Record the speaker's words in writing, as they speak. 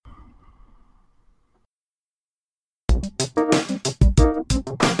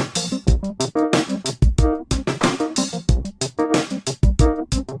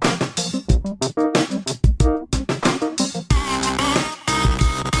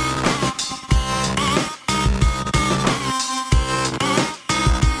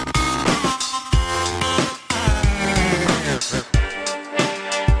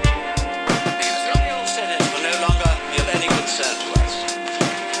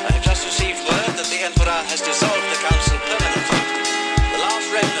has dissolved the council permanently. The last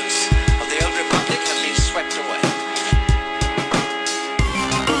remnants of the old republic have been swept away.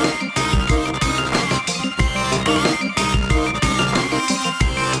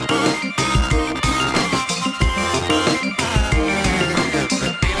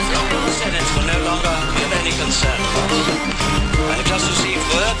 The Senate will no longer be of any concern to us. I have just received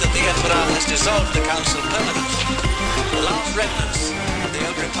word that the Emperor has dissolved the council permanently. The last remnants of the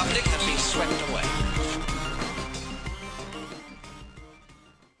old republic have been swept away.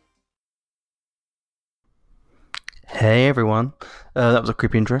 Hey everyone, that was a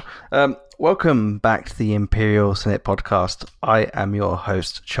creepy intro. Welcome back to the Imperial Senate podcast. I am your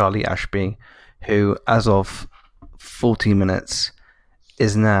host, Charlie Ashby, who, as of 40 minutes,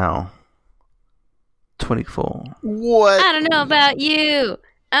 is now 24. What? I don't know about you.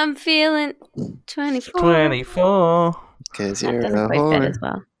 I'm feeling 24. 24. Because That you're doesn't a quite fit whore. as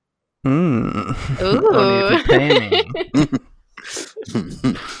well. Only if you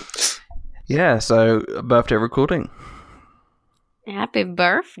pay me. Yeah, so birthday recording. Happy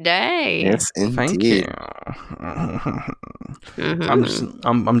birthday. Yes, indeed. Thank you. Mhm.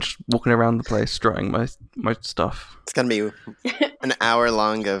 I'm just walking around the place, strutting my stuff. It's gonna be an hour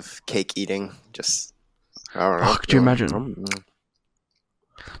long of cake eating. Just. Oh, could you imagine?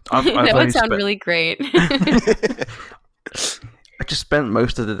 I've That only would sound spent- really great. I just spent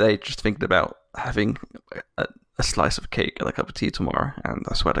most of the day just thinking about having a slice of cake and a cup of tea tomorrow, and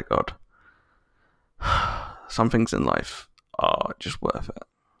I swear to God, some things in life are just worth it.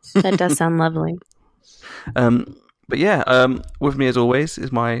 That does sound lovely. But yeah, with me as always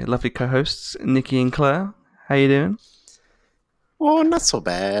is my lovely co-hosts Nikki and Claire. How you doing? Oh, not so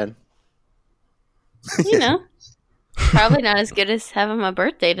bad. You know, probably not as good as having my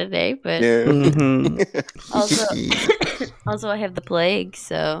birthday today, but Yeah. also, also I have the plague,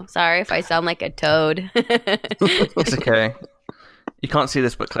 so sorry if I sound like a toad. It's okay. You can't see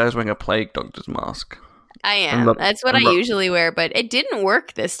this, but Claire's wearing a plague doctor's mask. I am. That's what I usually wear, but it didn't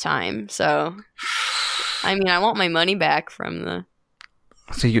work this time. So, I mean, I want my money back from the.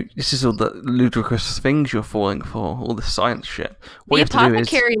 So this is all the ludicrous things you're falling for, all this science shit. What you The have to do is,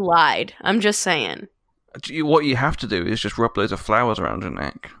 apothecary lied. I'm just saying. what you have to do is just rub loads of flowers around your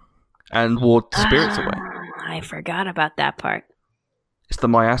neck and ward the spirits away. I forgot about that part. It's the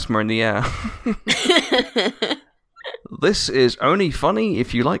miasma in the air. This is only funny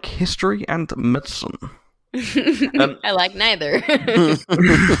if you like history and medicine. I like neither.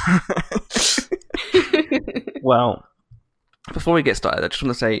 Well, before we get started, I just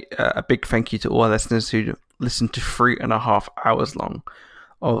want to say a big thank you to all our listeners who listened to 3.5 hours long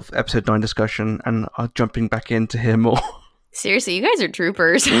of episode 9 discussion and are jumping back in to hear more. Seriously, you guys are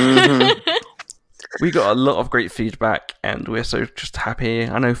troopers. We got a lot of great feedback and we're so just happy.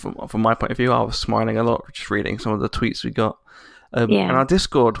 I know from my point of view, I was smiling a lot just reading some of the tweets we got. And our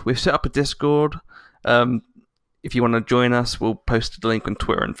Discord, we've set up a Discord. If you want to join us, we'll post the link on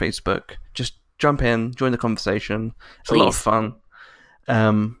Twitter and Facebook. Just jump in, join the conversation. It's a lot of fun.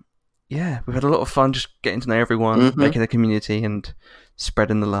 Yeah, we've had a lot of fun just getting to know everyone, making a community and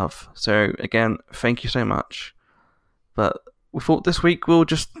spreading the love. So again, thank you so much. But we thought this week we'll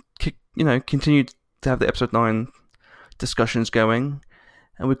just continue to have the episode 9 discussions going,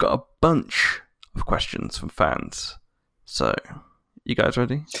 and we've got a bunch of questions from fans. So, you guys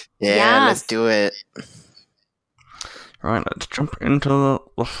ready? Yeah, Yes. let's do it. Right, let's jump into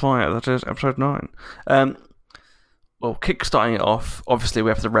the fire. That is episode 9. Well, kickstarting it off, obviously we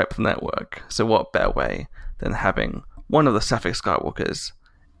have the Rep Network. So what better way than having one of the Sapphic Skywalkers,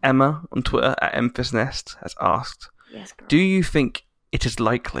 Emma on Twitter at EmphaSnest, has asked, Yes, girl. do you think it is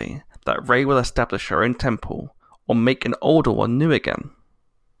likely that Rey will establish her own temple or make an older one new again?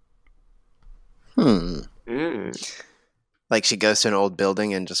 Like she goes to an old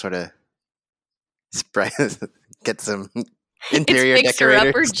building and just sort of get some interior It's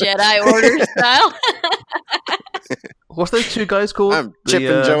fixer-upper decorators. Jedi Order style. What's those two guys called? I'm Chip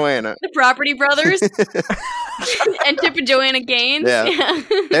and Joanna. The Property Brothers and Chip and Joanna Gaines. Yeah.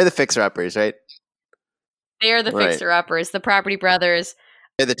 They're the fixer-uppers, right? They are the Right. fixer-uppers. The Property Brothers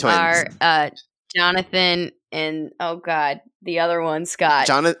They're the twins. are Jonathan and, oh God, the other one, Scott.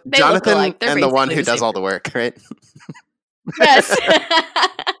 They look Jonathan alike. They're and the one basically who the does same all the work, right? Yes.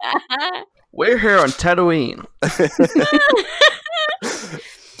 We're here on Tatooine.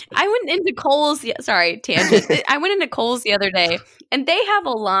 I went into Kohl's. Sorry, tangent. I went into Kohl's the other day, and they have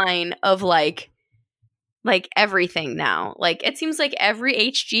a line of like everything now. Like it seems like every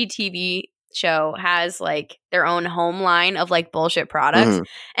HGTV show has like their own home line of like bullshit products.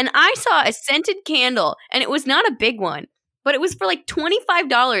 And I saw a scented candle, and it was not a big one. But it was for like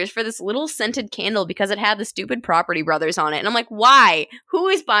 $25 for this little scented candle because it had the stupid Property Brothers on it. And I'm like, why? Who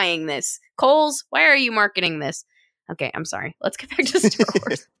is buying this? Kohl's, why are you marketing this? Okay, I'm sorry. Let's get back to Star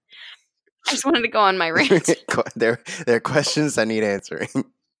Wars. I just wanted to go on my rant. There are questions that need answering.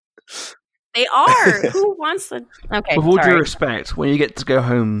 They are. Who wants the... Okay, with all due respect, when you get to go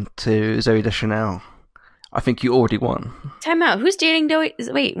home to Zooey Deschanel, I think you already won. Time out. Who's dating Zoe?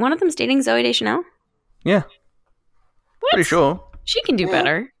 Wait, one of them's dating Zooey Deschanel? Yeah. What? Pretty sure. She can do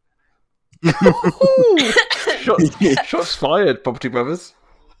better. Shots fired, Property Brothers.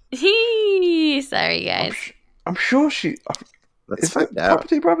 Sorry, guys. I'm sure she... Let's is find it out.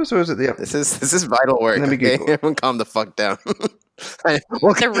 Property Brothers or is it the other? This is vital work. Let me Okay? Google. Everyone calm the fuck down.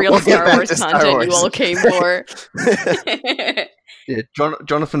 The real Star Wars content you all came for. Yeah,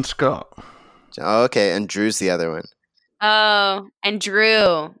 Jonathan Scott. Oh, okay, and Drew's the other one. Oh, and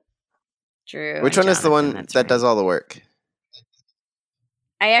Drew. Which one is the one that does all the work?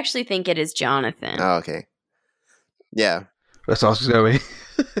 I actually think it is Jonathan. Oh, okay. Yeah. Let's ask Zoe.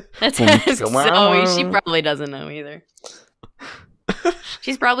 Let's ask Zoe. She probably doesn't know either.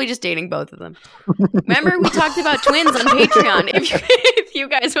 She's probably just dating both of them. Remember, we talked about twins on Patreon. If you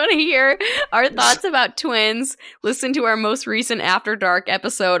guys want to hear our thoughts about twins, listen to our most recent After Dark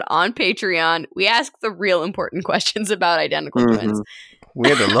episode on Patreon. We ask the real important questions about identical twins. We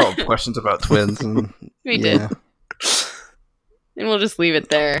had a lot of questions about twins. And, we did. And we'll just leave it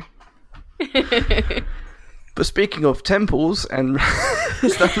there. But speaking of temples and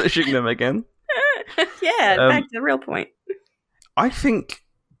establishing them again. Yeah, back to the real point. I think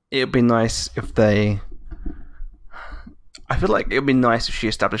it would be nice if they... I feel like it would be nice if she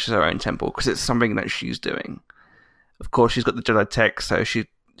establishes her own temple, because it's something that she's doing. Of course, she's got the Jedi tech, so she's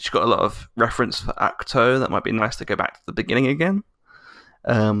got a lot of reference for Acto. That might be nice to go back to the beginning again.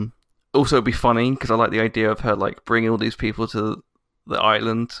 Also, it'd be funny, because I like the idea of her like bringing all these people to the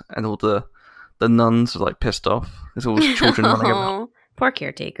island, and all the nuns are like pissed off. There's all these children running about. Poor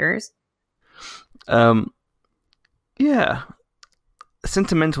caretakers. Yeah.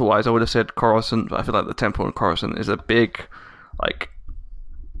 Sentimental wise, I would have said Coruscant, but I feel like the temple in Coruscant is a big, like,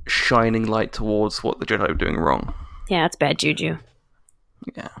 shining light towards what the Jedi are doing wrong. Yeah, it's bad juju.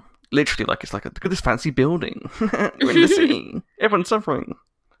 Yeah. Literally, like, it's like, look at this fancy building. We're in the city. Everyone's suffering.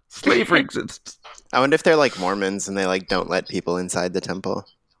 Slavery exists. I wonder if they're like Mormons and they like don't let people inside the temple.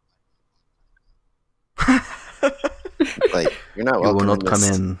 Like, you're not welcome. You will not come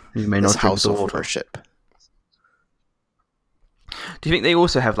in. You may not drink the water. Worship. Do you think they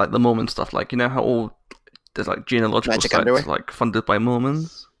also have like the Mormon stuff? Like, you know how all there's like genealogical Magic sites underwear? like funded by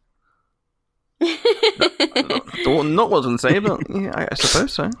Mormons? Not what I was going to say, but yeah, I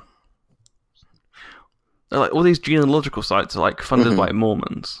suppose so. They're like all these genealogical sites are like funded by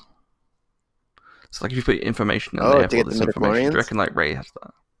Mormons. It's like if you put information in there for this information, do you reckon like Rey has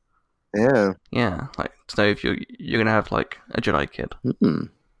that? Yeah. Yeah, like to know if you're gonna have like a Jedi kid. Mm-hmm.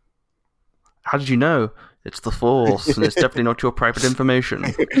 How did you know? It's the Force, and it's definitely not your private information.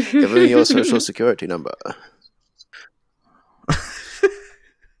 Give me your social security number.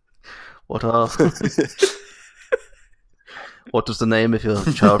 What is the name of your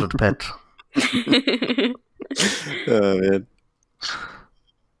childhood pet? Oh man.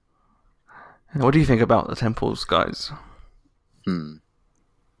 What do you think about the temples, guys?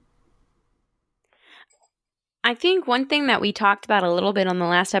 I think one thing that we talked about a little bit on the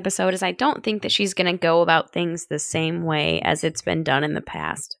last episode is I don't think that she's going to go about things the same way as it's been done in the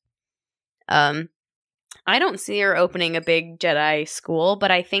past. I don't see her opening a big Jedi school,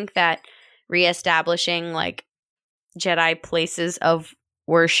 but I think that reestablishing like Jedi places of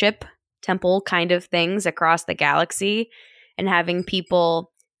worship, temple kind of things across the galaxy, and having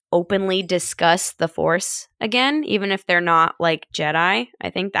people openly discuss the Force again, even if they're not like Jedi, I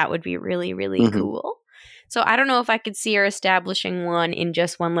think that would be really, really cool. So I don't know if I could see her establishing one in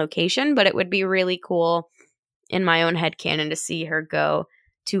just one location, but it would be really cool in my own headcanon to see her go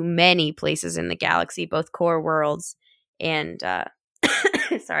to many places in the galaxy, both core worlds and,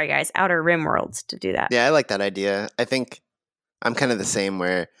 sorry guys, outer rim worlds to do that. Yeah, I like that idea. I think I'm kind of the same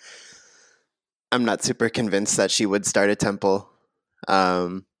where I'm not super convinced that she would start a temple.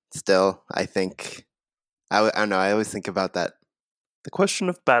 Still, I think, I don't know, I always think about that, the question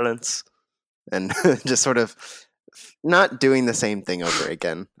of balance. And just sort of not doing the same thing over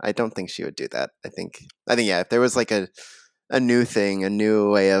again. I don't think she would do that. I think yeah, if there was like a new thing, a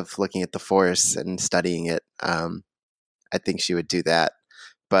new way of looking at the Force and studying it, I think she would do that.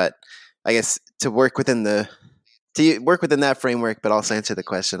 But I guess to work within that framework, but also answer the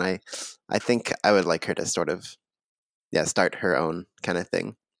question, I think I would like her to sort of, start her own kind of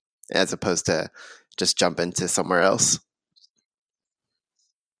thing, as opposed to just jump into somewhere else.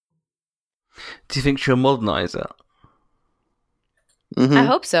 Do you think she'll modernize it? Mm-hmm. I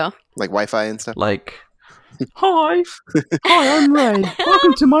hope so. Like Wi-Fi and stuff. Like, hi, I'm Ray.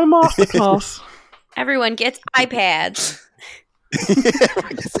 Welcome to my masterclass. Everyone gets iPads.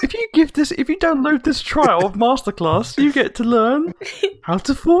 If you download this trial of masterclass, you get to learn how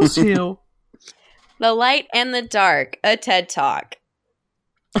to force heal. The Light and the Dark, a TED Talk.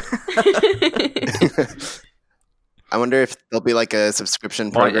 I wonder if there'll be like a subscription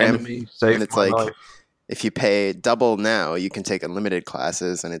program, and it's like, life. If you pay double now, you can take unlimited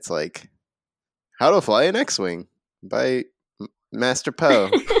classes, and it's like, how to fly an X-Wing by Master Poe.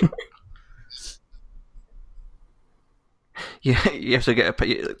 Yeah, you have to get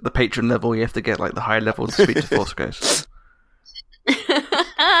the patron level. You have to get like the high level to speak to Force Ghost.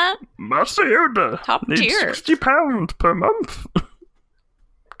 Master Yoda Top needs tier. £60 per month.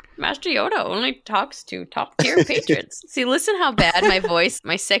 Master Yoda only talks to top tier patrons. See, listen how bad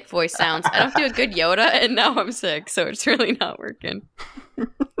my sick voice sounds. I don't do a good Yoda, and now I'm sick, so it's really not working.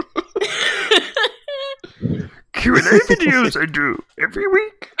 Q&A videos I do every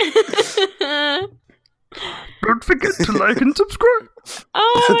week. Don't forget to like and subscribe.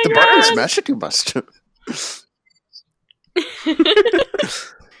 Oh my The button god! smash it, you must.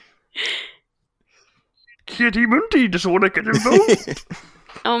 Kitty Mundi doesn't want to get involved.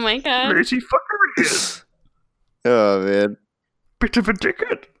 Oh my god! Lazy fucker. Oh man. Bit of a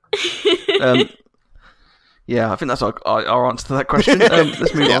dickhead. Yeah, I think that's our answer to that question.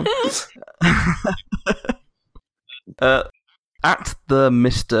 Let's move on. At the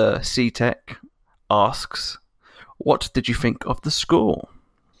Mr. C-Tech asks, what did you think of the score?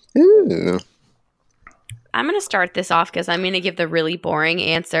 Ooh. I'm going to start this off because I'm going to give the really boring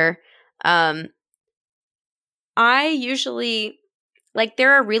answer. I usually, like,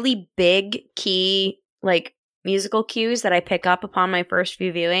 there are really big key, like, musical cues that I pick up upon my first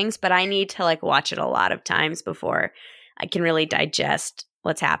few viewings, but I need to, like, watch it a lot of times before I can really digest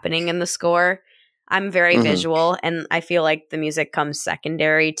what's happening in the score. I'm very visual, and I feel like the music comes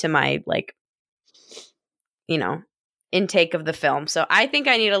secondary to my, like, you know, intake of the film. So I think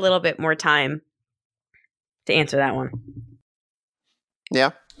I need a little bit more time to answer that one.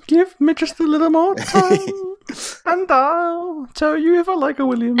 Yeah. Give me just a little more time, and I'll tell you if I like a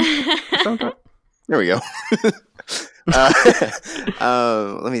Williams soundtrack. There we go.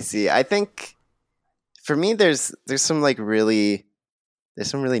 Let me see. I think for me, there's some like really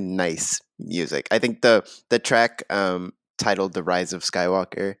nice music. I think the track titled "The Rise of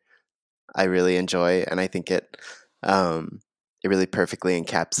Skywalker" I really enjoy, and I think it really perfectly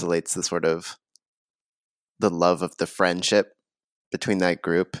encapsulates the sort of the love of the friendship between that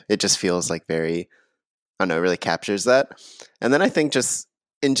group. It just feels like very, I don't know, it really captures that. And then I think just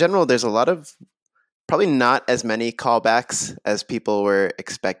in general, there's a lot of probably not as many callbacks as people were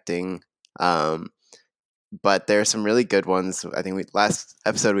expecting. But there are some really good ones. I think last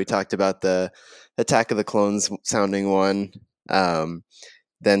episode we talked about the Attack of the Clones sounding one. Then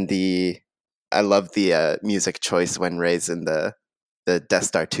I love the music choice when Rey's in the Death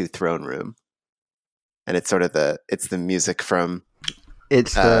Star 2 throne room, and it's sort of the music from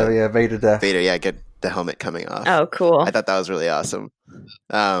Vader death. Vader, yeah, get the helmet coming off. Oh, cool. I thought that was really awesome.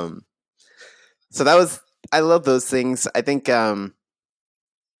 So I love those things. I think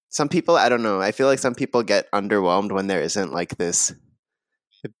some people, I don't know, I feel like some people get underwhelmed when there isn't like this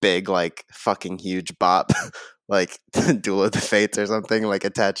big, like fucking huge bop, like Duel of the Fates or something, like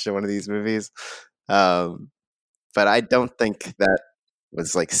attached to one of these movies. But I don't think that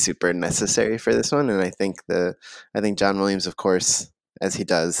was like super necessary for this one. And I think John Williams, of course, as he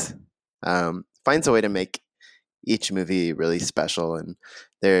does, finds a way to make each movie really special. And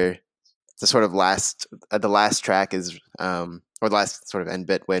the last track is, or the last sort of end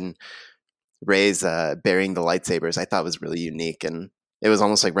bit when Rey's burying the lightsabers, I thought was really unique, and it was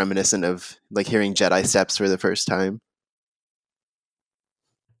almost like reminiscent of like hearing Jedi steps for the first time.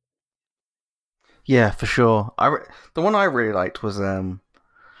 Yeah, for sure. The one I really liked was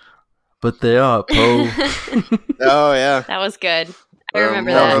but they are Poe. Oh yeah, That was good. I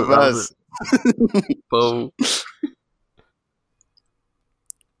remember that. that. Poe.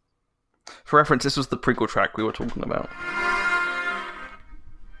 For reference, this was the prequel track we were talking about.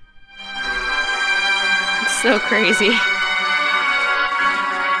 It's so crazy.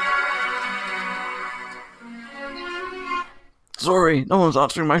 Sorry, no one's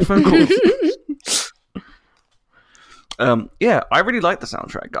answering my phone calls. Yeah, I really liked the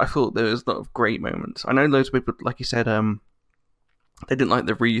soundtrack. I thought there was a lot of great moments. I know loads of people, like you said, they didn't like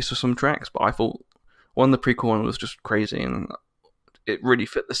the reuse of some tracks, but I thought the prequel one was just crazy, and it really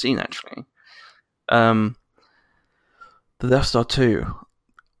fit the scene, actually. The Death Star 2,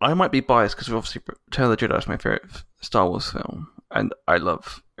 I might be biased because obviously Return of the Jedi is my favorite Star Wars film, and I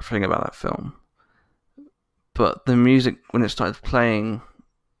love everything about that film. But the music when it started playing,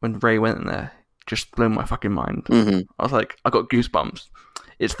 when Rey went in there, just blew my fucking mind. Mm-hmm. I was like, I got goosebumps.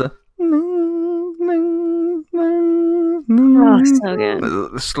 It's the so good.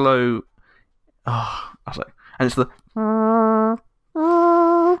 The slow. I was like, and it's the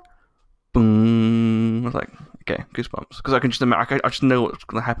boom. I was like, okay, goosebumps, because I can just imagine. I just know what's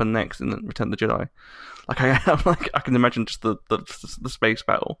going to happen next in Return of the Jedi. Like I can imagine just the space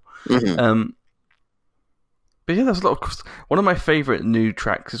battle. Mm-hmm. But yeah, there's a lot of. One of my favorite new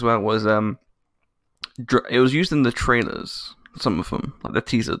tracks as well was it was used in the trailers. Some of them, like the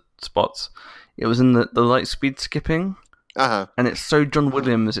teaser spots. It was in the light speed skipping. Uh-huh. And it's so John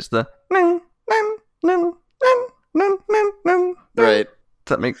Williams. It's the right. Does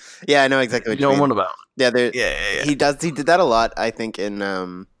that make? Yeah, I know exactly what you know mean. What I'm on about? Yeah, He did that a lot. I think in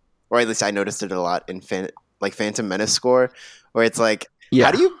or at least I noticed it a lot in Phantom Menace score, where it's like,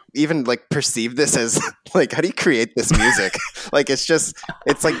 how do you even like perceive this as like, how do you create this music? Like it's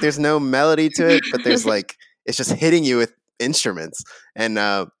like there's no melody to it, but there's like it's just hitting you with instruments and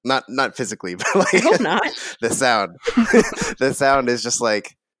not physically, but like I hope not. the sound. The sound is just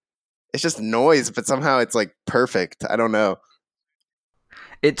like it's just noise, but somehow it's like perfect. I don't know.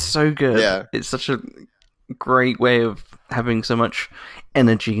 It's so good. Yeah. It's such a great way of having so much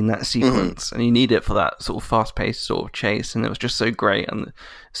energy in that sequence, and you need it for that sort of fast-paced sort of chase, and it was just so great, and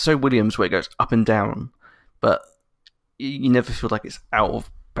so Williams where it goes up and down, but you never feel like it's out of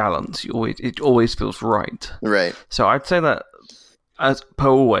balance. It always feels right. Right. So I'd say that, as per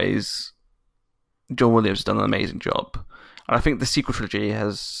always, John Williams has done an amazing job, and I think the sequel trilogy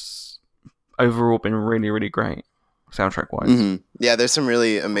has overall been really, really great, soundtrack-wise. Mm-hmm. Yeah, there's some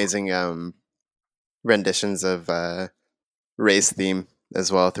really amazing renditions of Rey's theme as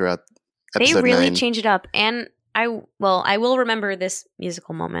well throughout episode 9. They really changed it up, and I will remember this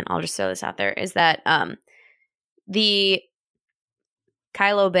musical moment. I'll just throw this out there: is that the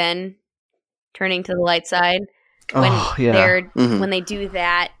Kylo Ben turning to the light side when when they do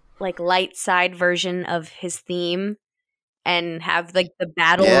that like light side version of his theme and have like the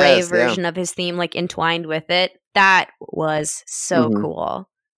battle Rey version of his theme like entwined with it. That was so cool.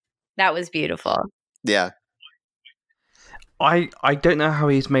 That was beautiful. Yeah. I don't know how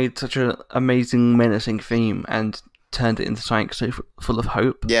he's made such an amazing, menacing theme and turned it into something so full of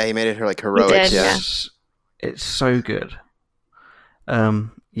hope. Yeah, he made it like heroic. It's so good.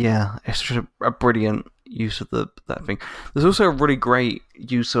 Yeah, it's such a brilliant use of that thing. There's also a really great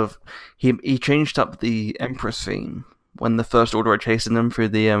use of he changed up the Empress theme when the First Order are chasing them through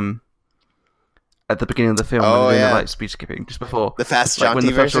the at the beginning of the film when they're doing the light speed skipping just before the fast jaunty when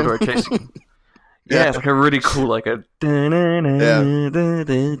the First Order are chasing. Yeah, it's like a really cool, like a. I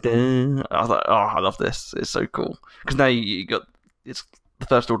was like, oh, I love this. It's so cool because now you got it's the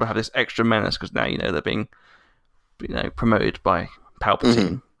First Order have this extra menace because now they're being, promoted by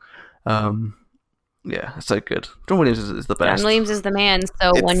Palpatine. Yeah, it's so good. John Williams is the best. John Williams is the man.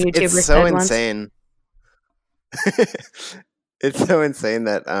 So one YouTuber it's so said insane. It's so insane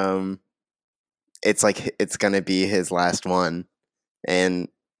that it's like it's gonna be his last one, and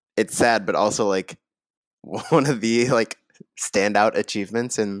it's sad, but also like one of the like standout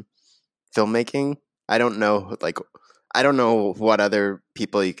achievements in filmmaking. I don't know what other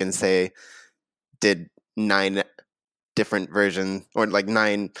people you can say did 9 different versions or like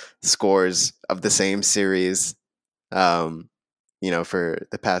 9 scores of the same series. For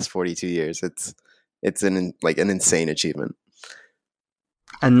the past 42 years, it's an insane achievement.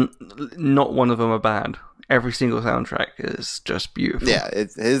 And not one of them are bad. Every single soundtrack is just beautiful. Yeah,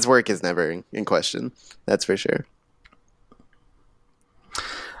 his work is never in question. That's for sure.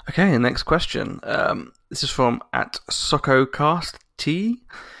 Okay, next question. This is from @SoccoCastT,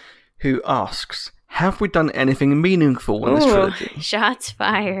 who asks, have we done anything meaningful in this trilogy? Shots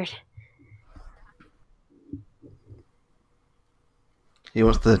fired. He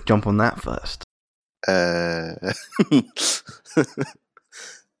wants to jump on that first.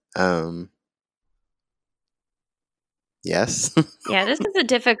 Yes. Yeah, this is a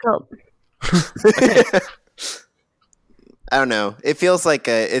difficult. I don't know. It feels like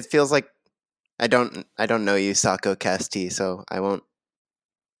I don't know you, Sako Casti, so I won't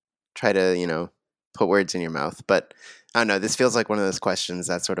try to put words in your mouth. But I don't know. This feels like one of those questions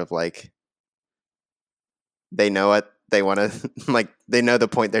that's sort of like they know what they want to like. They know the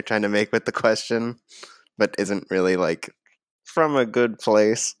point they're trying to make with the question, but isn't really like from a good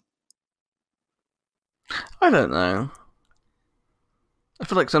place. I don't know. I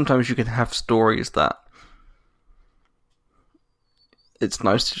feel like sometimes you can have stories that it's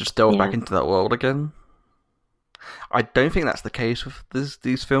nice to just delve back into that world again. I don't think that's the case with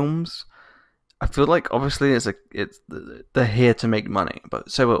these films. I feel like obviously they're here to make money,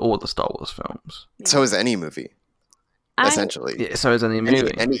 but so are all the Star Wars films. So is any movie, essentially. Yeah, so is any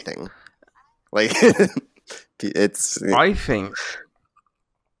movie. Anything. Like it's. I think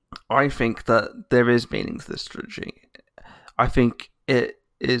that there is meaning to this trilogy. I think it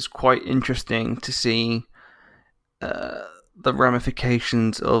is quite interesting to see the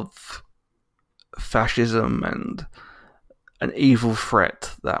ramifications of fascism and an evil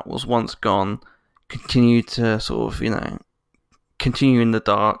threat that was once gone continue to sort of, continue in the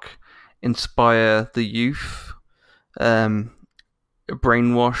dark, inspire the youth,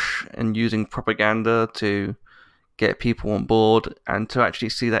 brainwash and using propaganda to get people on board, and to actually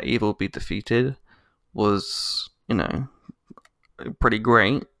see that evil be defeated was, pretty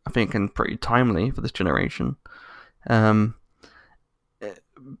great, I think, and pretty timely for this generation.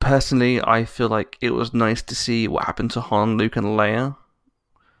 Personally, I feel like it was nice to see what happened to Han, Luke, and Leia.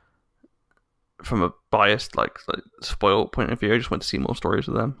 From a biased, spoiled point of view, I just went to see more stories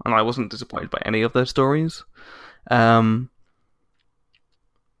of them, and I wasn't disappointed by any of those stories. And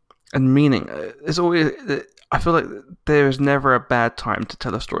meaning, there's always. I feel like there is never a bad time to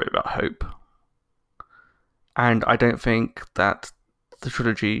tell a story about hope, and I don't think that the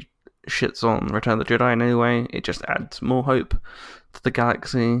trilogy shits on Return of the Jedi in any way. It just adds more hope to the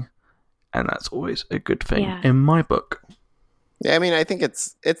galaxy, and that's always a good thing in my book. Yeah, I mean, I think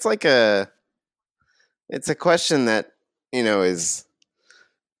it's a question that, is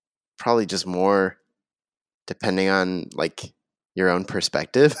probably just more depending on your own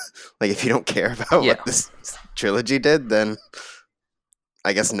perspective. Like, if you don't care about what this trilogy did, then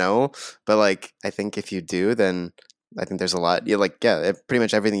I guess no. But I think if you do, then I think there's a lot. Pretty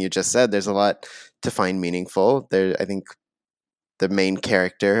much everything you just said. There's a lot to find meaningful. I think the main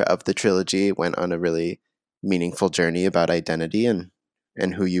character of the trilogy went on a really meaningful journey about identity and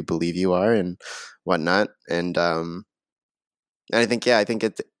who you believe you are and whatnot. And I think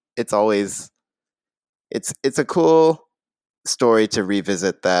it's always it's a cool story to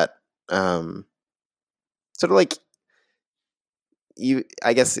revisit that. Sort of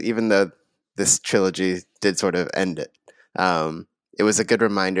I guess even though this trilogy did sort of end it, it was a good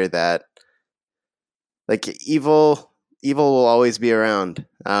reminder that evil will always be around,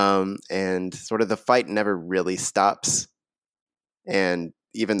 and sort of the fight never really stops. And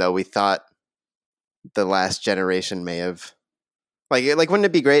even though we thought the last generation may have, wouldn't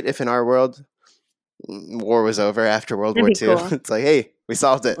it be great if in our world war was over after World War II? Cool. It's hey, we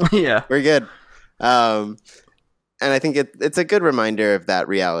solved it. Yeah, we're good. And I think it's a good reminder of that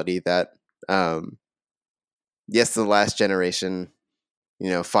reality that, yes, the last generation,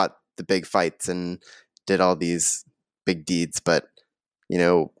 fought the big fights and did all these big deeds, but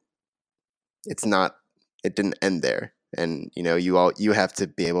it didn't end there. And you have to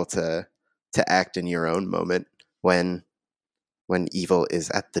be able to act in your own moment when evil is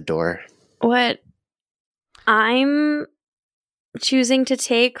at the door. What I'm choosing to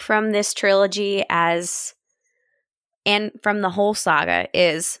take from this trilogy and from the whole saga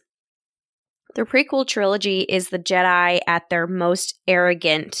is the prequel trilogy is the Jedi at their most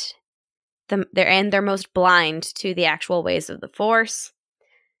arrogant, they're most blind to the actual ways of the Force.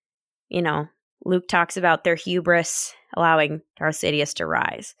 Luke talks about their hubris allowing Darth Sidious to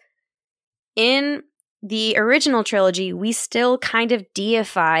rise. In the original trilogy, we still kind of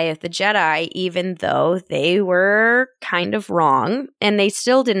deify the Jedi, even though they were kind of wrong, and they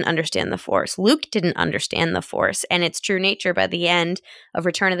still didn't understand the Force. Luke didn't understand the Force and its true nature by the end of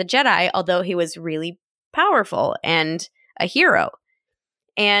Return of the Jedi, although he was really powerful and a hero.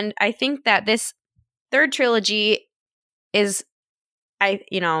 And I think that this third trilogy is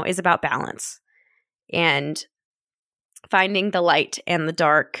about balance and finding the light and the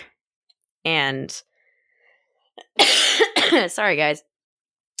dark. And sorry, guys.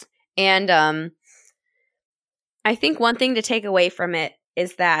 And I think one thing to take away from it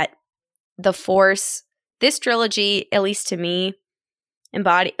is that the Force, this trilogy, at least to me,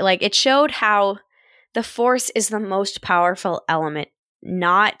 it showed how the Force is the most powerful element,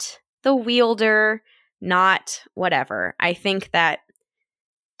 not the wielder, not whatever. I think that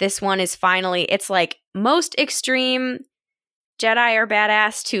this one is finally, it's most extreme Jedi are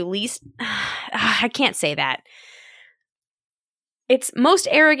badass to least, I can't say that. It's most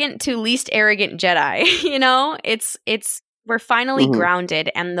arrogant to least arrogant Jedi, we're finally grounded,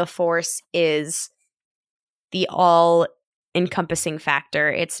 and the Force is the all-encompassing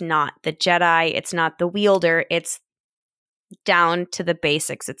factor. It's not the Jedi, it's not the wielder, it's down to the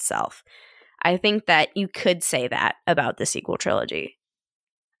basics itself. I think that you could say that about the sequel trilogy.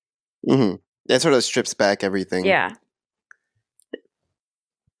 Mm-hmm. It sort of strips back everything. Yeah.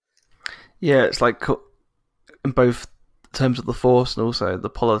 Yeah, it's like in both terms of the Force and also the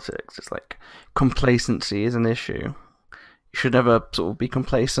politics, it's like complacency is an issue. You should never sort of be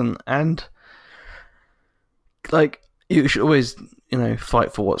complacent, and like you should always,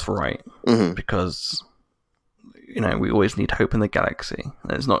 fight for what's right, because we always need hope in the galaxy.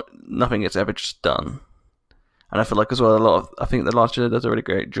 It's nothing gets ever just done. And I feel like as well, I think the Last Jedi does a really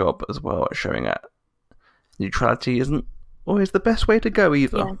great job as well at showing that neutrality isn't always the best way to go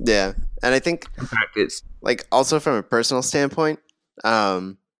either. Yeah. And I think, in fact, it's like also from a personal standpoint,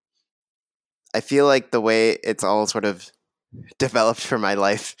 I feel like the way it's all sort of developed for my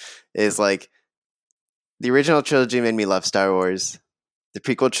life is like the original trilogy made me love Star Wars. The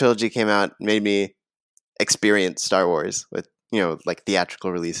prequel trilogy came out, made me experience Star Wars with, like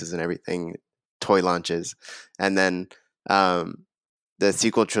theatrical releases and everything, toy launches. And then the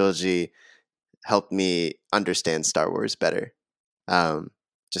sequel trilogy helped me understand Star Wars better.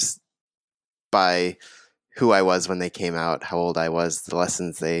 Just by who I was when they came out, how old I was, the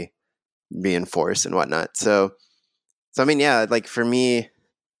lessons they reinforce and whatnot. So I mean, yeah, like for me,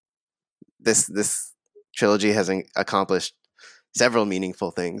 this trilogy has accomplished several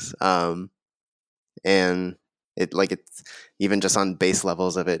meaningful things. And it's even just on base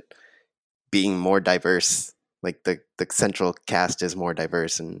levels of it being more diverse, like the central cast is more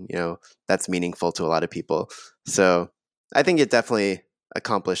diverse, and that's meaningful to a lot of people. So I think it definitely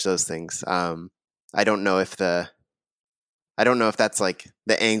accomplished those things. I don't know if that's like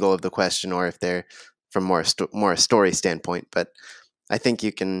the angle of the question, or if they're from more a story standpoint, but I think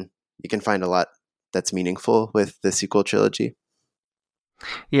you can find a lot that's meaningful with the sequel trilogy.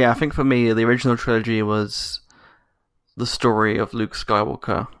 Yeah, I think for me, the original trilogy was the story of Luke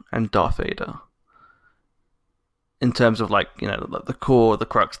Skywalker and Darth Vader. In terms of the core, the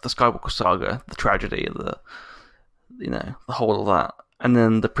crux, the Skywalker saga, the tragedy, the whole of that. And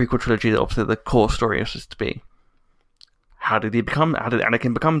then the prequel trilogy, obviously the core story is just to be how did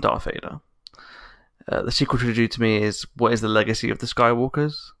Anakin become Darth Vader? The sequel trilogy to me is what is the legacy of the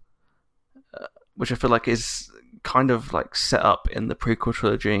Skywalkers, which I feel like is kind of like set up in the prequel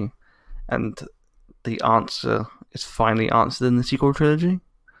trilogy, and the answer is finally answered in the sequel trilogy,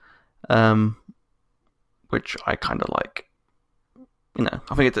 which I kind of like.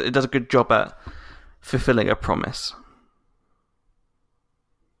 I think it does a good job at fulfilling a promise.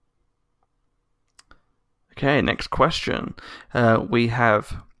 Okay, next question. We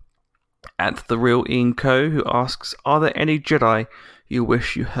have at The Real Ian Co, who asks, are there any Jedi you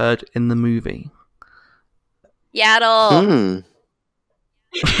wish you heard in the movie? Yaddle.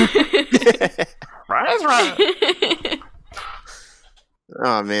 Right.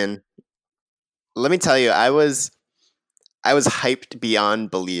 Oh man, let me tell you, I was hyped beyond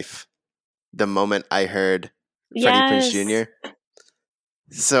belief the moment I heard Freddie Prinze Jr.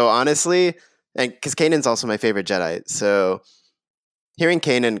 So honestly, and because Kanan's also my favorite Jedi, so hearing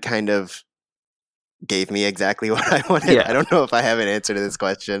Kanan kind of gave me exactly what I wanted. Yeah. I don't know if I have an answer to this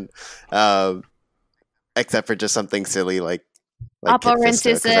question, except for just something silly like Kit Fisto,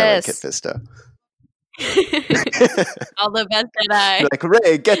 because I like Kit Fisto. All the best Jedi. Like,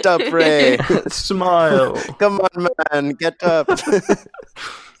 Rey, get up, Rey. Smile. Come on, man, get up.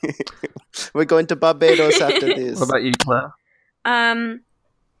 We're going to Barbados after this. What about you, Claire?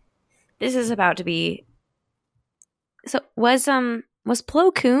 This is about to be. So was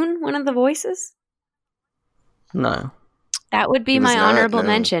Plo Koon one of the voices? No. That would be my honorable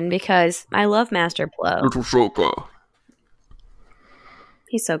mention, because I love Master Plo. Little Shoka.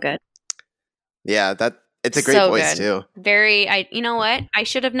 He's so good. Yeah, it's a great voice good. Too. You know what? I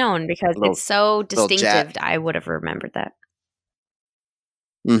should have known, because it's so distinctive. I would have remembered that.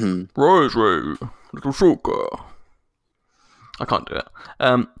 Mm-hmm. Rise, Rey, Little Shoka. I can't do it.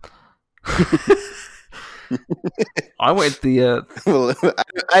 I wanted the. Well,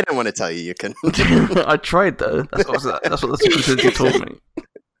 I don't want to tell you. You can. I tried though. That's what the secretary told me.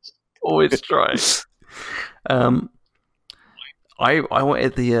 Always try. I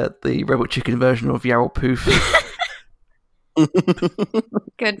wanted the Rebel Chicken version of Yarrow Poof.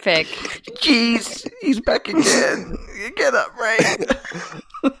 Good pick. Jeez, he's back again. Get up, Rey.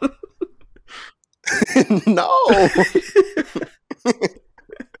 No.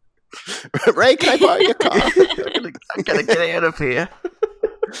 Rey, can I borrow your car? I'm gonna get out of here.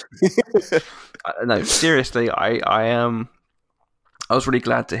 No, seriously, I was really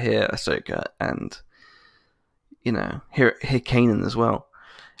glad to hear Ahsoka and hear Kanan as well.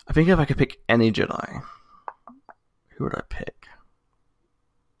 I think if I could pick any Jedi, who would I pick?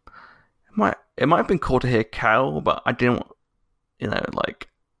 It might have been cool to hear Cal, but I didn't,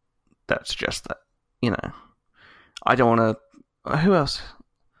 that suggests that, I don't want to. Who else?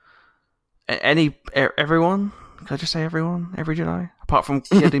 Everyone? Can I just say everyone? Every Jedi? Apart from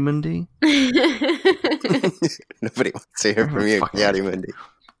Ki-Adi-Mundi? Nobody wants to hear from you, Ki-Adi-Mundi.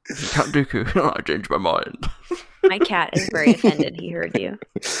 Count Dooku, I changed my mind. My cat is very offended he heard you.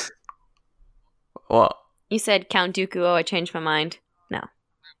 What? You said Count Dooku, oh, I changed my mind.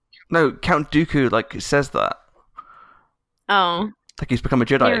 No, Count Dooku, it says that. Oh. Like he's become a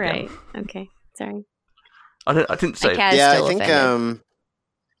Jedi You're again. right. Okay, sorry. I didn't say... My cat is still offended.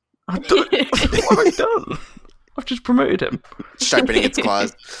 What have I done? I've just promoted him. Sharpening its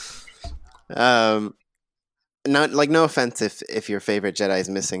claws. No offense if your favorite Jedi is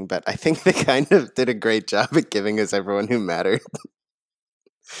missing, but I think they kind of did a great job at giving us everyone who mattered.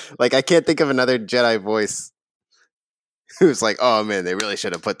 I can't think of another Jedi voice who's like, oh man, they really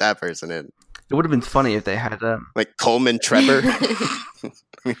should have put that person in. It would have been funny if they had... Coleman Trevor?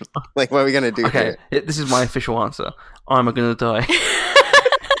 What are we going to do here? This is my official answer. I'm going to die.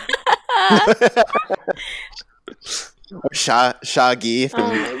 Shaggy from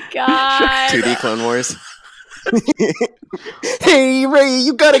oh my god 2D Clone Wars. Hey Ray,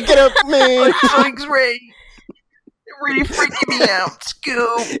 you gotta get up, man. Thanks, Ray. You're really freaking me out,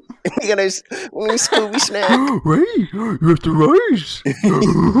 Scoob. We gotta Scooby snap. Ray, you have to rise.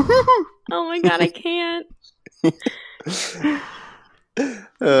 oh my god, I can't.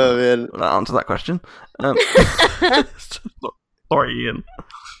 Oh man. Will that answer that question? Sorry, Ian.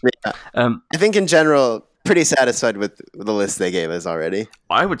 Yeah. I think in general, pretty satisfied with the list they gave us already.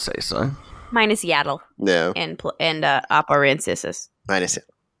 I would say so. Minus Yaddle. No. And Appa Rancisis. Minus it.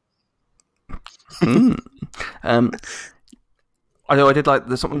 Although I did like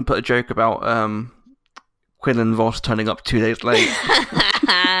that someone put a joke about Quinn and Voss turning up 2 days late.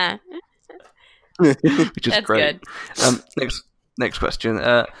 Which is That's great. Good. Next question.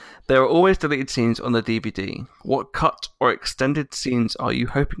 There are always deleted scenes on the DVD. What cut or extended scenes are you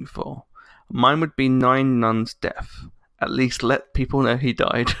hoping for? Mine would be Nine Nuns' death. At least let people know he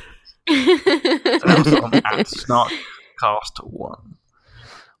died. That was from @SnarkCast1.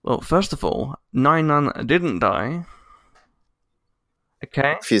 Well, first of all, Nine Nun didn't die.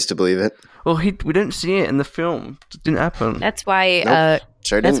 Okay. Refuse to believe it. Well, we don't see it in the film. It didn't happen. That's why. Nope,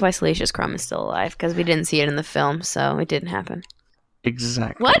 sure didn't. That's why Salacious Crumb is still alive, because we didn't see it in the film, so it didn't happen.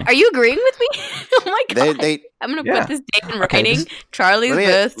 Exactly. What? Are you agreeing with me? Oh my god! I'm gonna put this date in writing. Charlie's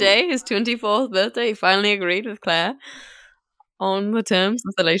birthday, his 24th birthday. He finally agreed with Claire on the terms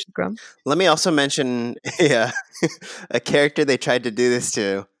of Salacious Crumb. Let me also mention a character they tried to do this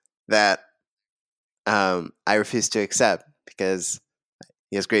to that I refuse to accept because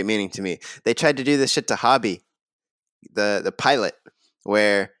he has great meaning to me. They tried to do this shit to Hobby, the pilot,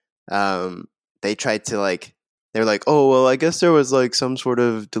 where they tried to they were like, oh, well, I guess there was some sort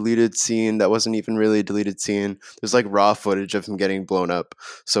of deleted scene that wasn't even really a deleted scene. There's raw footage of him getting blown up.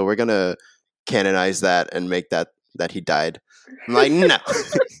 So we're going to canonize that and make that he died. I'm like, no,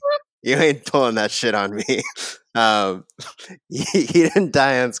 you ain't pulling that shit on me. He didn't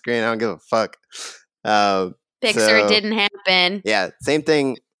die on screen. I don't give a fuck. Pixar didn't happen. Yeah, same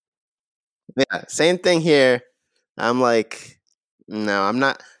thing. Yeah, same thing here. I'm like, no, I'm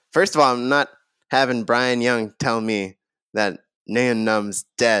not. First of all, I'm not having Brian Young tell me that Nien Num's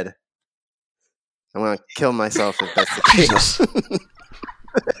dead. I'm going to kill myself if that's the case.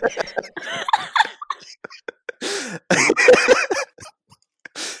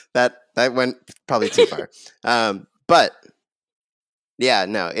 That went probably too far. But yeah,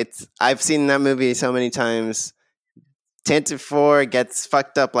 no, I've seen that movie so many times. Tantive 4 gets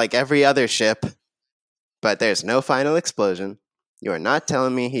fucked up like every other ship, but there's no final explosion. You are not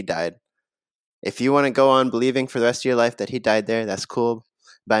telling me he died. If you want to go on believing for the rest of your life that he died there, that's cool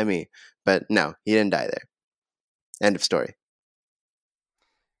by me. But no, he didn't die there. End of story.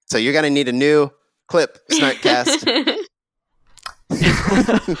 So you're going to need a new clip, Snarkcast.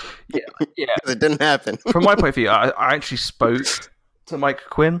 Yeah. It didn't happen. From my point of view, I actually spoke to Mike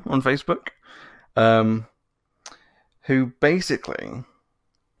Quinn on Facebook, who basically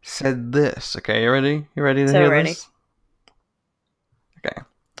said this. Okay, you ready? You ready to hear this? Okay.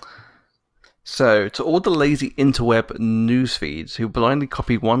 So, to all the lazy interweb news feeds who blindly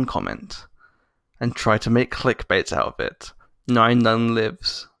copy one comment and try to make clickbait out of it, Nine Nun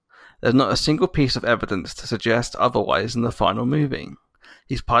lives. There's not a single piece of evidence to suggest otherwise in the final movie.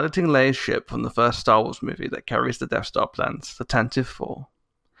 He's piloting Leia's ship from the first Star Wars movie that carries the Death Star plans, the Tantive 4.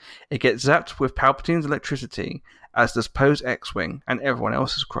 It gets zapped with Palpatine's electricity, as does Poe's X-Wing and everyone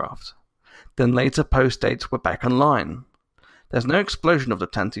else's craft. Then later Poe states we're back online. There's no explosion of the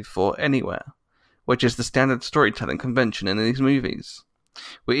Tantive 4 anywhere, which is the standard storytelling convention in these movies.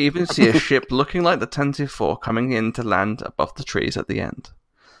 We even see a ship looking like the Tantive 4 coming in to land above the trees at the end.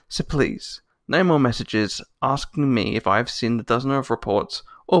 So please, no more messages asking me if I have seen the dozen of reports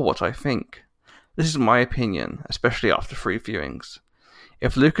or what I think. This is my opinion, especially after 3 viewings.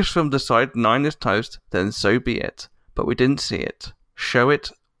 If Lucasfilm decide 9 is toast, then so be it. But we didn't see it. Show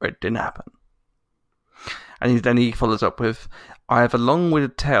it, or it didn't happen. And then he follows up with, I have a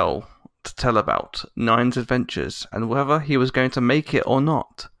long-winded tale to tell about 9's adventures and whether he was going to make it or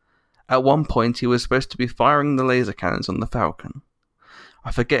not. At one point, he was supposed to be firing the laser cannons on the Falcon.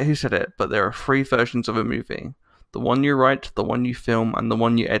 I forget who said it, but there are 3 versions of a movie. The one you write, the one you film, and the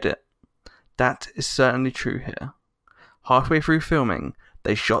one you edit. That is certainly true here. Halfway through filming,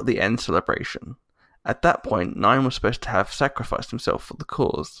 they shot the end celebration. At that point, 9 was supposed to have sacrificed himself for the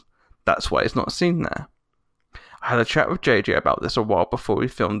cause. That's why he's not seen there. I had a chat with JJ about this a while before we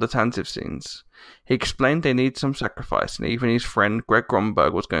filmed the Tantive scenes. He explained they need some sacrifice, and even his friend Greg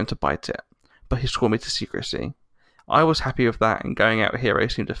Gromberg was going to bite it, but he swore me to secrecy. I was happy with that, and going out hero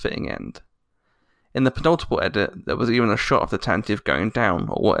seemed a fitting end. In the penultimate edit, there was even a shot of the Tantive going down,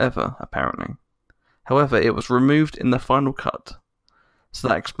 or whatever, apparently. However, it was removed in the final cut, so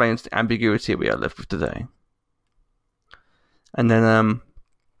that explains the ambiguity we are left with today. And then,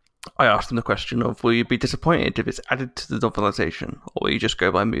 I asked him the question of, will you be disappointed if it's added to the novelization, or will you just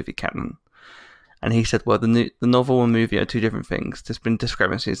go by movie canon? And he said, well, the novel and movie are 2 different things. There's been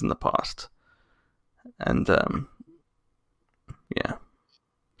discrepancies in the past. And, yeah.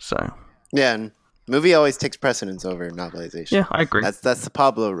 So. Yeah, and movie always takes precedence over novelization. Yeah, I agree. That's the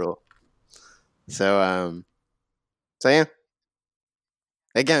Pablo rule. So yeah.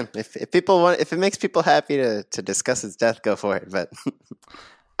 Again, if it makes people happy to discuss his death, go for it. But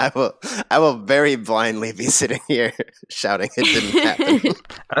I will very blindly be sitting here shouting it didn't happen.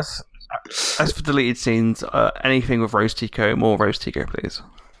 As for deleted scenes, anything with Rose Tico, more Rose Tico, please.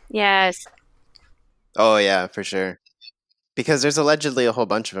 Yes. Oh yeah, for sure. Because there's allegedly a whole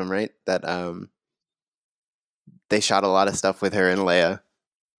bunch of them, right? That they shot a lot of stuff with her and Leia.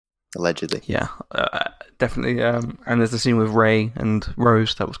 Allegedly. Yeah, definitely. And there's the scene with Rey and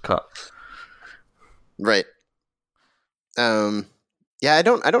Rose that was cut. Right. Yeah, I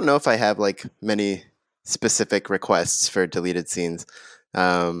don't know if I have like many specific requests for deleted scenes.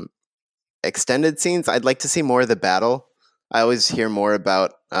 Extended scenes, I'd like to see more of the battle. I always hear more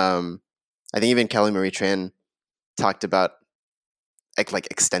about. I think even Kelly Marie Tran talked about like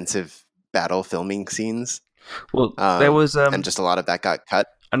extensive battle filming scenes. Well, there was and just a lot of that got cut.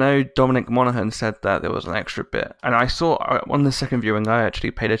 I know Dominic Monaghan said that there was an extra bit, and I saw on the second viewing. I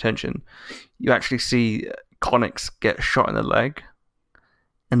actually paid attention. You actually see Connix get shot in the leg,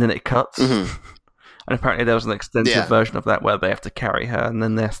 and then it cuts. Mm-hmm. And apparently there was an extensive version of that where they have to carry her, and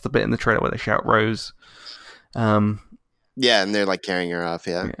then there's the bit in the trailer where they shout Rose. Yeah, and they're like carrying her off.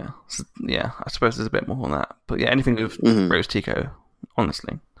 Yeah, so, yeah. I suppose there's a bit more on that, but yeah, anything with Rose Tico,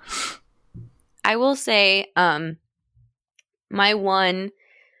 honestly. I will say, my one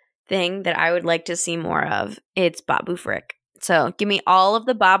thing that I would like to see more of, it's Babu Frick. So give me all of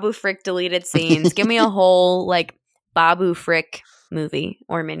the Babu Frick deleted scenes. Give me a whole like Babu Frick movie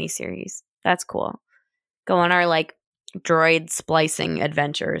or miniseries. That's cool. Go on our like droid splicing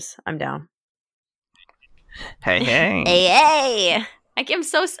adventures. I'm down. Hey. Hey. Like I'm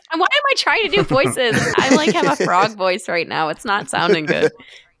so. Why am I trying to do voices? I like have a frog voice right now. It's not sounding good.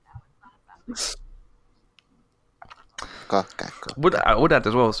 I would add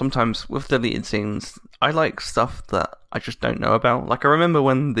as well, sometimes with deleted scenes, I like stuff that I just don't know about. Like I remember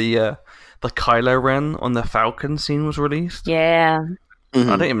when the Kylo Ren on the Falcon scene was released. Yeah. Mm-hmm.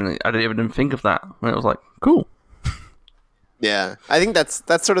 I didn't even think of that. And it was like, cool. Yeah, I think that's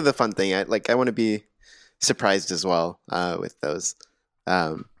sort of the fun thing. I want to be surprised as well with those.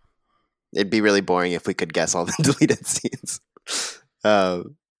 It'd be really boring if we could guess all the deleted scenes.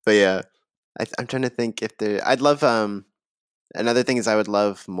 But yeah, I'm trying to think if there. I'd love. Another thing is I would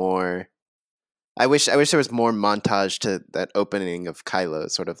love more. I wish there was more montage to that opening of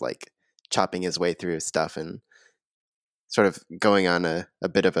Kylo, sort of like chopping his way through stuff and sort of going on a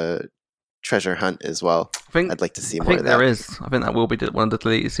bit of a treasure hunt as well. I'd like to see more of that. There is. I think that will be one of the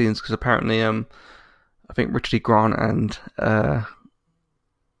deleted scenes because apparently, I think Richard E. Grant and I've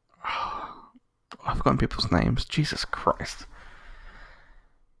forgotten people's names. Jesus Christ.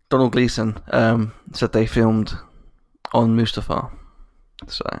 Donald Gleason said they filmed on Mustafar.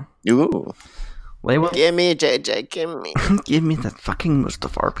 So. Ooh. They will. Give me JJ, give me. Give me that fucking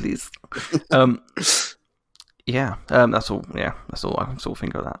Mustafar, please. Yeah, that's all. Yeah, that's all I can sort of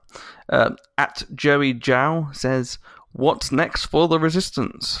think of that. At Joey Zhao says, "What's next for the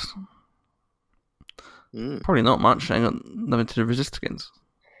Resistance?" Probably not much. I ain't got nothing to resist against.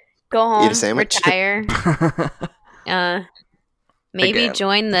 Go home, Eat a sandwich. retire. Maybe Again.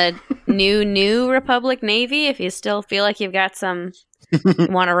 join the new Republic Navy if you still feel like you've got some.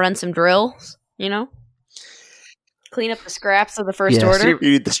 Want to run some drills? You know, clean up the scraps of the First Order.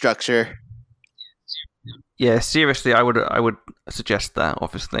 You need the structure. Yeah, seriously, I would suggest that.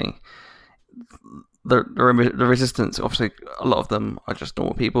 Obviously, the resistance. Obviously, a lot of them are just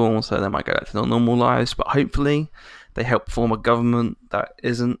normal people, so they might go back to their normal lives. But hopefully, they help form a government that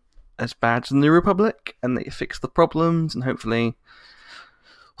isn't as bad as the New Republic, and they fix the problems, and hopefully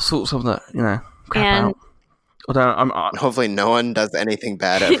sort some of that crap out. Although hopefully no one does anything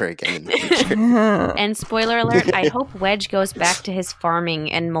bad ever again in the future. And spoiler alert, I hope Wedge goes back to his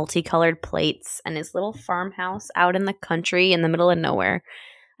farming and multicolored plates and his little farmhouse out in the country in the middle of nowhere.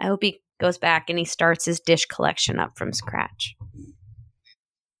 I hope he goes back and he starts his dish collection up from scratch.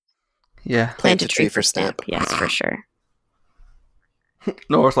 Yeah. Plant a tree for Snap. Yes, for sure.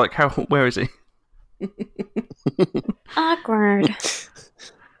 No, it's like, where is he? Awkward.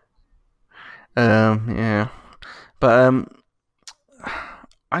 Yeah. But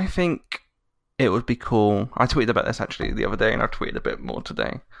I think it would be cool. I tweeted about this actually the other day, and I tweeted a bit more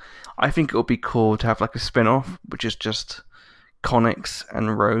today. I think it would be cool to have like a spin-off, which is just Connix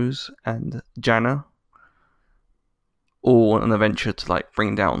and Rose and Janna, all on an adventure to like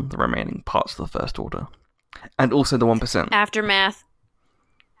bring down the remaining parts of the First Order, and also the 1%. Aftermath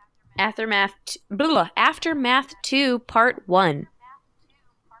 2 Part 1.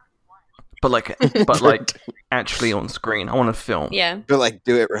 But like actually on screen. I want a film. Yeah. But like,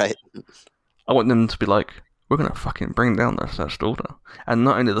 do it right. I want them to be like, we're gonna fucking bring down the First Order, and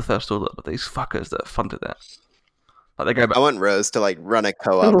not only the First Order, but these fuckers that funded it. Like they go back. I want Rose to like run a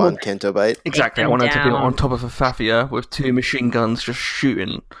co-op on Canto Bight. Exactly. I want her to be on top of a Fafia with 2 machine guns just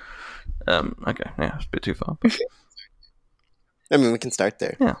shooting. Okay, yeah, it's a bit too far. I mean, we can start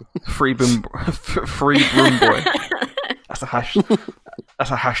there. Yeah, free broom boy. That's a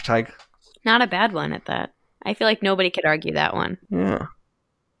hashtag. Not a bad one at that. I feel like nobody could argue that one. Yeah.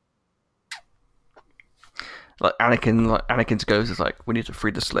 Like Anakin's goes is like, we need to free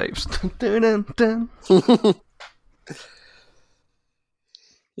the slaves.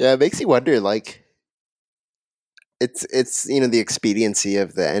 Yeah, it makes you wonder, like, it's the expediency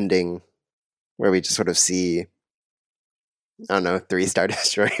of the ending where we just sort of see, I don't know, 3 Star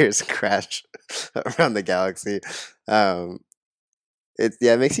Destroyers crash around the galaxy.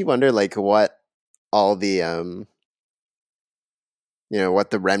 It makes you wonder, like, what all the what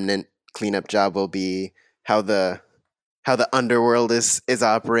the remnant cleanup job will be, how the underworld is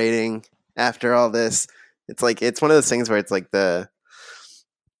operating after all this. It's like, it's one of those things where it's like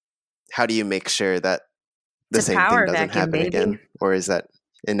how do you make sure that the same thing doesn't happen again, or is that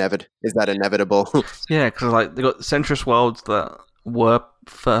inevitable? Yeah, because like they got centrist worlds that were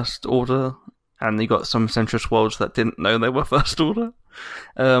First Order, and they got some centrist worlds that didn't know they were First Order.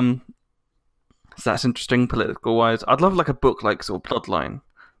 So that's interesting political wise. I'd love like a book like sort of Bloodline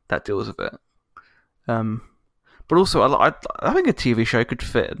that deals with it. But also I think a TV show could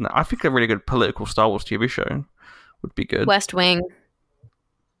fit. I think a really good political Star Wars TV show would be good. West Wing.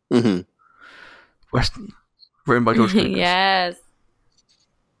 Mm-hmm. Written by George Lucas. Yes.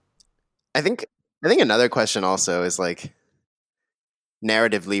 I think another question also is like,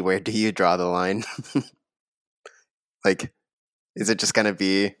 narratively, where do you draw the line? Like, is it just gonna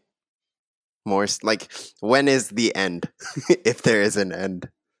be more like, when is the end? If there is an end,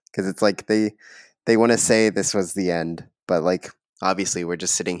 because it's like they want to say this was the end, but like obviously we're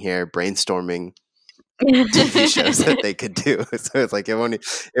just sitting here brainstorming TV shows that they could do. So it's like it won't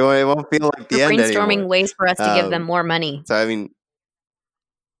feel like the end anymore. Brainstorming ways for us to give them more money. So I mean,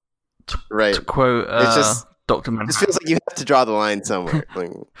 right? To quote, it's just Dr. Manhattan. It feels like you have to draw the line somewhere. Like,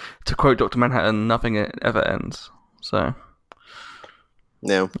 to quote Dr. Manhattan, nothing ever ends. So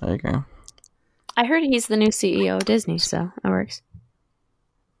no, there you go. I heard he's the new CEO of Disney, so that works.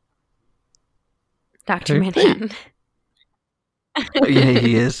 Dr. Manhattan. Yeah,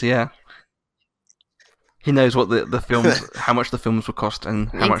 he is. Yeah. He knows what the films, how much the films will cost, and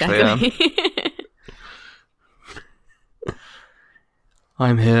how much they earn.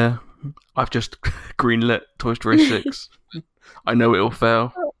 I'm here. I've just greenlit Toy Story 6. I know it'll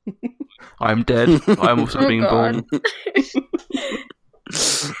fail. I'm dead. I'm also being born.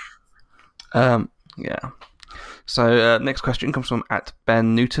 Yeah. So next question comes from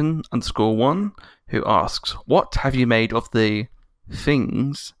 @BenNewton_1, who asks, "What have you made of the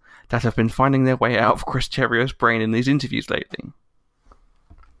things that have been finding their way out of Chris Terrier's brain in these interviews lately?"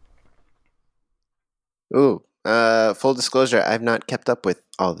 Ooh, full disclosure, I've not kept up with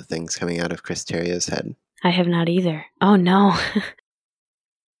all the things coming out of Chris Terrier's head. I have not either. Oh no.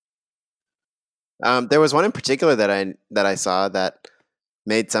 There was one in particular that I saw that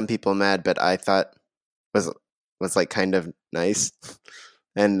made some people mad, but I thought was like kind of nice,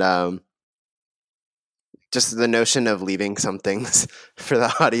 and just the notion of leaving some things for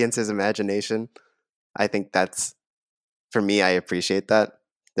the audience's imagination. I think that's, for me, I appreciate that.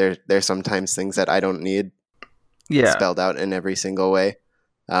 There's sometimes things that I don't need spelled out in every single way.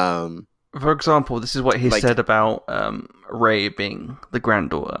 For example, this is what he said about Rey being the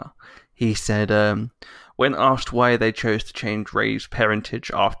granddaughter. He said, when asked why they chose to change Rey's parentage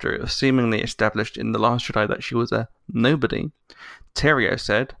after it was seemingly established in The Last Jedi that she was a nobody, Terrio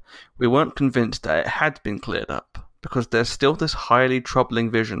said, "We weren't convinced that it had been cleared up, because there's still this highly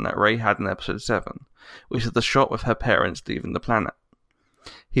troubling vision that Rey had in Episode 7, which is the shot with her parents leaving the planet."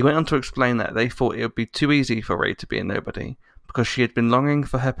 He went on to explain that they thought it would be too easy for Rey to be a nobody, because she had been longing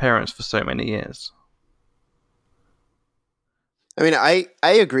for her parents for so many years. I mean, I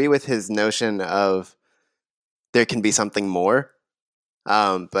agree with his notion of there can be something more,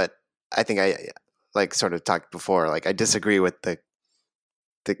 but I think I like sort of talked before. Like, I disagree with the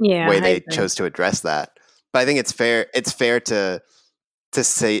way they chose to address that. But I think it's fair. It's fair to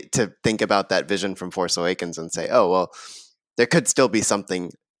think about that vision from Force Awakens and say, oh well, there could still be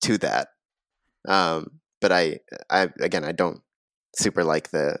something to that. But I don't super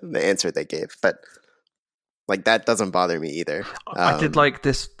like the answer they gave, but. Like, that doesn't bother me either. I did like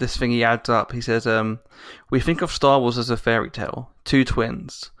this thing he adds up. He says, we think of Star Wars as a fairy tale. 2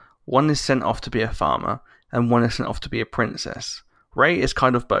 twins. One is sent off to be a farmer, and one is sent off to be a princess. Rey is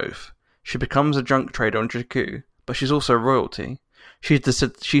kind of both. She becomes a junk trader on Jakku, but she's also royalty. She's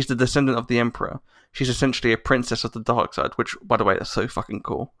the descendant of the Emperor. She's essentially a princess of the dark side, which, by the way, that's so fucking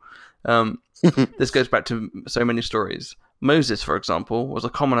cool. This goes back to so many stories. Moses, for example, was a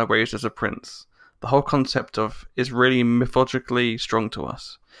commoner raised as a prince. The whole concept of is really mythologically strong to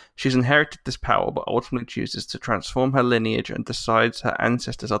us. She's inherited this power, but ultimately chooses to transform her lineage and decides her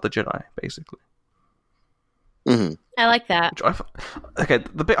ancestors are the Jedi, basically. Mm-hmm. I like that. I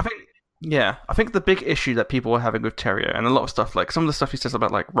think the big issue that people are having with Terrio, and a lot of stuff, like some of the stuff he says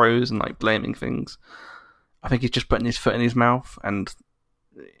about like Rose and like blaming things, I think he's just putting his foot in his mouth, and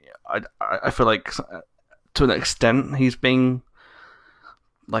I feel like to an extent he's being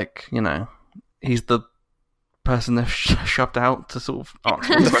like, you know, he's the person they've shoved out to sort of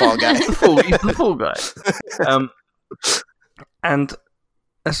the fall guy. He's the fall guy. And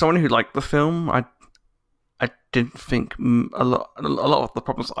as someone who liked the film, I didn't think a lot of the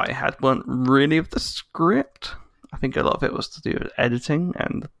problems I had weren't really with the script. I think a lot of it was to do with editing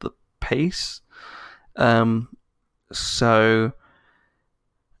and the pace. So,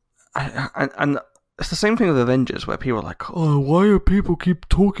 and it's the same thing with Avengers, where people are like, oh, why do people keep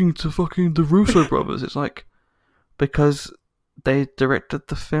talking to fucking the Russo brothers? It's like, because they directed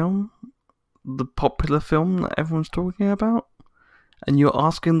the film, the popular film that everyone's talking about, and you're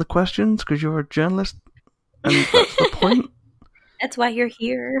asking the questions because you're a journalist, and that's the point. That's why you're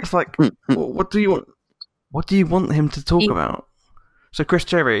here. It's like, what do you want? What do you want him to talk about? So, Chris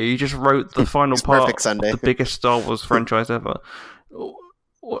Terrio, you just wrote the final part of the biggest Star Wars franchise ever.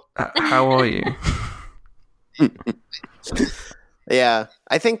 How are you? Yeah,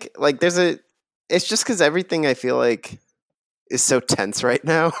 I think like it's just because everything I feel like is so tense right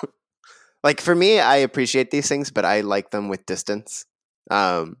now. Like, for me, I appreciate these things, but I like them with distance,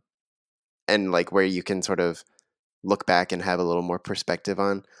 and like where you can sort of look back and have a little more perspective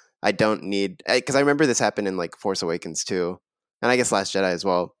on. I don't need, because I remember this happened in like Force Awakens too, and I guess Last Jedi as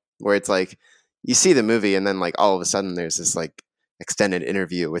well, where it's like you see the movie and then like all of a sudden there's this like extended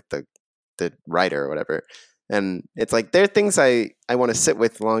interview with the writer or whatever. And it's like, there are things I want to sit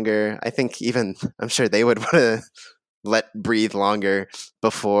with longer. I think even, I'm sure they would want to breathe longer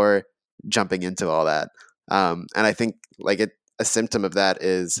before jumping into all that. And I think like a symptom of that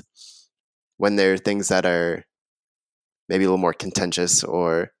is when there are things that are maybe a little more contentious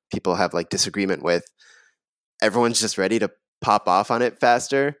or people have like disagreement with, everyone's just ready to pop off on it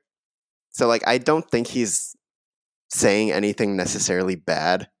faster. So like, I don't think he's saying anything necessarily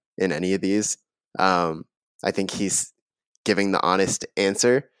bad in any of these. I think he's giving the honest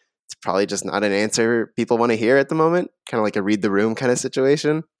answer. It's probably just not an answer people want to hear at the moment, kind of like a read the room kind of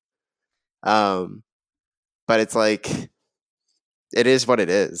situation. But it's like, it is what it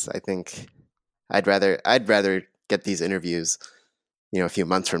is. I think I'd rather get these interviews, a few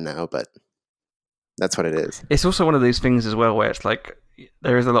months from now, but that's what it is. It's also one of these things as well where it's like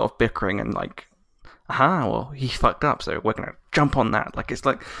there is a lot of bickering and like, well, he fucked up, so we're gonna jump on that. Like, it's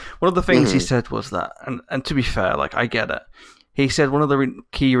like one of the things he said was that, and to be fair, like, I get it. he said one of the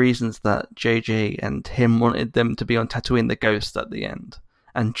key reasons that JJ and him wanted them to be on Tatooine, the Ghost, at the end,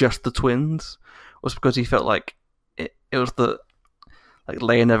 and just the twins, was because he felt like it was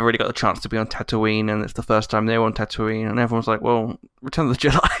Leia never really got the chance to be on Tatooine, and it's the first time they were on Tatooine, and everyone's like, well, Return of the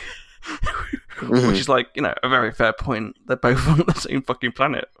Jedi. Which is like, a very fair point. They're both on the same fucking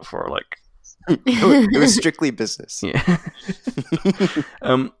planet for like... It was strictly business. Yeah.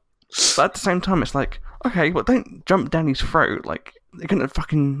 But at the same time, it's like, okay, well, don't jump down his throat. Like, they're gonna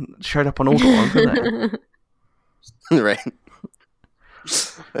fucking show up on Alderaan, aren't they? Right.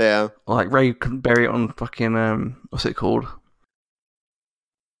 Yeah. Or like Rey couldn't bury it on fucking what's it called?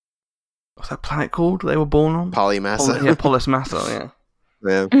 What's that planet called? They were born on Polymassa. Polis Massa.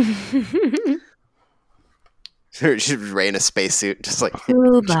 Yeah. She's Rey in a spacesuit, just like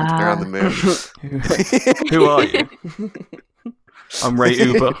Uber. jumping around the moon. Who are you? I'm Rey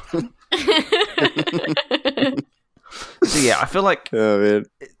Uber. So yeah, I feel like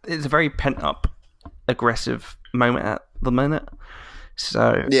it's a very pent up, aggressive moment at the minute.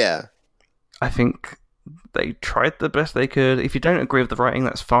 So yeah, I think they tried the best they could. If you don't agree with the writing,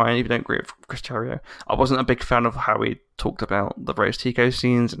 that's fine. If you don't agree with Chris Terrio, I wasn't a big fan of how he talked about the Rose Tico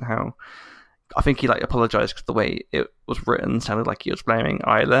scenes and how I think he apologized because the way it was written sounded like he was blaming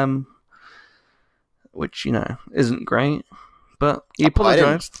ILM, which isn't great. But he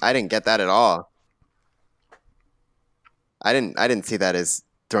apologized. I didn't get that at all. I didn't see that as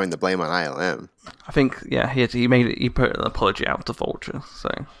throwing the blame on ILM. I think he put an apology out to Vulture, so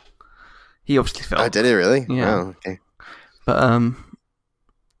he obviously felt. Oh, did he really? Yeah. Oh, okay. But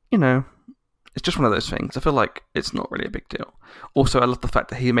it's just one of those things. I feel like it's not really a big deal. Also, I love the fact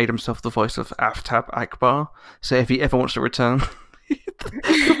that he made himself the voice of Aftab Akbar. So if he ever wants to return, he'll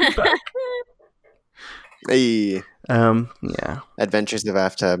be back. Hey. Yeah. Adventures of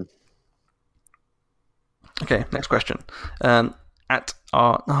Aftab. Okay, next question. At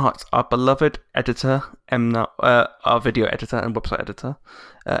our beloved editor, our video editor and website editor,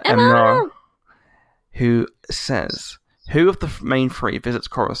 Mnar, who says, who of the main three visits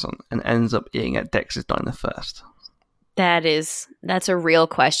Coruscant and ends up eating at Dex's diner first? That's a real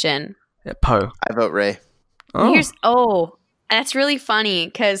question. Yeah, Poe. I vote Rey. That's really funny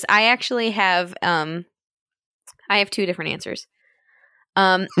because I actually have I have two different answers.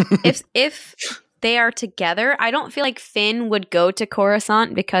 If they are together, I don't feel like Finn would go to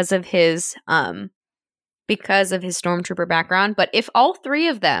Coruscant because of his stormtrooper background. But if all three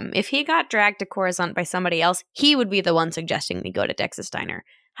of them, if he got dragged to Coruscant by somebody else, he would be the one suggesting they go to Dex's Diner.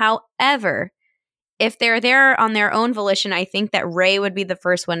 However, if they're there on their own volition, I think that Rey would be the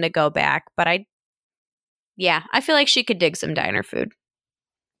first one to go back. But I feel like she could dig some diner food.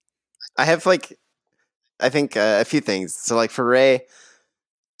 I have I think a few things. So for Rey,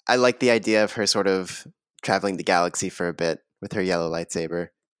 I like the idea of her sort of traveling the galaxy for a bit with her yellow lightsaber,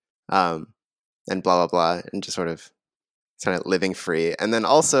 and blah, blah, blah, and just sort of living free. And then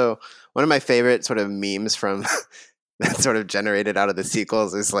also, one of my favorite sort of memes from that sort of generated out of the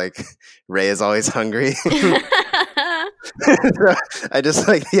sequels is Rey is always hungry. I just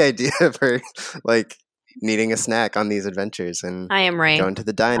like the idea of her needing a snack on these adventures, and I am Rey. Going to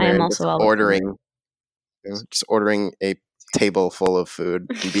the diner and just ordering a table full of food,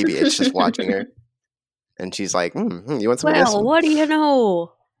 and BB-8's just watching her, and she's like, you want some of this? Well, what do you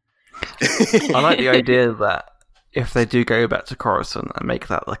know? I like the idea that if they do go back to Coruscant and make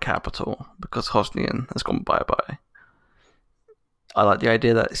that the capital, because Hosnian has gone bye-bye, I like the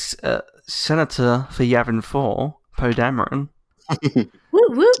idea that Senator for Yavin 4, Poe Dameron,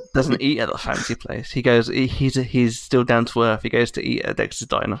 doesn't eat at the fancy place. He goes. He's still down to earth. He goes to eat at Dexter's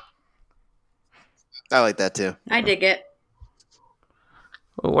Diner. I like that too. I dig it.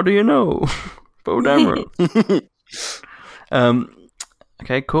 Well, what do you know, Poe Dameron?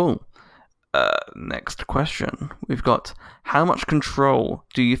 Okay, cool. Next question. We've got: how much control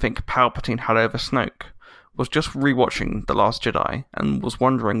do you think Palpatine had over Snoke? Was just rewatching The Last Jedi and was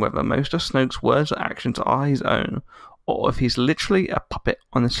wondering whether most of Snoke's words or actions are his own, or if he's literally a puppet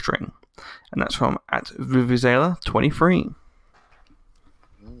on a string. And that's from @Vuvuzela23.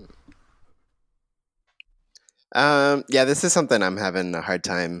 Yeah, this is something I'm having a hard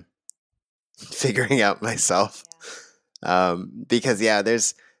time figuring out myself. Because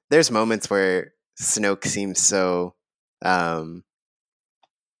there's moments where Snoke seems so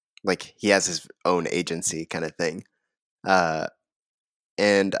he has his own agency kind of thing.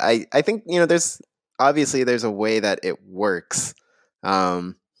 And I think, there's a way that it works.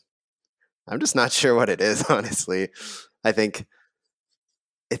 I'm just not sure what it is, honestly. I think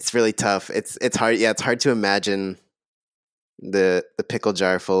it's really tough. It's hard. Yeah, it's hard to imagine the pickle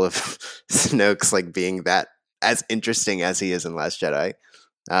jar full of Snokes being that as interesting as he is in Last Jedi.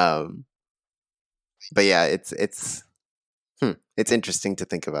 But yeah, it's interesting to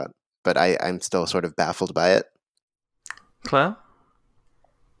think about. But I'm still sort of baffled by it. Claire?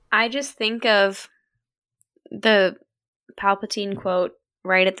 I just think of the Palpatine quote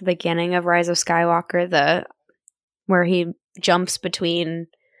right at the beginning of Rise of Skywalker, where he jumps between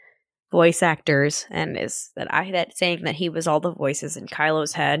voice actors and is that saying that he was all the voices in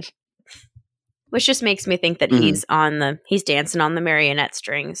Kylo's head, which just makes me think that he's dancing on the marionette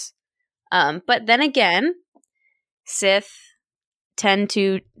strings. But then again, I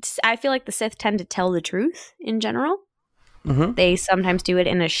feel like the Sith tend to tell the truth in general. Mm-hmm. They sometimes do it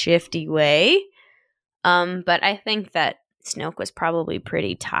in a shifty way. But I think that Snoke was probably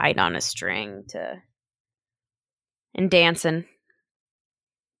pretty tied on a string and dancing.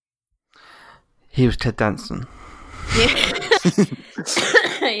 He was Ted Danson. Yeah,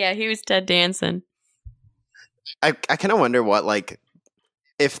 yeah, he was Ted Danson. I kind of wonder what, like,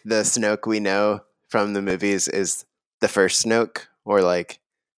 if the Snoke we know from the movies is the first Snoke, or like,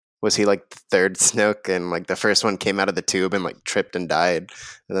 was he like the third Snoke, and like the first one came out of the tube and like tripped and died,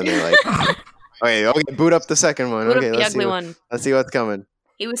 and then they're like, okay, boot up the second one. Okay, let's see what's coming.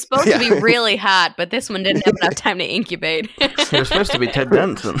 He was supposed to be really hot, but this one didn't have enough time to incubate. He was supposed to be Ted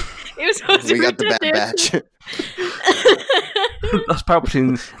Danson. He was supposed to be got the Ted Bad Danson. Batch. That's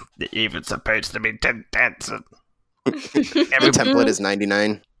Palpatine. Even supposed to be Ted Danson. Every template is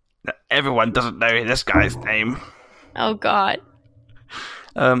 99. Everyone doesn't know this guy's name. Oh God.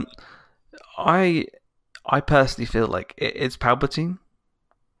 I personally feel like it's Palpatine.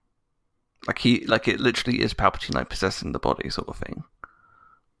 Like it literally is Palpatine, like possessing the body, sort of thing.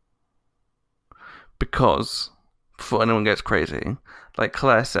 Because before anyone gets crazy, like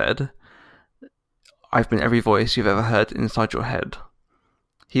Claire said, I've been every voice you've ever heard inside your head.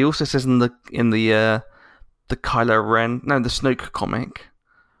 He also says in the Kylo Ren, the Snoke comic,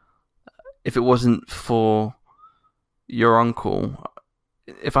 if it wasn't for your uncle,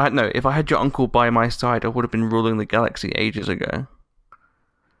 if I had your uncle by my side, I would have been ruling the galaxy ages ago.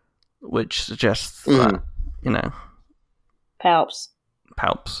 Which suggests that, Palps.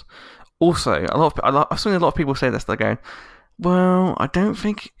 Also, I've seen a lot of people say this. They're going, well, I don't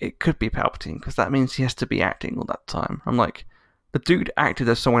think it could be Palpatine, because that means he has to be acting all that time. I'm like, the dude acted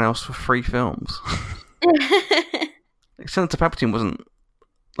as someone else for 3 films. Like, Senator Palpatine wasn't,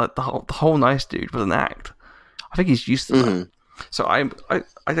 like, the whole nice dude was an act. I think he's used to that. So I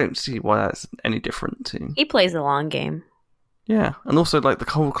don't see why that's any different to... He plays the long game. Yeah, and also, like, the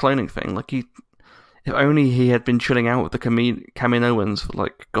whole cloning thing. Like, if only he had been chilling out with the Kaminoans for,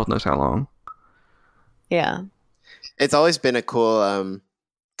 like, God knows how long. Yeah. It's always been a cool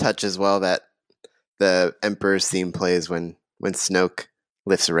touch as well that the Emperor's theme plays when Snoke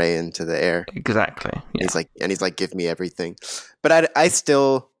lifts Rey into the air. Exactly. Yeah. He's like, give me everything. But I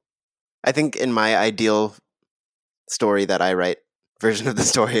think in my ideal story that I write, version of the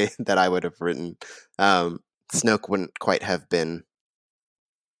story that I would have written, Snoke wouldn't quite have been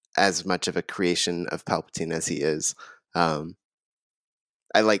as much of a creation of Palpatine as he is. I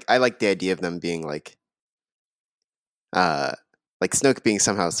like the idea of them being like Snoke being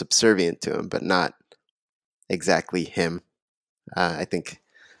somehow subservient to him, but not exactly him. I think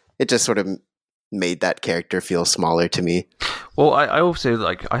it just sort of made that character feel smaller to me. Well, I also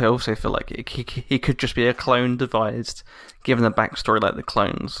feel like he could just be a clone devised, given the backstory like the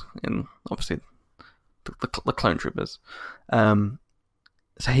clones in obviously the clone troopers.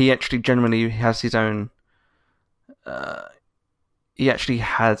 So he actually generally has his own. He actually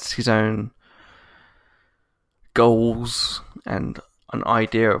has his own goals and an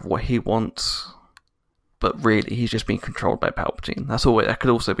idea of what he wants, but really he's just being controlled by Palpatine. That could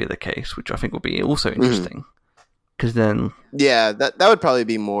also be the case, which I think would be also interesting. Because then, yeah, that would probably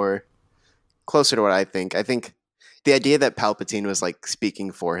be more closer to what I think. I think the idea that Palpatine was like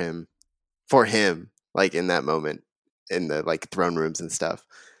speaking for him, like in that moment in the like throne rooms and stuff,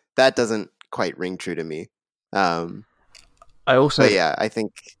 that doesn't quite ring true to me. I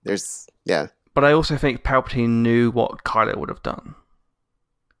think there's But I also think Palpatine knew what Kylo would have done.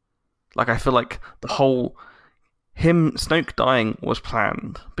 Like, I feel like the whole Snoke dying was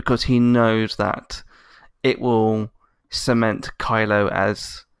planned because he knows that it will cement Kylo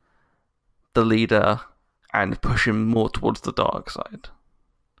as the leader and push him more towards the dark side.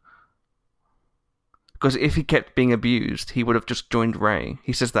 Because if he kept being abused, he would have just joined Rey.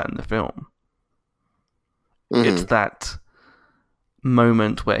 He says that in the film. It's that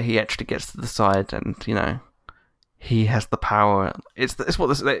moment where he actually gets to the side and, he has the power. It's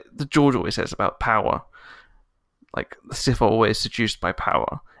what the George always says about power. Like, the Sith are always seduced by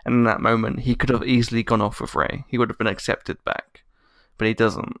power. And in that moment, he could have easily gone off with Rey. He would have been accepted back. But he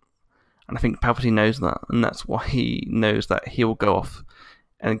doesn't. And I think Palpatine knows that. And that's why he knows that he will go off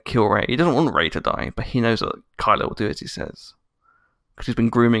and kill Rey. He doesn't want Rey to die, but he knows that Kylo will do as he says. Because he's been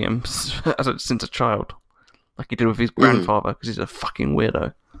grooming him since a child. Like he did with his grandfather, because he's a fucking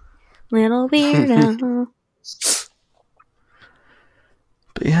weirdo. Little weirdo.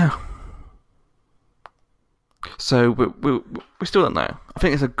 But yeah. So we still don't know. I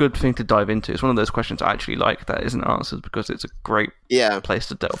think it's a good thing to dive into. It's one of those questions I actually like that isn't answered, because it's a great place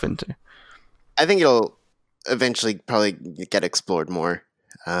to delve into. I think it'll eventually probably get explored more,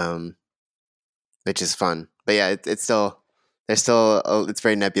 which is fun. But yeah, it's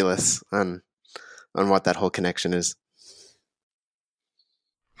very nebulous on what that whole connection is.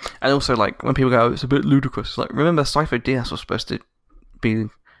 And also, like, when people go, oh, it's a bit ludicrous. Like, remember, Sifo Dyas was supposed to be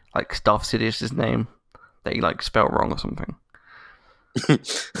like Darth Sidious's name that he like spelled wrong or something.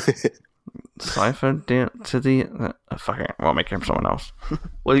 Sifo Dyas to the fuck it, we'll make him someone else.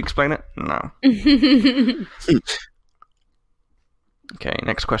 Will you explain it? No. Okay,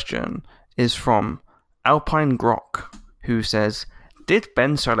 next question is from Alpine Grok, who says, "Did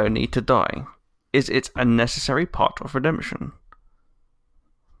Ben Solo need to die? Is it a necessary part of redemption?"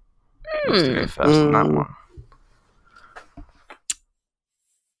 Let's go first on that one.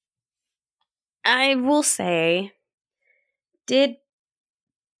 I will say, did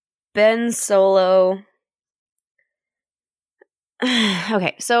Ben Solo...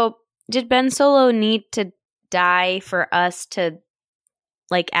 Okay, so did Ben Solo need to die for us to,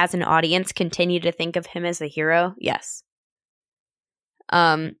 like, as an audience, continue to think of him as a hero? Yes.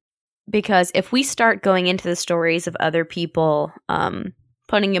 Because if we start going into the stories of other people,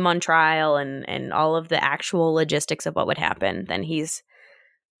 putting him on trial and all of the actual logistics of what would happen, then he's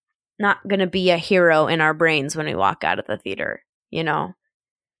not going to be a hero in our brains when we walk out of the theater, you know?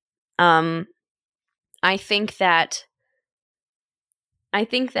 I think that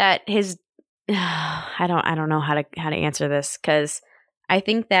his I don't know how to answer this, because I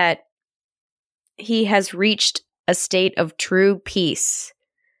think that he has reached a state of true peace,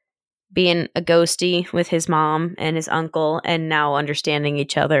 being a ghosty with his mom and his uncle, and now understanding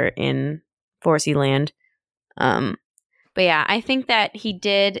each other in Forcey Land. But yeah, I think that he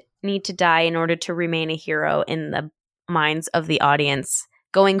did need to die in order to remain a hero in the minds of the audience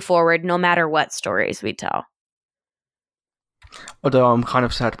going forward, no matter what stories we tell. Although I'm kind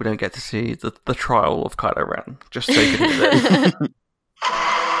of sad we don't get to see the trial of Kylo Ren, just so you can do it.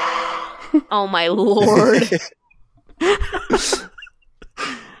 Oh my lord.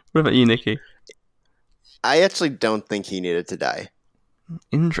 What about you, Nikki? I actually don't think he needed to die.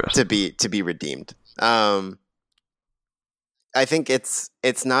 Interesting. To be redeemed. I think it's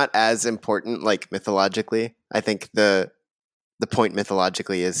not as important, like, mythologically. I think the point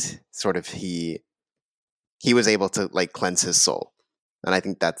mythologically is sort of he was able to, like, cleanse his soul, and I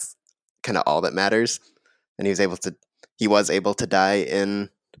think that's kind of all that matters. And he was able to die in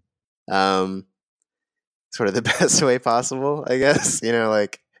sort of the best way possible, I guess. You know,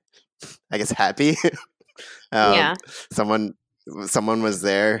 like, I guess happy. Yeah. Someone was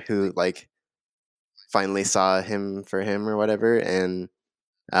there who, like, finally saw him for him or whatever, and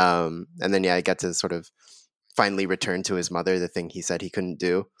then I got to sort of finally return to his mother, the thing he said he couldn't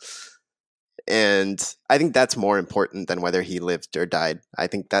do. And I think that's more important than whether he lived or died. I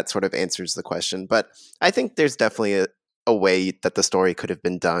think that sort of answers the question. But I think there's definitely a way that the story could have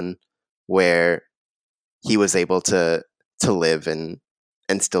been done where he was able to live and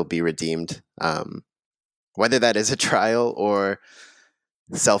still be redeemed. Whether that is a trial or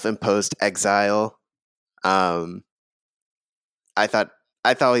self-imposed exile. I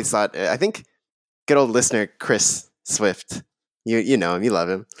think good old listener Chris Swift, you know him, you love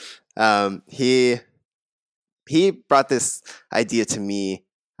him. He brought this idea to me.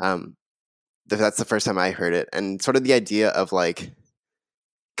 That's the first time I heard it, and sort of the idea of, like,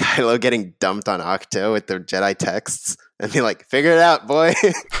 Kylo getting dumped on Ahch-To with the Jedi texts and be like, "Figure it out, boy.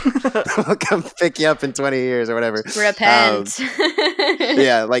 We'll come pick you up in 20 years or whatever." Repent.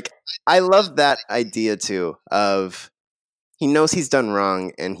 Yeah, like, I love that idea too. Of he knows he's done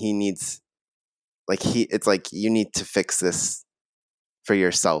wrong, and he needs, like, it's like, you need to fix this for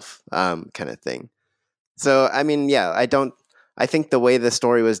yourself, kind of thing. So, I mean, yeah, I think the way the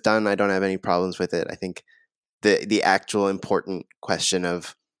story was done, I don't have any problems with it. I think the actual important question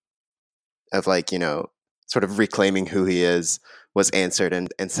of like, you know, sort of reclaiming who he is was answered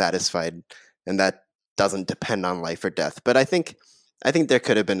and satisfied, and that doesn't depend on life or death. But I think there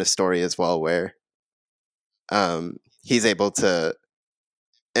could have been a story as well where he's able to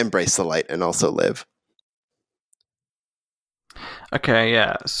embrace the light and also live. Okay,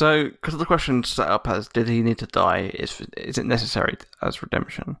 yeah. So, because the question set up as did he need to die? Is it necessary as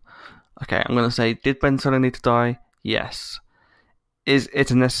redemption? Okay, I'm going to say, did Ben Solo need to die? Yes. Is it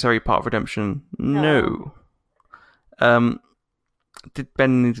a necessary part of redemption? No. Did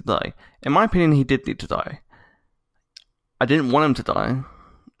Ben need to die? In my opinion, he did need to die. I didn't want him to die.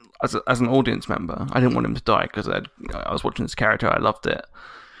 As an audience member, I didn't want him to die because I was watching this character, I loved it.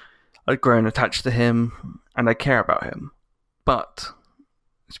 I'd grown attached to him, and I care about him. But,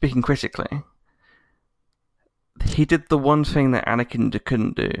 speaking critically, he did the one thing that Anakin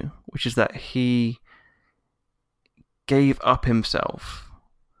couldn't do, which is that he gave up himself.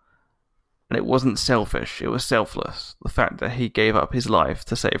 And it wasn't selfish, it was selfless. The fact that he gave up his life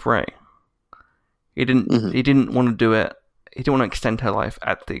to save Rey. He didn't want to do it. He didn't want to extend her life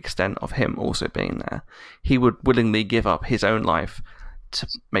at the extent of him also being there. He would willingly give up his own life to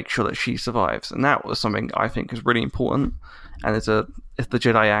make sure that she survives. And that was something I think is really important. And it's the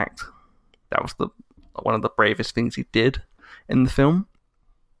Jedi Act. That was one of the bravest things he did in the film.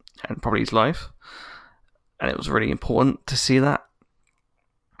 And probably his life. And it was really important to see that.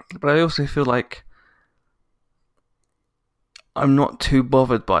 But I also feel like I'm not too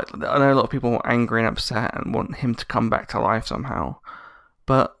bothered by it. I know a lot of people are angry and upset and want him to come back to life somehow.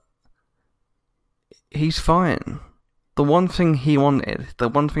 But he's fine. The one thing he wanted, the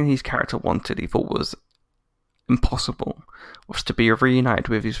one thing his character wanted, he thought was impossible, was to be reunited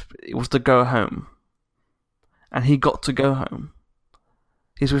with it was to go home. And he got to go home.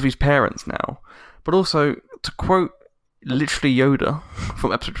 He's with his parents now. But also, to quote literally Yoda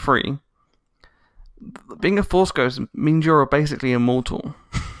from episode 3, being a Force ghost means you're basically immortal.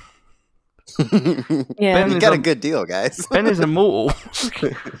 Yeah, you got a good deal, guys. Ben is immortal.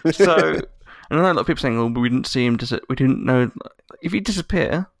 So, and I know a lot of people saying, "Oh, but we didn't see him. We didn't know." If you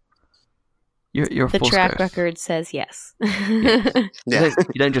disappear, you're a Force ghost. The track record says yes. Yeah,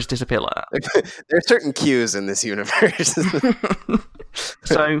 you don't just disappear like that. There are certain cues in this universe.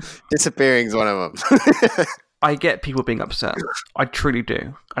 So disappearing is one of them. I get people being upset. I truly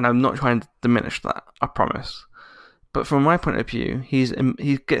do. And I'm not trying to diminish that, I promise. But from my point of view, he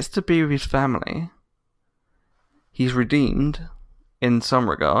gets to be with his family. He's redeemed in some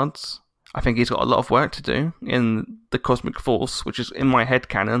regards. I think he's got a lot of work to do in the Cosmic Force, which is in my head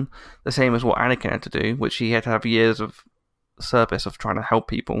canon, the same as what Anakin had to do, which he had to have years of service of trying to help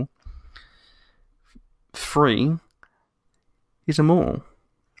people. 3, he's immortal.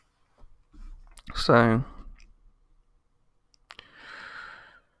 So...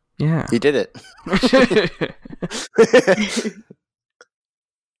 yeah. He did it.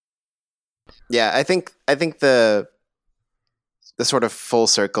 Yeah, I think the sort of full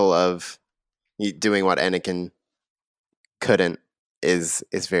circle of doing what Anakin couldn't is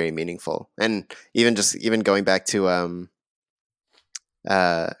very meaningful. And even going back to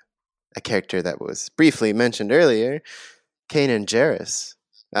a character that was briefly mentioned earlier, Kanan Jarrus.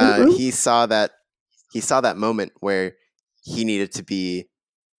 He saw that moment where he needed to be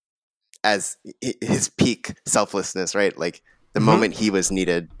as his peak selflessness, right? Like the moment he was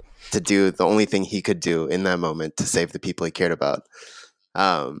needed to do the only thing he could do in that moment to save the people he cared about.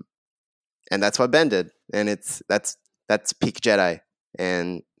 And that's what Ben did. And that's peak Jedi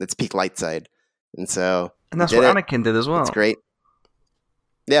and it's peak light side. And so that's what Anakin did as well. It's great.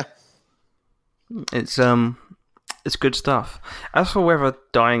 Yeah. It's good stuff. As for whether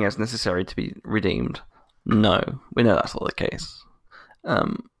dying is necessary to be redeemed, no. We know that's not the case.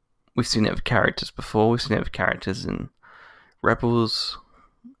 We've seen it with characters before. We've seen it with characters in Rebels.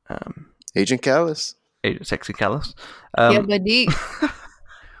 Agent Kallus. Sexy Kallus. Yeah, buddy.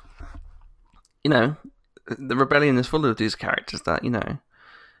 The rebellion is full of these characters that,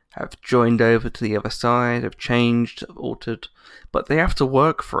 have joined over to the other side, have changed, have altered, but they have to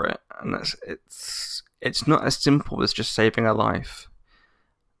work for it. And it's not as simple as just saving a life.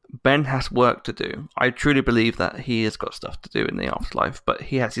 Ben has work to do. I truly believe that he has got stuff to do in the afterlife, but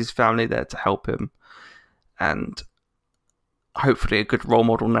he has his family there to help him, and hopefully a good role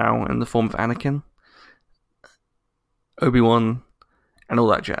model now in the form of Anakin, Obi-Wan, and all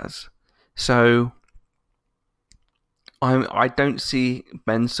that jazz. So I don't see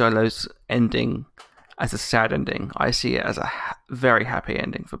Ben Solo's ending as a sad ending. I see it as a very happy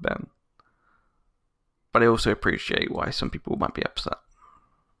ending for Ben. But I also appreciate why some people might be upset.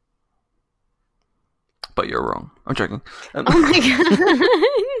 But you're wrong. I'm joking. Oh my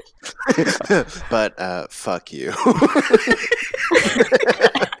god. But fuck you.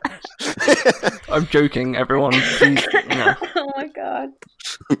 I'm joking, everyone. Please, Oh my god.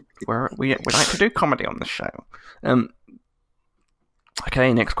 We like to do comedy on this show.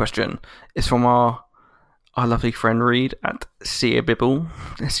 Okay, next question is from our our lovely friend Reed at CEO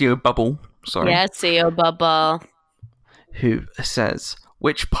Bubble, sorry. Yeah, CEO Bubble. Who says,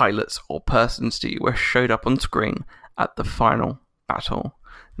 which pilots or persons do you wish showed up on screen at the final battle?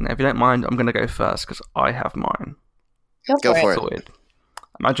 Now, if you don't mind, I'm going to go first because I have mine. Go for it.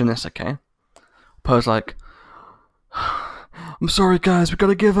 Imagine this, okay? Poe's like, I'm sorry, guys, we got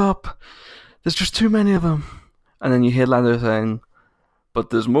to give up. There's just too many of them. And then you hear Lando saying, but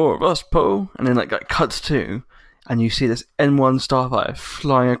there's more of us, Poe. And then like cuts to, and you see this N1 starfighter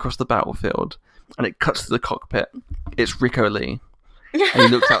flying across the battlefield, and it cuts to the cockpit. It's Rico Lee. And he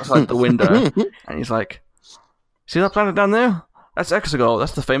looks outside the window, and he's like, see that planet down there? That's Exegol.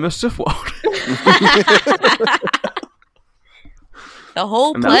 That's the famous Sith world. The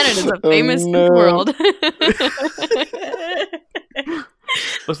whole planet is a famous Sith world.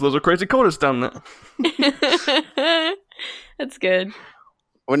 There's loads of crazy corners down there. That's good.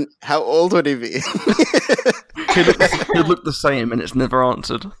 How old would he be? He'd look the same, and it's never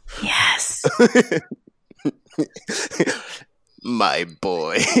answered. Yes. My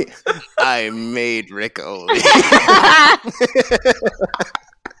boy, I made Rick Oley.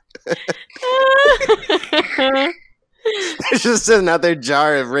 There's just another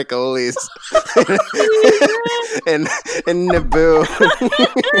jar of Rick Oleys in Naboo.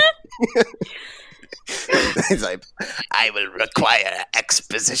 He's like, I will require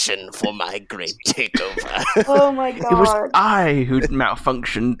exposition for my great takeover. Oh my god. It was I who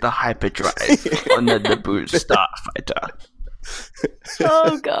malfunctioned the hyperdrive on the Naboo starfighter.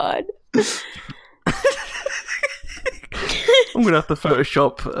 Oh god. I'm gonna have to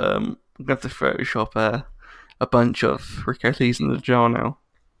Photoshop. A bunch of Rick Oleys in the jar now.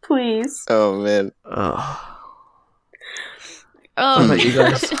 Please. Oh man. What about you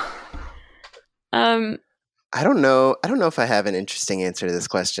guys? I don't know if I have an interesting answer to this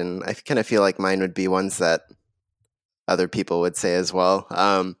question. I kind of feel like mine would be ones that other people would say as well.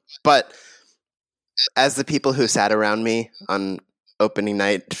 But as the people who sat around me on opening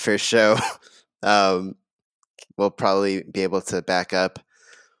night first show will probably be able to back up,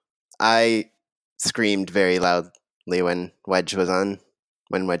 I screamed very loudly when Wedge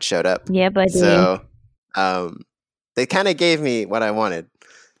showed up. Yeah, buddy. So they kind of gave me what I wanted.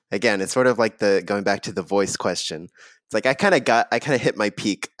 Again, it's sort of like going back to the voice question. It's like I kind of hit my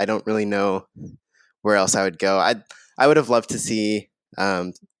peak. I don't really know where else I would go. I would have loved to see,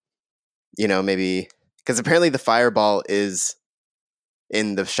 maybe because apparently the fireball is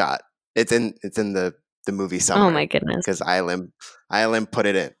in the shot. It's in the movie somewhere. Oh my goodness! Because ILM put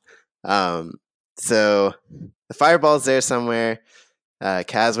it in. So the fireball's there somewhere.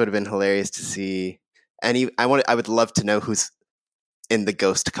 Kaz would have been hilarious to see, and I would love to know who's in the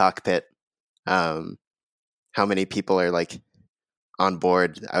ghost cockpit. How many people are like on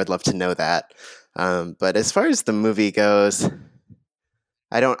board? I would love to know that. But as far as the movie goes,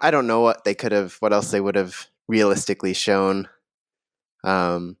 I don't know what else they would have realistically shown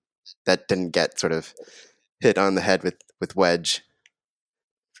that didn't get sort of hit on the head with Wedge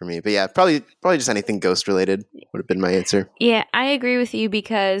for me. But yeah, probably just anything ghost related would have been my answer. Yeah, I agree with you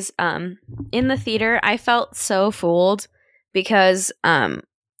because in the theater I felt so fooled because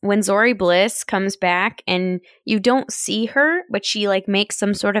when Zori Bliss comes back and you don't see her, but she like makes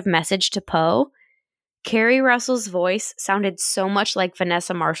some sort of message to Poe, Kerry Russell's voice sounded so much like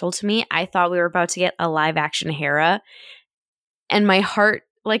Vanessa Marshall to me. I thought we were about to get a live action Hera, and my heart,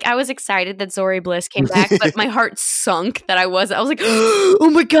 like, I was excited that Zori Bliss came back, but my heart sunk that I was like, oh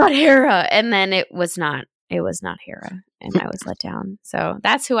my god, Hera! And then it was not Hera, and I was let down. So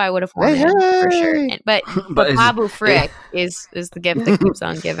that's who I would have wanted for sure. But Babu Frick is the gift that keeps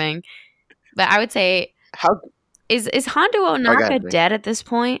on giving. But I would say, is Hondo Ohnaka dead at this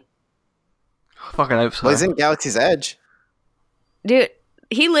point? Fucking hope so. Well, he's in Galaxy's Edge. Dude,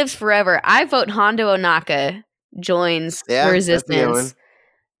 he lives forever. I vote Hondo Ohnaka joins the Resistance.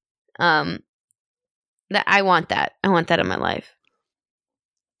 That I want that. I want that in my life.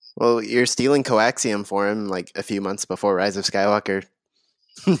 Well, you're stealing coaxium for him like a few months before Rise of Skywalker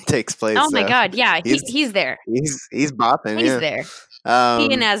takes place. Oh my god, yeah, he's there. He's bopping. He's there.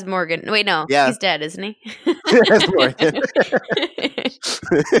 He and Az Morgan. Wait, no, he's dead, isn't he? Az Morgan.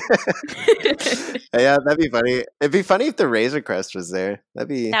 Yeah, that'd be funny. It'd be funny if the Razor Crest was there. That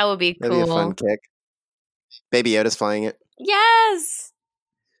would be cool. That'd be a fun kick. Baby Yoda's flying it. Yes.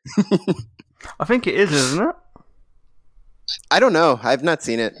 I think it is, isn't it? I don't know. I've not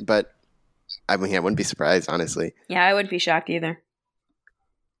seen it, but I wouldn't be surprised, honestly. Yeah, I wouldn't be shocked either.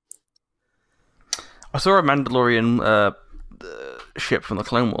 I saw a Mandalorian ship from the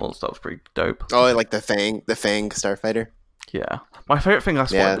Clone Wars. That was pretty dope. Oh, like the Fang Starfighter? Yeah. My favorite thing I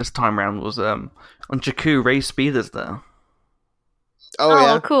spotted this time around was on Jakku, Ray Speeder's there. Oh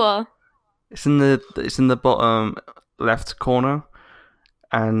yeah, cool. It's in the bottom left corner,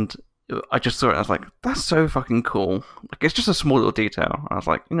 and I just saw it. I was like, "That's so fucking cool!" Like, it's just a small little detail. I was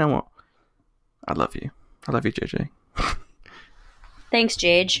like, "You know what? I love you, JJ." Thanks,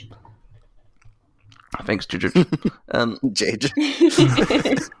 Jage. Thanks, JJ. Jage.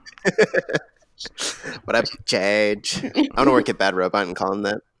 What up, Jage? I want to work at Bad Robot and call him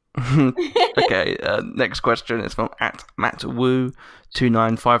that. Okay, next question is from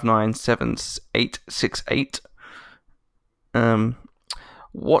 @MattWoo29597868.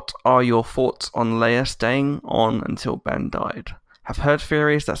 What are your thoughts on Leia staying on until Ben died? Have heard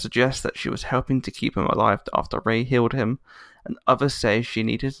theories that suggest that she was helping to keep him alive after Rey healed him, and others say she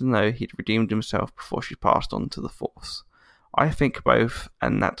needed to know he'd redeemed himself before she passed on to the Force. I think both,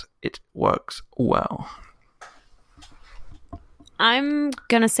 and that it works well. I'm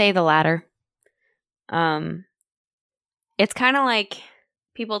gonna say the latter. It's kind of like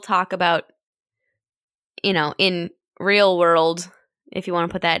people talk about, in real world, if you want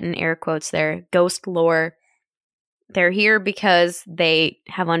to put that in air quotes there, ghost lore. They're here because they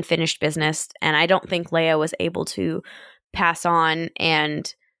have unfinished business, and I don't think Leia was able to pass on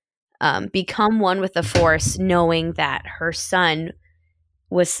and become one with the Force, knowing that her son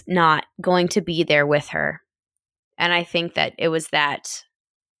was not going to be there with her. And I think that it was that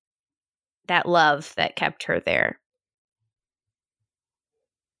love that kept her there.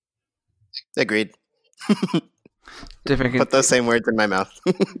 Agreed. Put those same words in my mouth.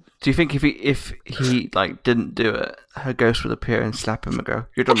 Do you think if he like didn't do it, her ghost would appear and slap him and go,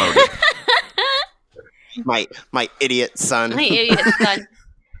 "You're demoted." my idiot son. My idiot son.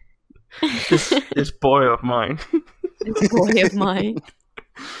 This boy of mine. This boy of mine.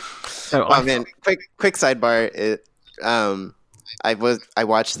 Man, quick sidebar. I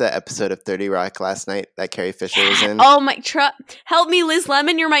watched the episode of 30 Rock last night that Carrie Fisher was in. Oh my! Help me, Liz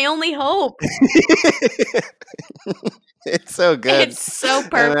Lemon. You're my only hope. It's so good. It's so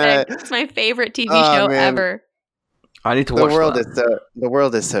perfect. It's my favorite TV show ever. I need to watch The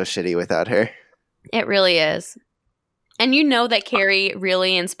world is so shitty without her. It really is. And you know that Carrie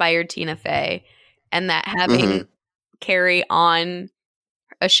really inspired Tina Fey, and that having Carrie on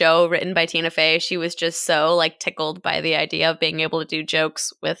a show written by Tina Fey, she was just so tickled by the idea of being able to do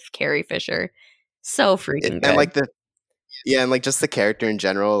jokes with Carrie Fisher. So freaking good. And just the character in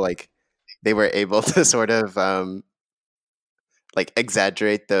general, they were able to sort of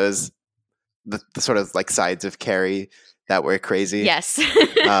exaggerate those the sort of sides of Carrie that were crazy. Yes.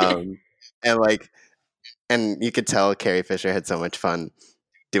 And you could tell Carrie Fisher had so much fun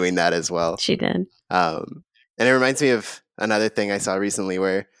doing that as well. She did. And it reminds me of another thing I saw recently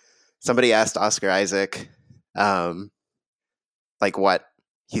where somebody asked Oscar Isaac what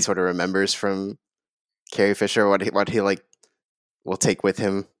he sort of remembers from Carrie Fisher, what he will take with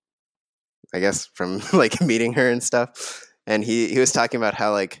him, I guess, from meeting her and stuff. And he was talking about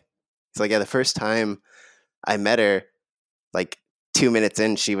how the first time I met her, 2 minutes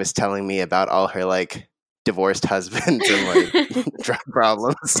in, she was telling me about all her divorced husbands and drug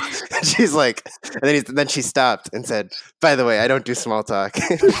problems. And she's and then she stopped and said, "By the way, I don't do small talk."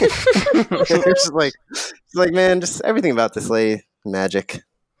 She's man, just everything about this lady, magic.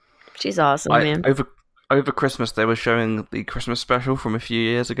 She's awesome, man. Over Christmas, they were showing the Christmas special from a few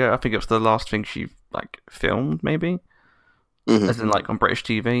years ago. I think it was the last thing she filmed, maybe, as in on British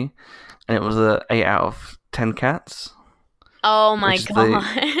TV, and it was 8 out of 10 cats. Oh my god!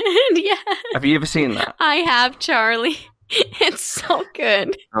 Yeah. Have you ever seen that? I have, Charlie. It's so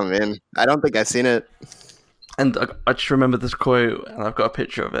good. Oh man, I don't think I've seen it. And I just remember this quote, and I've got a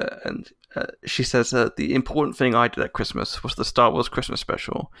picture of it. And she says, "The important thing I did at Christmas was the Star Wars Christmas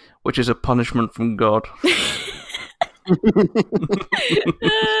special, which is a punishment from God."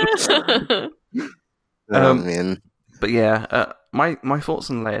 Man. But yeah, my thoughts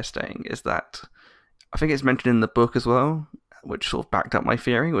on Leia staying is that I think it's mentioned in the book as well, which sort of backed up my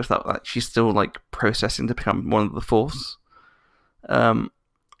theory, was that she's still processing to become one of the Force, and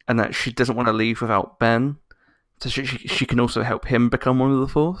that she doesn't want to leave without Ben, so she can also help him become one of the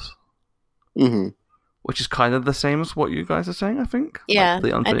Force, which is kind of the same as what you guys are saying, I think. Yeah,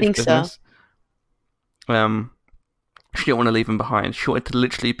 the unfinished I think business. so. She didn't want to leave him behind. She wanted to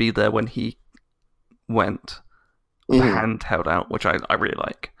literally be there when he went, with a hand held out, which I really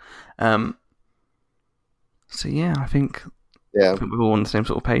like. So yeah, I think we're all on the same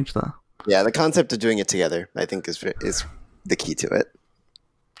sort of page there. Yeah, the concept of doing it together, I think, is the key to it.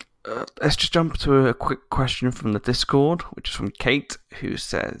 Let's just jump to a quick question from the Discord, which is from Kate, who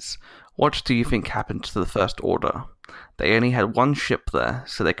says, "What do you think happened to the First Order? they only had one ship there,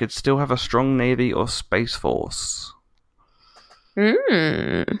 so they could still have a strong navy or space force. Well,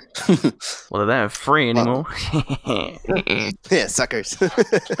 they don't have three anymore. Yeah, suckers.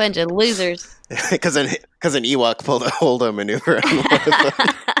 Bunch of losers. Because an Ewok pulled a holdo maneuver on one of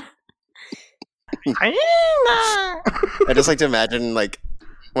them. I just like to imagine like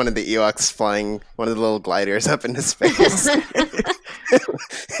one of the Ewoks flying one of the little gliders up into space,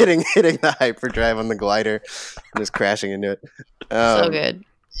 hitting the hyperdrive on the glider and just crashing into it. So good.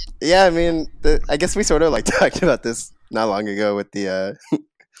 Yeah, I mean, I guess we sort of like talked about this not long ago with the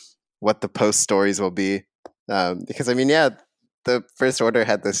what the post stories will be, because I mean, yeah, the First Order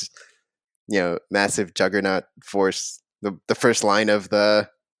had this, massive juggernaut force. The first line of the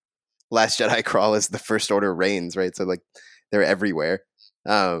Last Jedi crawl is the First Order reigns, right? So like they're everywhere.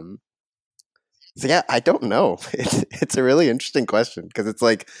 So yeah, I don't know. It's a really interesting question because it's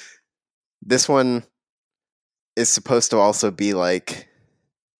like this one is supposed to also be like,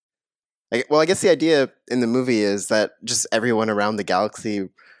 well, I guess the idea in the movie is that just everyone around the galaxy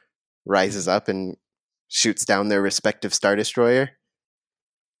rises up and shoots down their respective Star Destroyer.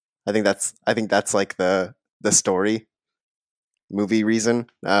 I think that's like the story movie reason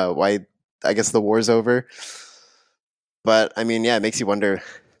why I guess the war's over. But I mean, yeah, it makes you wonder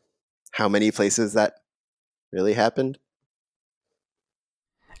how many places that really happened.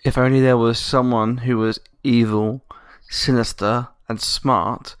 If only there was someone who was evil, sinister, and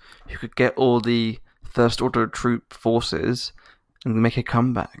smart who could get all the First Order troop forces and make a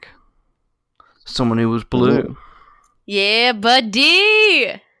comeback. Someone who was blue. Ooh. Yeah,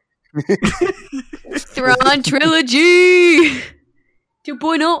 buddy! Thrawn Trilogy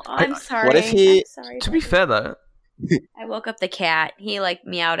 2.0. I'm sorry. What if he... I'm sorry. To be fair, though... I woke up the cat. He,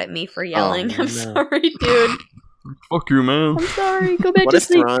 meowed at me for yelling. Oh, I'm sorry, dude. Fuck you, man. I'm sorry. Go back What to if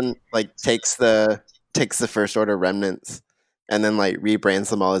sleep. Thrawn, takes the First Order remnants and then,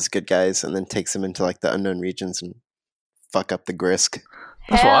 rebrands them all as good guys and then takes them into, the unknown regions and fuck up the Grysk?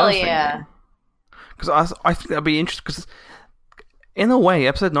 That's Hell what I was yeah. thinking. Because I think that'd be interesting, because in a way,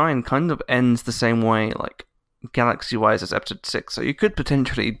 Episode 9 kind of ends the same way, galaxy-wise as Episode 6, so you could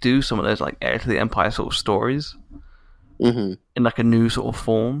potentially do some of those, Heir to the Empire sort of stories in, a new sort of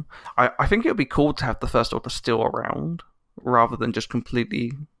form. I think it would be cool to have the First Order still around, rather than just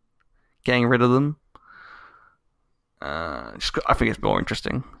completely getting rid of them. I think it's more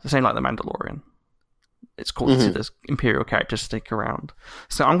interesting. The same like The Mandalorian. It's cool to see this Imperial characters stick around.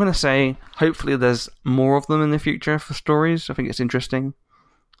 So I'm going to say, hopefully there's more of them in the future for stories. I think it's interesting,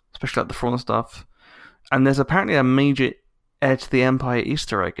 especially the Thrawn stuff. And there's apparently a major Heir to the Empire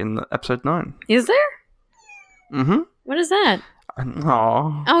Easter egg in Episode 9. Is there? Mm-hmm. What is that?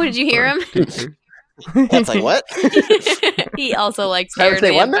 Aww. Oh, did you hear him? That's like, what? He also likes Heir to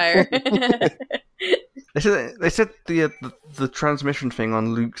the Empire. They said the transmission thing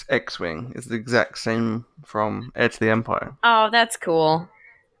on Luke's X-Wing is the exact same from Heir to the Empire. Oh, that's cool.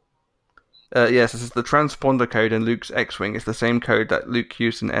 Yes, this is the transponder code in Luke's X-Wing. It's the same code that Luke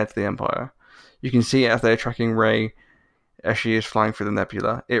used in Heir to the Empire. You can see it as they're tracking Rey as she is flying through the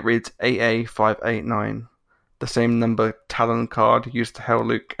nebula. It reads AA589, the same number Talon card used to hail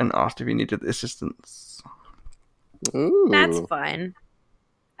Luke and asked if he needed assistance. Ooh. That's fun.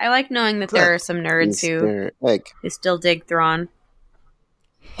 I like knowing that there are some nerds who still dig Thrawn.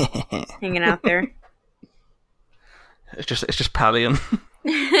 Hanging out there. It's just Palion.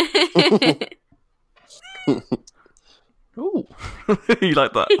 Ooh. You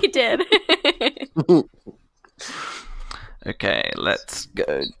like that? He did. Okay, let's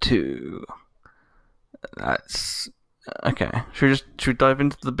go to... Okay, should we dive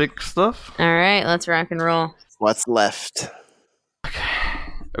into the big stuff? Alright, let's rock and roll. What's left? Okay,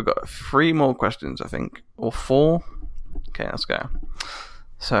 I've got 3 more questions, I think. Or 4? Okay, let's go.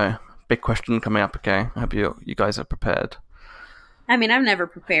 So, big question coming up, okay? I hope you guys are prepared. I mean, I'm never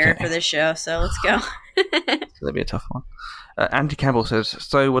prepared for this show, so let's go. That'll be a tough one. Andy Campbell says,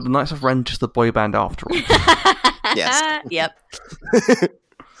 so were the Knights of Ren just a boy band after all? Yes. Yep.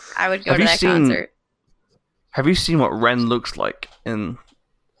 I would go to that concert. Have you seen what Ren looks like in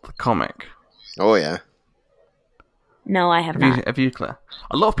the comic? Oh, yeah. No, I have not. Have you, Claire?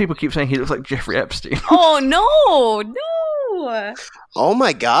 A lot of people keep saying he looks like Jeffrey Epstein. Oh, no! Oh,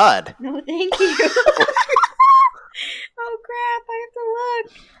 my God. No, thank you. Oh, crap. I have to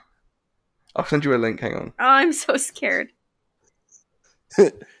look. I'll send you a link. Hang on. Oh, I'm so scared.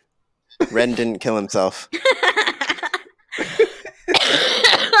 Ren didn't kill himself.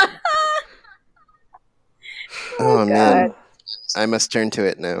 Oh, man. I must turn to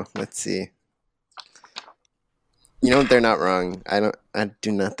it now. Let's see. You know, they're not wrong. I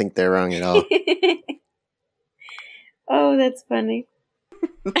do not think they're wrong at all. Oh, that's funny.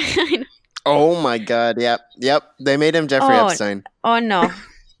 Oh my god! Yep. They made him Jeffrey Epstein. Oh no!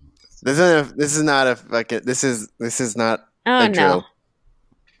 This is not a fucking. This is not a drill.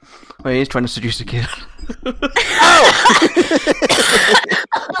 Oh, he's trying to seduce a kid.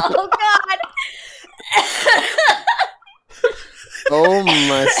 Oh god! Oh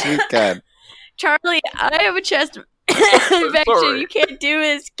my sweet god! Charlie, I have a chest infection. Sorry. You can't do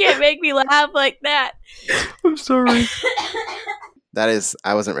this. You can't make me laugh like that. I'm sorry.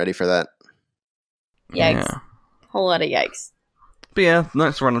 I wasn't ready for that. Yikes. Yeah. Whole lot of yikes. But yeah,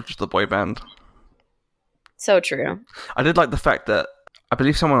 Knights of Ren was just a boy band. So true. I did like the fact that I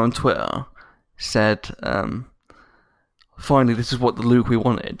believe someone on Twitter said, finally, this is what the Luke we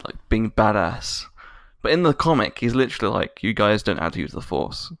wanted, like being badass. But in the comic, he's literally like, you guys don't know how to use the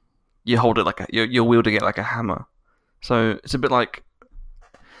Force. You hold it like you're wielding it like a hammer. So it's a bit like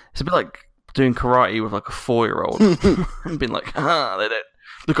doing karate with like a 4-year-old and being like, they don't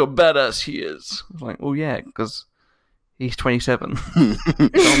look how badass he is. It's like, well, yeah, because he's 27. Calm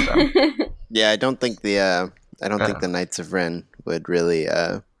down. Yeah, I don't think the Knights of Ren would really.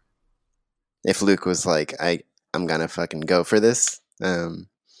 If Luke was like, I'm gonna fucking go for this. I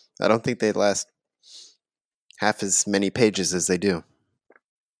don't think they'd last half as many pages as they do.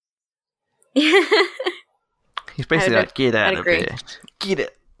 He's basically like, get out of agree. here.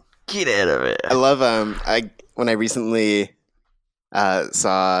 Get out of it. I love when I recently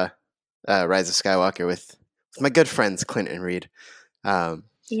saw Rise of Skywalker with my good friends Clint and Reed.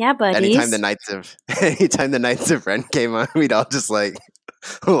 Yeah, buddies. Anytime the Knights of Ren came on, we'd all just like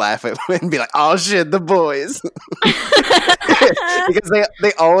laugh at and be like, "Oh shit, the boys!" Because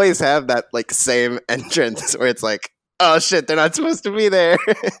they always have that like same entrance where it's like, "Oh shit, they're not supposed to be there,"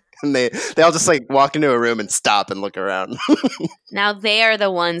 and they all just like walk into a room and stop and look around. Now they are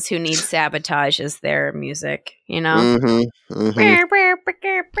the ones who need sabotage as their music, you know? Mm-hmm.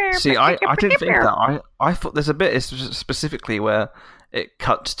 See, I didn't think that. I thought there's a bit specifically where it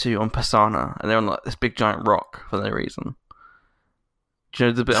cuts to on Pasana, and they're on like this big giant rock for no reason. Do you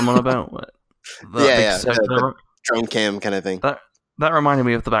know the bit I'm on about? The drone cam kind of thing. That reminded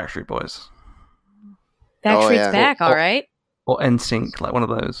me of the Backstreet Boys. Backstreet's back, all right. Or NSYNC, like one of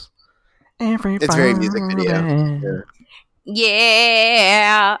those. Everybody, it's very music video.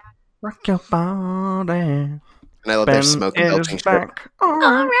 Yeah. Rock your body. And I love their smoke and belching back. All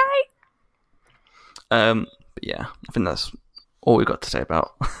right. But yeah, I think that's all we got to say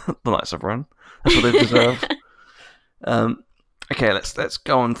about the Knights of Ren. That's what they deserve. Okay, let's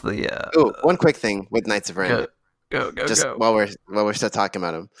go on to the. One quick thing with Knights of Ren. Go. Just while we're still talking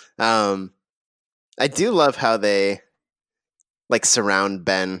about them, I do love how they like surround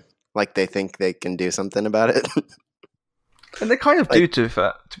Ben, like they think they can do something about it. And they kind of do,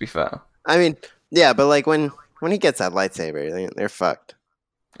 to be fair. I mean, yeah, but like when he gets that lightsaber, they're fucked.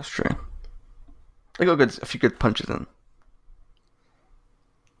 That's true. They got a few good punches in.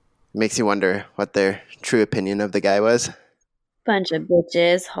 Makes you wonder what their true opinion of the guy was. Bunch of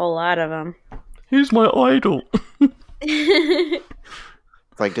bitches, whole lot of them. He's my idol.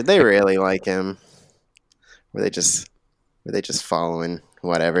 Like, did they really like him? Were they just following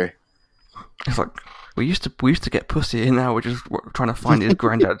whatever? It's like we used to get pussy, and now we're just trying to find his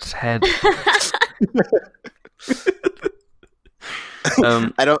granddad's head.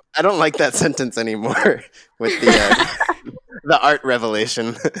 I don't like that sentence anymore with the art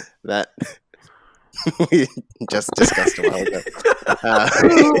revelation that we just discussed a while ago.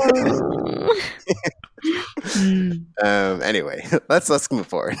 Anyway, let's move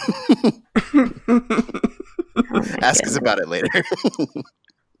forward. Ask us about it later.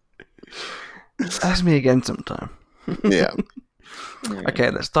 Ask me again sometime. Yeah. Okay,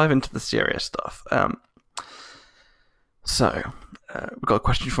 let's dive into the serious stuff. So, we've got a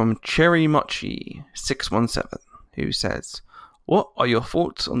question from Cherry Mochi 617, who says, "What are your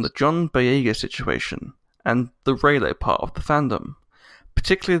thoughts on the John Boyega situation and the Reylo part of the fandom,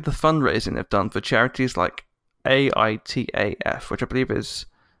 particularly the fundraising they've done for charities like AITAF, which I believe is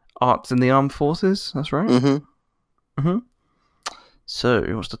Arts in the Armed Forces? That's right." Mm-hmm. So,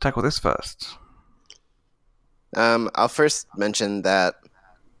 who wants to tackle this first? I'll first mention that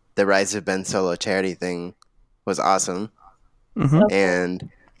the Rise of Ben Solo charity thing was awesome. Mm-hmm. And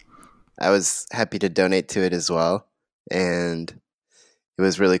I was happy to donate to it as well. And it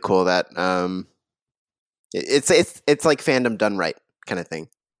was really cool that it's like fandom done right kind of thing.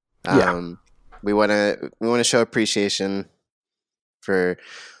 We want to show appreciation for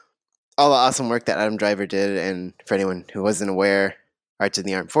all the awesome work that Adam Driver did, and for anyone who wasn't aware, Arts in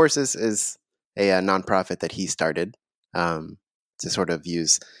the Armed Forces is a nonprofit that he started to sort of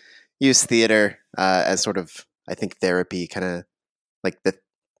use theater as sort of I think therapy, kind of like the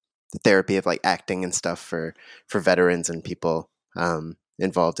therapy of like acting and stuff for veterans and people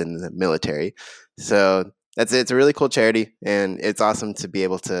involved in the military. So it's a really cool charity, and it's awesome to be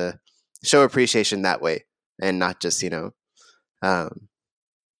able to show appreciation that way and not just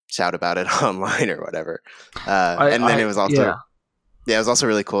shout about it online or whatever. It was also it was also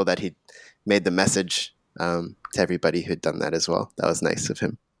really cool that he made the message to everybody who'd done that as well. That was nice of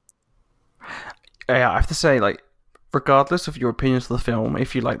him. Yeah, I have to say, like, regardless of your opinions of the film,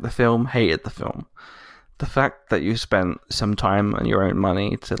 if you like the film, hated the film, the fact that you spent some time and your own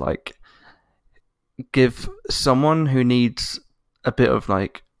money to like give someone who needs a bit of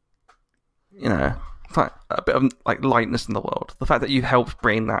like, you know, a bit of like lightness in the world, the fact that you helped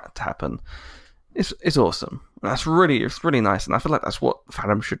bring that to happen is awesome. It's really nice, and I feel like that's what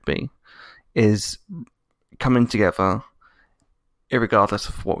fandom should be, is coming together irregardless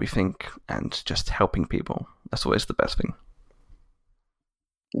of what we think and just helping people. That's always the best thing.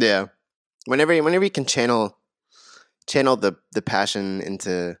 Yeah. Whenever you can channel the passion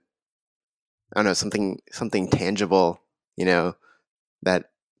into, I don't know, something tangible, you know, that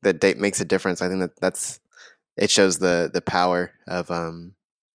makes a difference. I think that's it shows the power of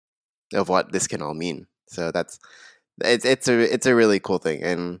what this can all mean. So it's a really cool thing,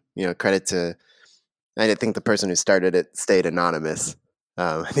 and you know, credit to, I think the person who started it stayed anonymous.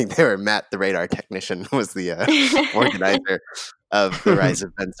 I think they were Matt, the radar technician, was the organizer of the Rise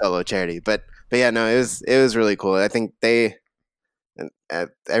of Ben Solo charity. But yeah, no, it was really cool. I think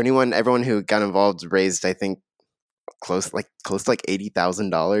everyone who got involved raised, I think, close to like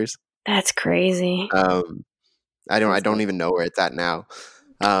 $80,000. That's crazy. I don't even know where it's at now.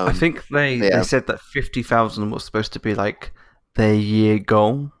 I think they said that 50,000 was supposed to be like their year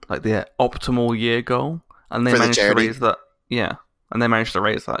goal, like their optimal year goal, and they managed to raise that. Yeah, and they managed to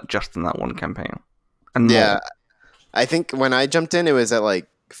raise that just in that one campaign. And yeah, I think when I jumped in, it was at like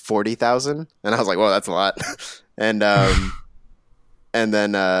 40,000, and I was like, "Whoa, that's a lot." And and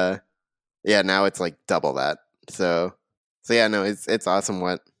then now it's like double that. So yeah, no, it's awesome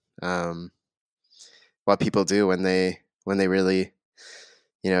what people do when they really,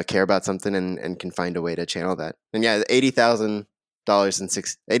 you know, care about something and can find a way to channel that. And yeah,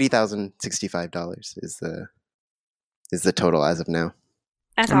 $80,065 is the total as of now.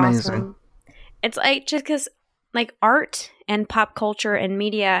 That's amazing. Awesome. It's like, just because like art and pop culture and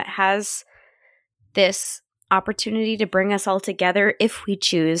media has this opportunity to bring us all together if we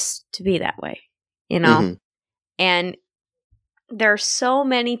choose to be that way, you know? Mm-hmm. And there are so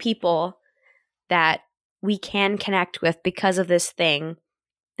many people that we can connect with because of this thing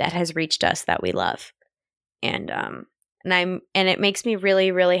that has reached us that we love. And it makes me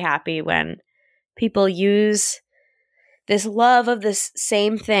really, really happy when people use this love of this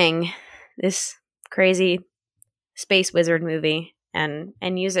same thing, this crazy space wizard movie, and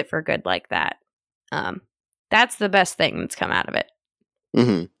use it for good like that. That's the best thing that's come out of it.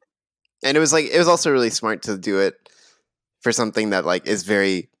 Mm-hmm. And it was also really smart to do it for something that like is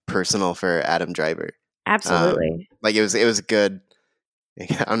very personal for Adam Driver. Absolutely. Like it was good. I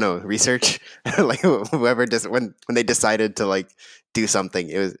don't know, research. Like whoever when they decided to like do something,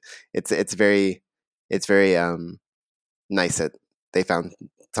 it's very nice that they found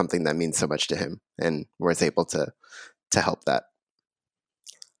something that means so much to him and was able to help that.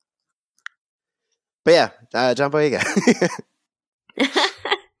 But yeah, John Boyega.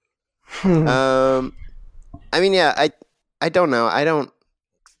 I mean, yeah, I don't know. I don't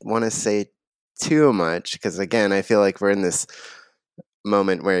want to say too much because again, I feel like we're in this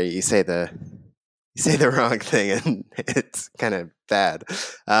moment where you say the wrong thing and it's kind of bad.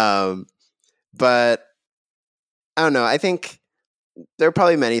 But I don't know. I think there are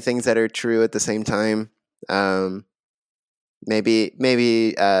probably many things that are true at the same time.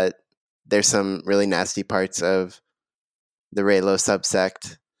 Maybe there's some really nasty parts of the Reylo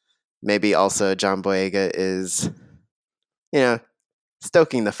subsect. Maybe also John Boyega is, you know,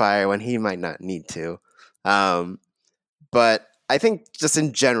 stoking the fire when he might not need to. But I think just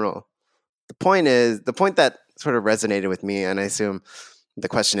in general, the point that sort of resonated with me, and I assume the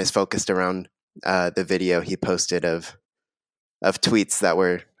question is focused around the video he posted of tweets that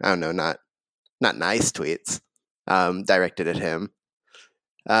were, I don't know, not nice tweets directed at him.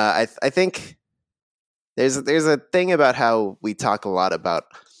 I think there's a thing about how we talk a lot about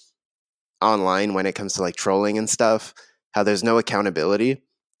online when it comes to like trolling and stuff, how there's no accountability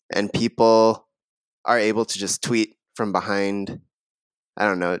and people are able to just tweet from behind, I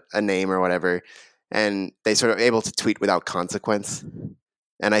don't know, a name or whatever, and they sort of able to tweet without consequence.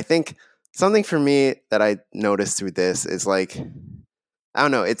 And I think something for me that I noticed through this is like, I don't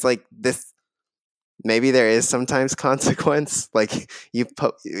know, it's like this maybe there is sometimes consequence. Like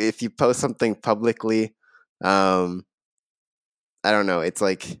if you post something publicly, I don't know. It's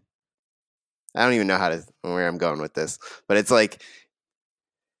like, I don't even know where I'm going with this, but it's like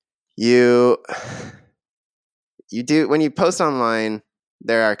you do, when you post online,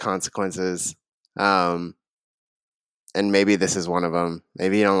 there are consequences. And maybe this is one of them.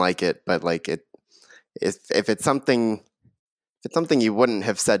 Maybe you don't like it, but like if it's something you wouldn't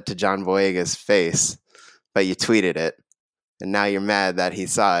have said to John Boyega's face, but you tweeted it, and now you're mad that he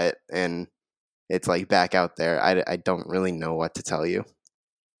saw it, and it's like back out there. I don't really know what to tell you.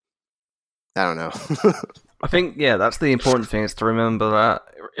 I don't know. I think, that's the important thing, is to remember that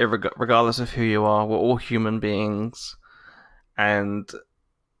regardless of who you are, we're all human beings. And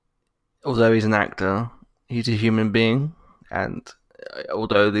although he's an actor, he's a human being. And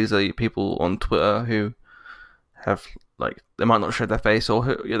although these are people on Twitter who have, like, they might not show their face, or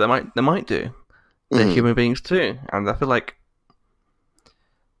they might do. They're human beings too. And I feel like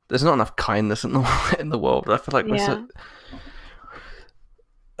there's not enough kindness in the world. I feel like we're so...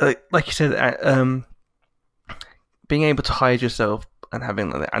 like you said, being able to hide yourself and having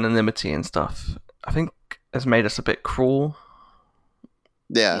the anonymity and stuff, I think has made us a bit cruel.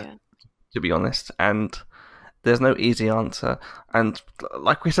 Yeah. To be honest. And there's no easy answer. And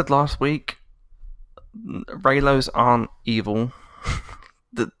like we said last week, Reylos aren't evil.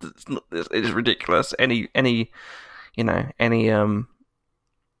 It's ridiculous. Any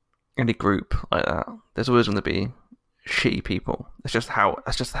group like that, there's always going to be shitty people. That's just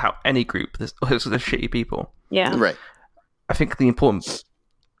how any group, there's shitty people. Yeah. Right. I think the important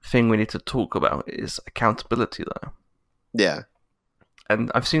thing we need to talk about is accountability, though. Yeah. And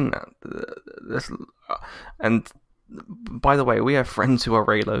I've seen that. And by the way, we have friends who are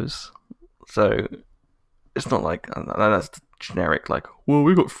Reylos, so it's not like, I know that's generic, like, well,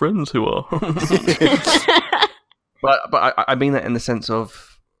 we got friends who are. But I mean that in the sense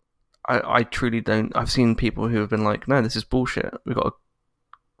of, I truly don't. I've seen people who have been like, no, this is bullshit. We've got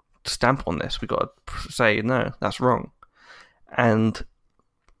to stamp on this. We've got to say, no, that's wrong. And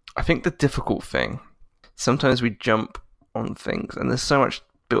I think the difficult thing, sometimes we jump on things, and there's so much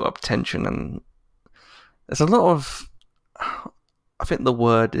built up tension, and there's a lot of, I think the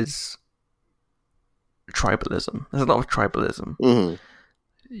word is tribalism. There's a lot of tribalism. Mm-hmm.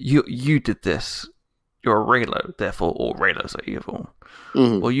 You did this. You're a Reylo, therefore all Reylos are evil.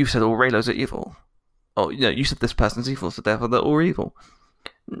 Mm-hmm. Well, you said all Reylos are evil. Oh, you said this person's evil, so therefore they're all evil.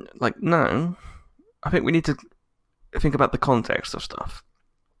 Like, no. I think we need to think about the context of stuff.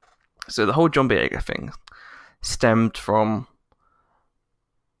 So the whole John Boyega thing stemmed from,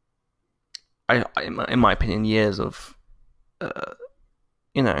 in my opinion, years of,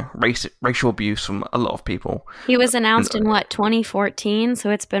 racial abuse from a lot of people. He was announced in 2014?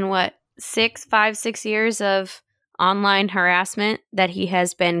 So it's been 5-6 years of online harassment that he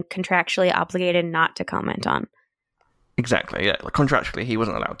has been contractually obligated not to comment on. Exactly, yeah. Like, contractually, he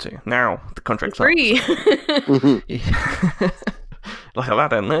wasn't allowed to. Now the contract's free. Like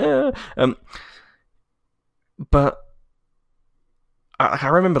Aladdin. But I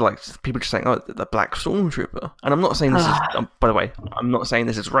remember, like, people just saying, "Oh, the Black Stormtrooper," and I'm not saying this is. By the way, I'm not saying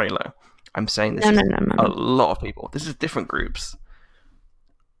this is Reylo. I'm saying this is a lot of people. This is different groups,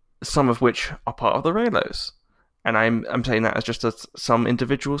 some of which are part of the Reylos, and I'm saying that as just as some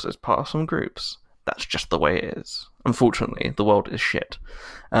individuals as part of some groups. That's just the way it is. Unfortunately, the world is shit,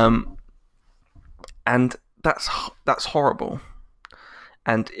 and that's horrible.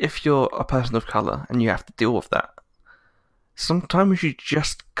 And if you're a person of color and you have to deal with that, sometimes you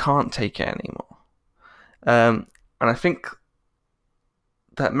just can't take it anymore. And I think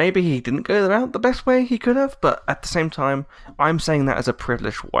that maybe he didn't go about the best way he could have, but at the same time, I'm saying that as a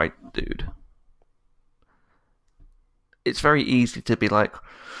privileged white dude. It's very easy to be like,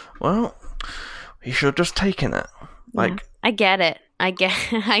 well, he should have just taken it. Like, I get it. I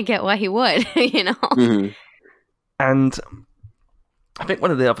get why he would, Mm-hmm. And I think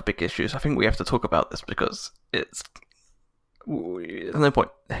one of the other big issues, I think we have to talk about this because there's no point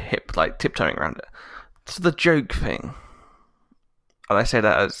tiptoeing around it. It's the joke thing. And I say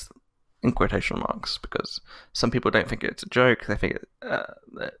that as in quotation marks because some people don't think it's a joke. They think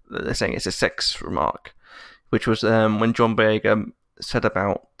they're saying it's a sex remark, which was when John Boyega said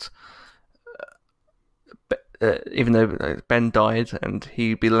about even though Ben died and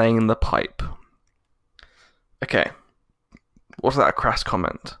he'd be laying in the pipe. Okay. Was that a crass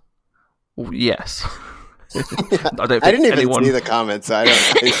comment? Well, yes. I didn't even see the comments. So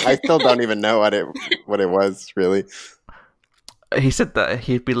I still don't even know what it was really. He said that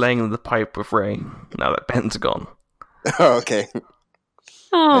he'd be laying in the pipe with Rey now that Ben's gone. Oh, okay.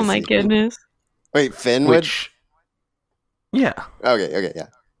 Oh my goodness. Wait, Finn which, would? Yeah. Okay, yeah.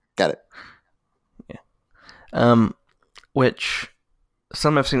 Got it. Yeah. Which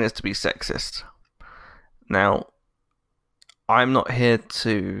some have seen as to be sexist. Now, I'm not here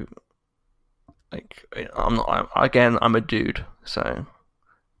to, like, I'm a dude, so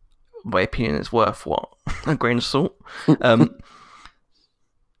my opinion is worth what? A grain of salt.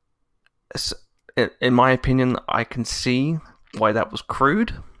 So, in my opinion, I can see why that was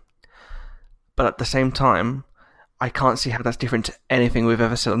crude, but at the same time, I can't see how that's different to anything we've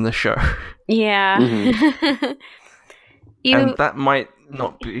ever said on the show. Yeah. Mm-hmm. And that might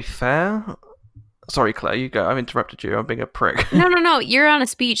not be fair. Sorry, Claire, you go. I've interrupted you. I'm being a prick. No. You're on a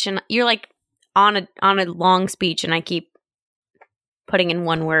speech, and you're like on a long speech, and I keep putting in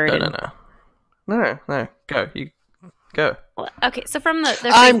one word. No. Go. You go. Okay, so from the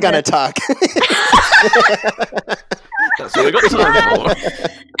I'm gonna talk. That's what I got time for.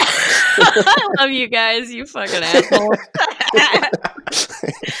 I love you guys, you fucking assholes.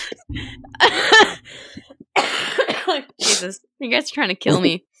 Jesus, you guys are trying to kill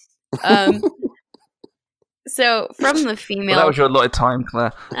me. So from the female, that was your allotted time,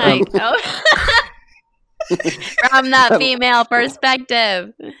 Claire. I know. From the female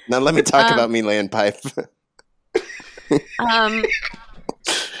perspective. Now let me talk about me laying pipe.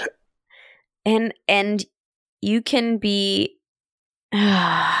 And you can be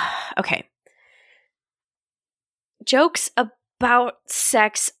okay. Jokes about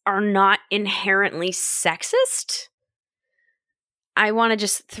sex are not inherently sexist. I want to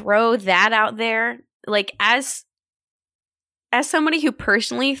just throw that out there. Like, as somebody who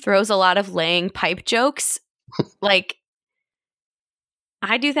personally throws a lot of laying pipe jokes, like,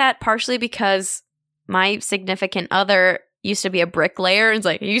 I do that partially because my significant other used to be a bricklayer and it's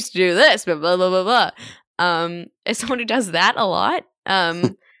like, I used to do this, blah, blah, blah, blah, blah. As someone who does that a lot,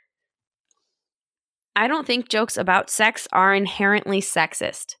 I don't think jokes about sex are inherently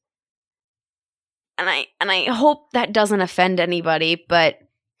sexist. And I hope that doesn't offend anybody, but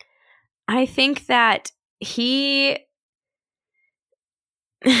I think that he's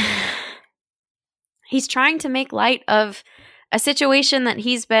trying to make light of a situation that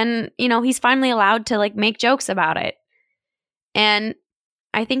he's been, he's finally allowed to like make jokes about it. And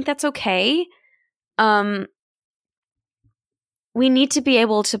I think that's okay. We need to be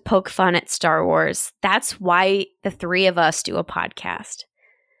able to poke fun at Star Wars. That's why the three of us do a podcast.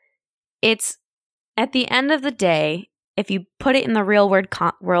 It's, at the end of the day, if you put it in the real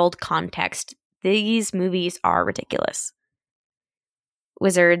world context, these movies are ridiculous.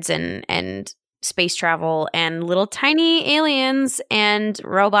 Wizards and space travel and little tiny aliens and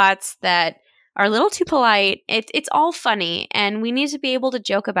robots that are a little too polite. It's all funny, and we need to be able to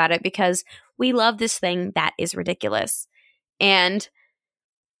joke about it because we love this thing that is ridiculous. And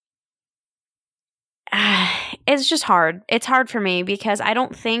it's just hard. It's hard for me because I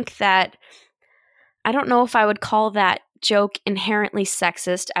don't know if I would call that joke inherently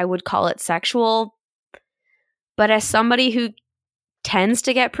sexist. I would call it sexual. But as somebody who tends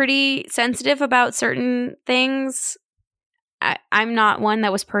to get pretty sensitive about certain things, I'm not one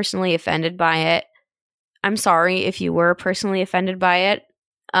that was personally offended by it. I'm sorry if you were personally offended by it.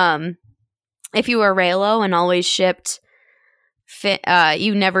 If you were Reylo and always shipped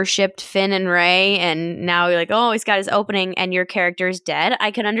you never shipped Finn and Rey, and now you're like, oh, he's got his opening and your character's dead,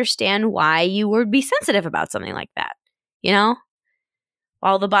 I can understand why you would be sensitive about something like that.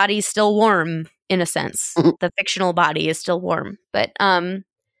 While the body's still warm, in a sense. The fictional body is still warm. But, I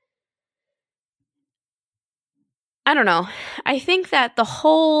don't know. I think that the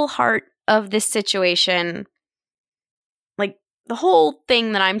whole heart of this situation, like, the whole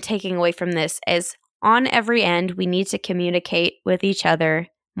thing that I'm taking away from this is, on every end, we need to communicate with each other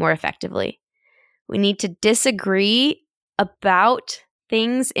more effectively. We need to disagree about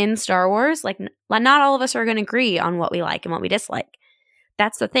things in Star Wars. Like, not all of us are going to agree on what we like and what we dislike.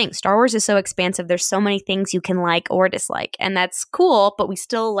 That's the thing. Star Wars is so expansive. There's so many things you can like or dislike. And that's cool, but we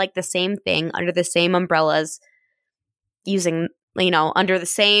still like the same thing under the same umbrellas, using, under the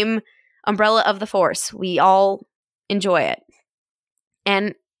same umbrella of the Force. We all enjoy it.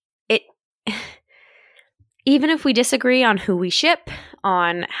 And even if we disagree on who we ship,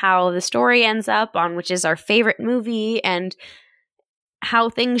 on how the story ends up, on which is our favorite movie, and how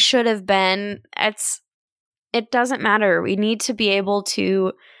things should have been, it doesn't matter. We need to be able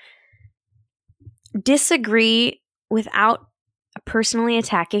to disagree without personally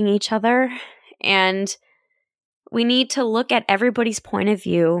attacking each other. And we need to look at everybody's point of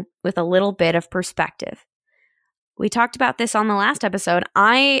view with a little bit of perspective. We talked about this on the last episode.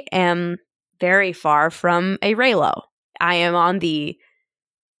 I am very far from a Reylo. I am on the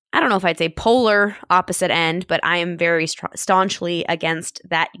I don't know if I'd say polar opposite end, but I am very staunchly against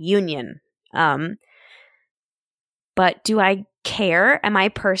that union. But do I care? Am I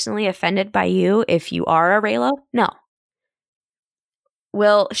personally offended by you if you are a Reylo? No.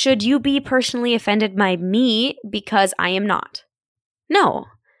 Well, should you be personally offended by me because I am not? No.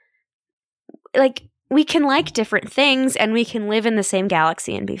 Like, we can like different things and we can live in the same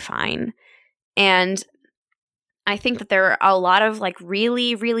galaxy and be fine. And I think that there are a lot of like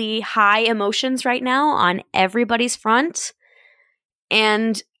really, really high emotions right now on everybody's front.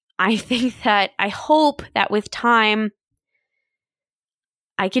 And I think that I hope that with time,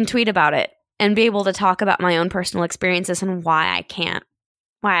 I can tweet about it and be able to talk about my own personal experiences and why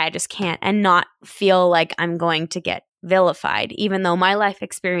I just can't, and not feel like I'm going to get vilified, even though my life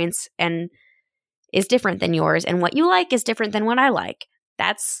experience is different than yours, and what you like is different than what I like.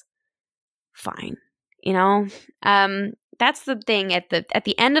 That's fine. You know, that's the thing at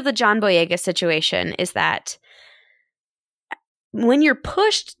the end of the John Boyega situation, is that when you're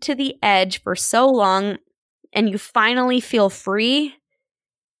pushed to the edge for so long and you finally feel free,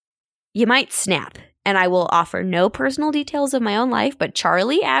 you might snap. And I will offer no personal details of my own life, but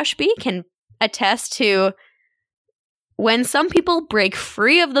Charlie Ashby can attest to when some people break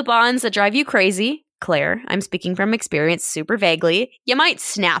free of the bonds that drive you crazy. Claire, I'm speaking from experience super vaguely. You might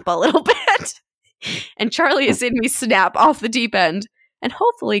snap a little bit. And Charlie has seen me snap off the deep end and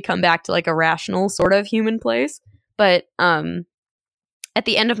hopefully come back to like a rational sort of human place. But at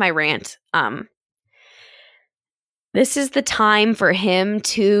the end of my rant, this is the time for him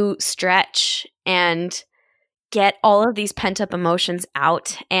to stretch and get all of these pent-up emotions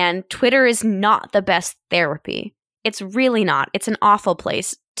out. And Twitter is not the best therapy. It's really not. It's an awful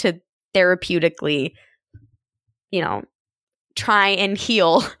place to therapeutically, try and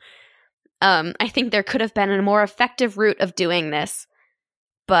heal. I think there could have been a more effective route of doing this.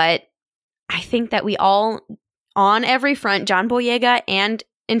 But I think that we all, on every front, John Boyega and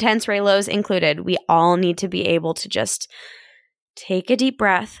Intense Reylos included, we all need to be able to just take a deep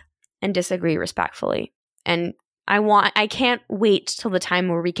breath and disagree respectfully. And I can't wait till the time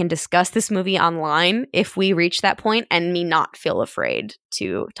where we can discuss this movie online if we reach that point, and me not feel afraid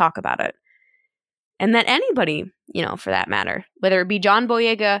to talk about it. And that anybody, for that matter, whether it be John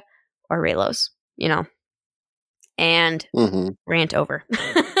Boyega or Reylos, and rant over.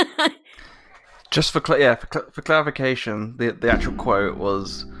 Just for clarification, the actual quote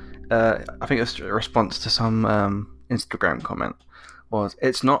was, I think it was a response to some Instagram comment, was,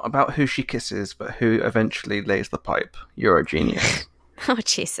 "It's not about who she kisses, but who eventually lays the pipe. You're a genius." Oh,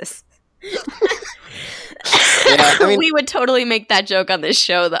 Jesus. Yeah, we would totally make that joke on this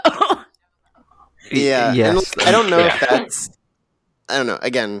show, though. Yeah. Yes. I don't know if that's... I don't know.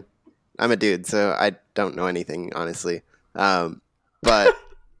 Again, I'm a dude, so I don't know anything, honestly. But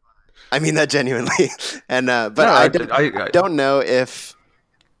I mean that genuinely. And but no, I don't know if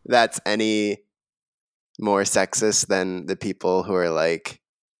that's any more sexist than the people who are like,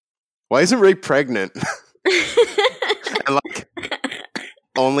 "Why isn't Rey pregnant?" And like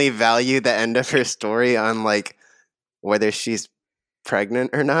only value the end of her story on like whether she's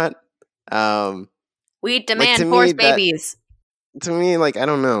pregnant or not. We demand forced babies. To me, like, I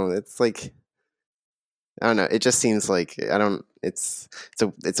don't know. It's like, I don't know. It just seems like it's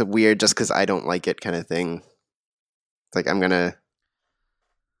a weird just because I don't like it kind of thing. It's like I'm gonna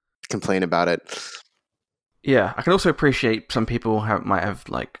complain about it. Yeah, I can also appreciate some people might have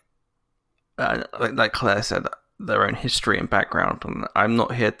like Claire said, their own history and background, and I'm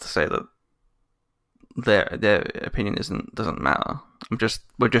not here to say that their opinion doesn't matter.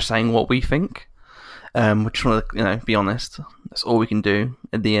 We're just saying what we think. We just want to be honest. That's all we can do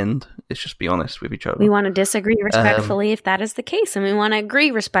at the end. Is just be honest with each other. We want to disagree respectfully if that is the case, and we want to agree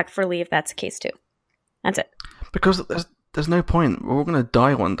respectfully if that's the case too. That's it. Because there's no point. We're all going to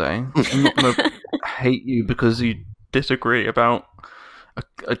die one day. I'm not going to hate you because you disagree about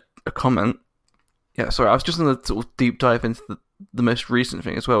a comment. Yeah, sorry. I was just going to sort of deep dive into the most recent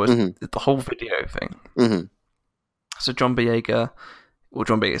thing as well. Is the whole video thing. Mm-hmm. So John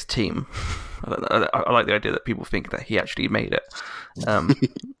Boyega's team. I like the idea that people think that he actually made it.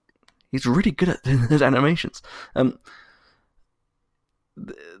 He's really good at his animations.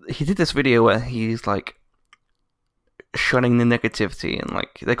 He did this video where he's like shunning the negativity, and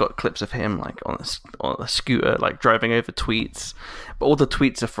like they got clips of him like on a scooter, like driving over tweets. But all the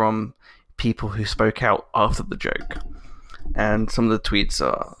tweets are from people who spoke out after the joke, and some of the tweets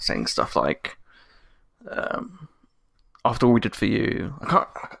are saying stuff like, "After all we did for you." I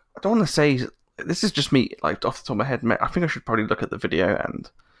don't want to say this is just me, like off the top of my head. I think I should probably look at the video, and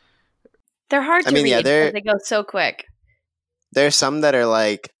they're hard to read because they go so quick. There's some that are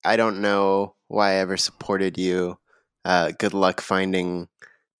like, I don't know why I ever supported you. Good luck finding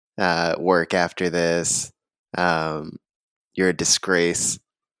work after this. You're a disgrace.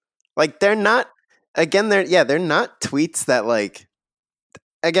 Like, they're not. Again, they're not tweets that like.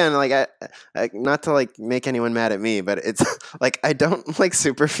 Again, like I not to like make anyone mad at me, but it's like I don't like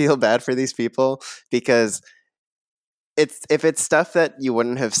super feel bad for these people because if it's stuff that you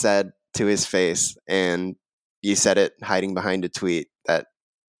wouldn't have said to his face and you said it hiding behind a tweet that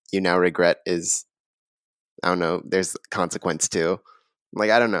you now regret is, I don't know, there's consequence to.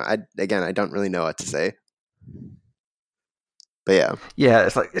 Like, I don't know. I don't really know what to say. But yeah. Yeah,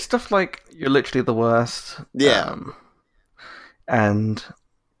 it's stuff like you're literally the worst. Yeah. And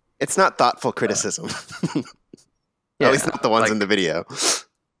it's not thoughtful criticism. Yeah, at least not the ones in the video.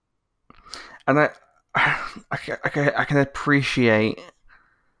 And I can appreciate.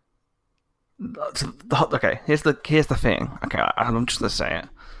 Okay, here's the thing. Okay, I'm just gonna say it.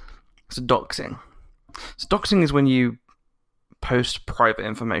 So doxing. So doxing is when you post private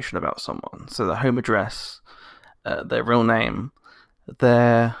information about someone. So their home address, their real name,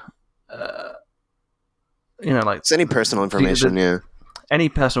 their like it's any personal information, any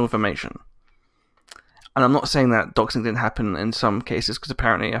personal information. And I'm not saying that doxing didn't happen in some cases, because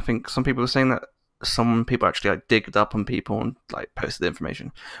apparently I think some people are saying that some people actually like digged up on people and like posted the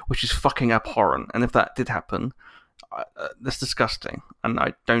information, which is fucking abhorrent. And if that did happen, that's disgusting, and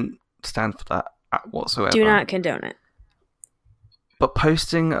I don't stand for that whatsoever. Do not condone it. But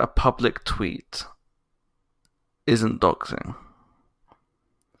posting a public tweet isn't doxing.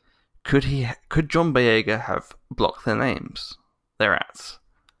 Could John Boyega have blocked their names, their ads?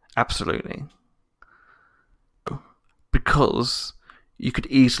 Absolutely. Because you could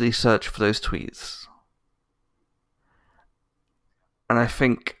easily search for those tweets. And I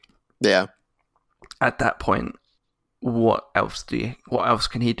think at that point, what else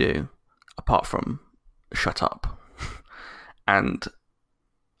can he do apart from shut up? And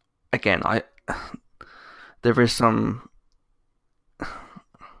again, there is some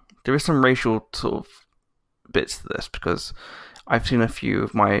racial sort of bits to this, because I've seen a few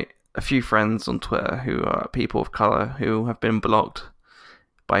friends on Twitter who are people of color who have been blocked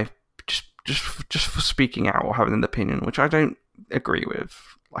by just for speaking out or having an opinion, which I don't agree with.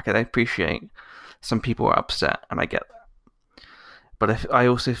 Like, I appreciate some people are upset, and I get that. But I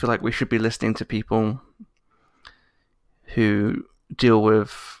also feel like we should be listening to people who deal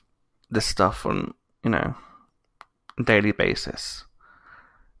with this stuff on, a daily basis.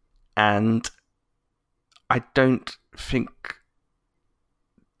 And I don't think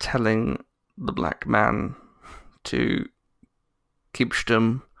telling the black man to keep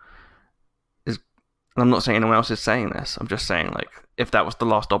stum is, and I'm not saying anyone else is saying this, I'm just saying, like, if that was the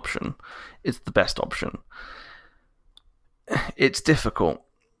last option, it's the best option. It's difficult,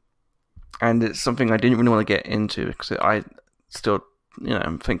 and it's something I didn't really want to get into because I still,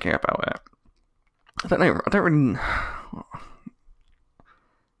 I'm thinking about it. I don't know. I don't really.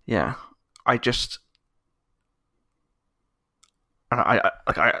 Yeah, I just. I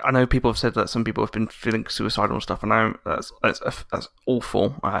know people have said that some people have been feeling suicidal and stuff, and that's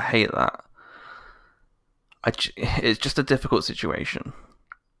awful. I hate that. It's just a difficult situation,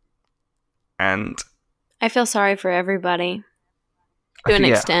 and I feel sorry for everybody to an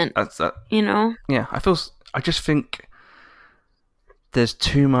extent. That's that. Yeah, I just think there's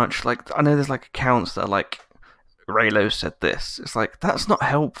too much. Like, I know there's like accounts that are like, Raylo said this. It's like, that's not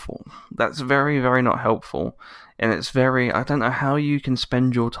helpful. That's very, very not helpful. And it's very, I don't know how you can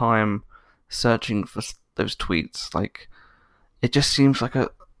spend your time searching for those tweets. Like, it just seems like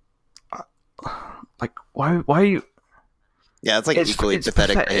why are you? Yeah, it's like equally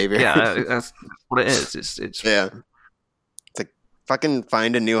pathetic behavior. Yeah, that's what it is. It's yeah. It's like, fucking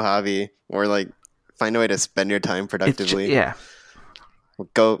find a new hobby, or like find a way to spend your time productively. Yeah.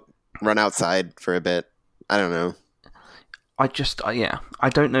 Go run outside for a bit. I don't know. I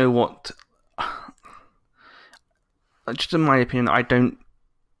don't know what. Just in my opinion, I don't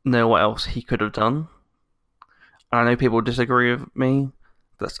know what else he could have done. And I know people disagree with me.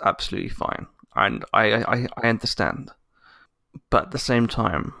 That's absolutely fine, and I understand. But at the same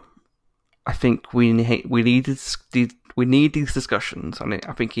time, I think we need these discussions, and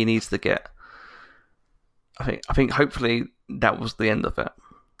I think he needs to get. I think hopefully that was the end of it.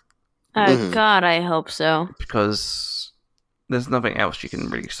 God, I hope so. Because there's nothing else you can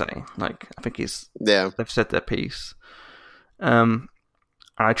really say. Like, I think they've said their piece. And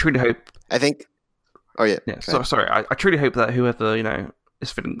I truly hope. I think. Oh yeah. Yeah. Sorry. I truly hope that whoever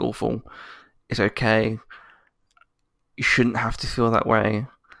is feeling awful is okay. You shouldn't have to feel that way.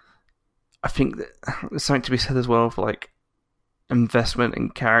 I think that there's something to be said as well for, like, investment in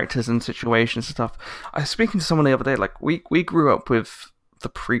characters and situations and stuff. I was speaking to someone the other day, like, we grew up with the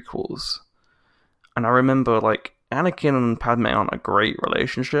prequels, and I remember, like, Anakin and Padme aren't a great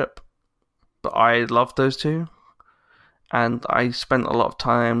relationship, but I love those two, and I spent a lot of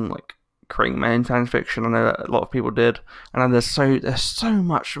time, like, creating my own fan fiction. I know that a lot of people did, and there's so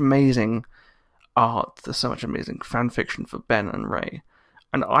much amazing art, there's so much amazing fan fiction for Ben and Rey,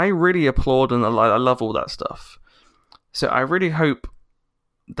 and I really applaud and I love all that stuff. So I really hope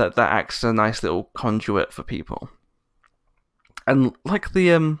that acts as a nice little conduit for people. And like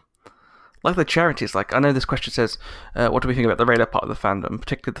the charities, like, I know this question says, what do we think about the Reylo part of the fandom,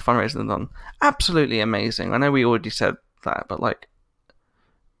 particularly the fundraising they've done? Absolutely amazing. I know we already said that, but, like,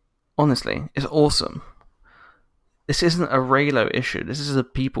 honestly, it's awesome. This isn't a Reylo issue. This is a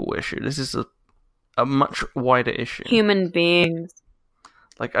people issue. This is a much wider issue. Human beings.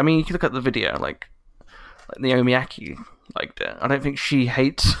 Like, I mean, you can look at the video, like Naomi Ackie liked it. I don't think she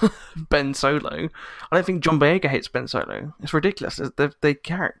hates Ben Solo. I don't think John Boyega hates Ben Solo. It's ridiculous. They're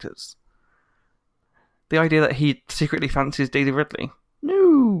characters. The idea that he secretly fancies Daisy Ridley.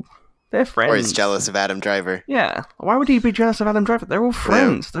 No. They're friends. Or he's jealous of Adam Driver. Yeah. Why would he be jealous of Adam Driver? They're all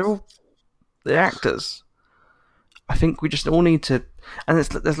friends. Yeah. They're actors. I think we just all need to... And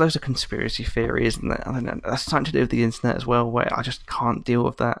there's loads of conspiracy theories, and I don't know, that's something to do with the internet as well, where I just can't deal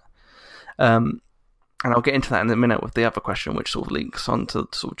with that. And I'll get into that in a minute with the other question, which sort of links onto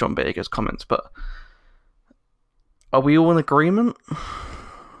sort of John Boyega's comments. But are we all in agreement?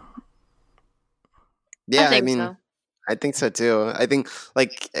 Yeah, I mean, so. I think so too. I think,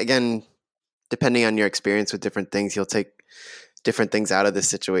 like, again, depending on your experience with different things, you'll take different things out of this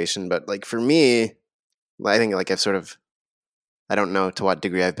situation. But, like, for me, I think, like, I've sort of, I don't know to what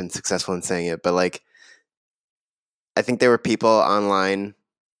degree I've been successful in saying it, but, like, I think there were people online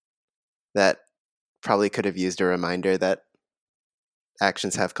that probably could have used a reminder that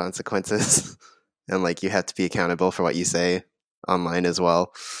actions have consequences and, like, you have to be accountable for what you say online as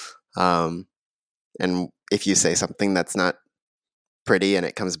well. And if you say something that's not pretty and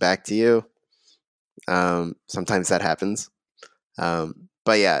it comes back to you, sometimes that happens.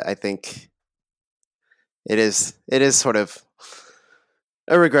 But yeah, I think it is sort of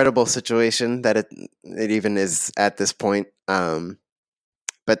a regrettable situation that it even is at this point.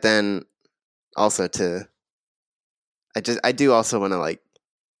 But then also I do also want to, like,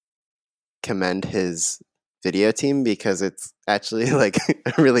 commend his video team, because it's actually, like,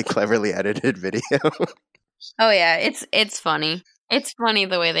 a really cleverly edited video. Oh yeah, it's funny. It's funny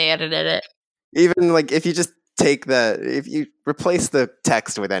the way they edited it. Even, like, if you just if you replace the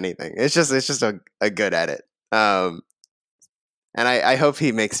text with anything, it's just a good edit. And I hope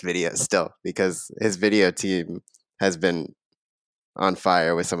he makes videos still, because his video team has been on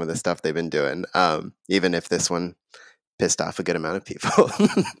fire with some of the stuff they've been doing. Even if this one pissed off a good amount of people.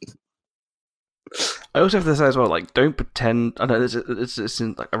 I also have to say as well, like, don't pretend. I know it's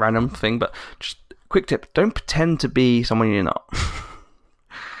like a random thing, but just quick tip: don't pretend to be someone you're not.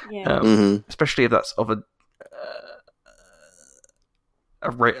 Yeah. Especially if that's of a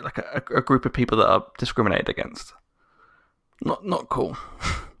group of people that are discriminated against. Not cool,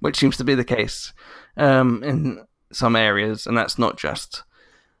 which seems to be the case in some areas, and that's not just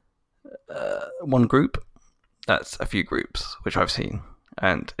one group. That's a few groups, which I've seen.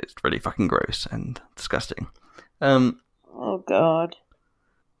 And it's really fucking gross and disgusting. Oh god.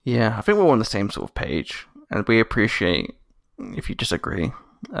 Yeah, I think we're all on the same sort of page, and we appreciate if you disagree.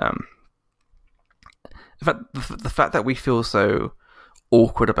 In fact, the fact that we feel so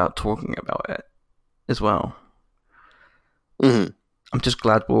awkward about talking about it as well. Mm-hmm. I'm just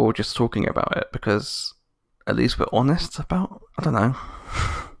glad we're all just talking about it, because at least we're honest about. I don't know.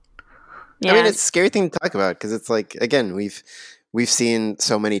 Yeah. I mean, it's a scary thing to talk about, because it's like, again, we've seen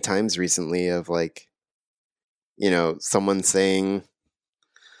so many times recently of, like, you know, someone saying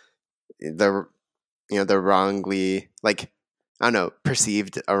the wrongly, like, I don't know,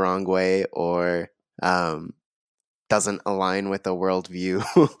 perceived a wrong way, or doesn't align with a worldview,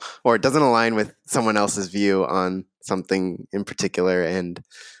 or doesn't align with someone else's view on something in particular, and,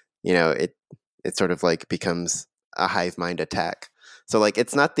 you know, it sort of, like, becomes a hive mind attack. So, like,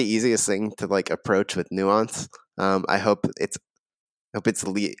 it's not the easiest thing to, like, approach with nuance. I think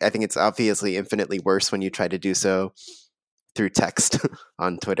it's obviously infinitely worse when you try to do so through text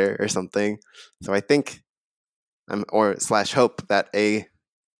on Twitter or something. So I think hope that a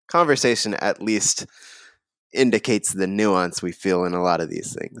conversation at least indicates the nuance we feel in a lot of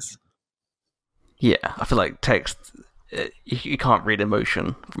these things. Yeah, I feel like text, you can't read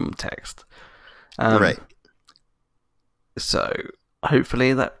emotion from text. Right. So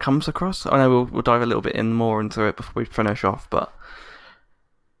hopefully that comes across. I know we'll dive a little bit more into it before we finish off, but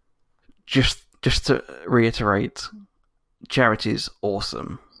just to reiterate, Charity's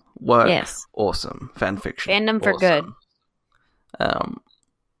awesome. Work, yes. Awesome. Fan fiction, fandom for awesome.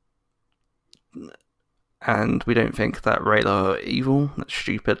 Good. And we don't think that Rayla are evil. That's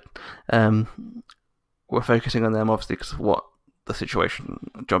stupid. We're focusing on them obviously because of what the situation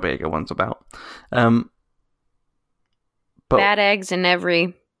John Boyega one's about. But bad eggs in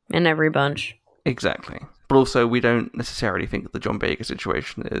every bunch. Exactly. But also, we don't necessarily think the John Boyega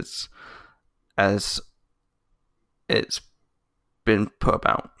situation is as it's been put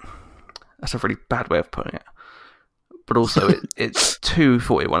about. That's a really bad way of putting it. But also, it's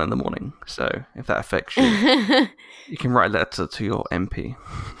 2:41 in the morning. So if that affects you, you can write a letter to your MP.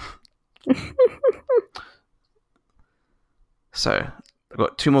 So I've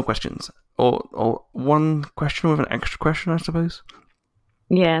got 2 more questions, or one question with an extra question, I suppose.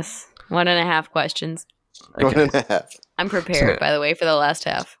 Yes, 1.5 questions. Okay. 1.5. I'm prepared, by the way, for the last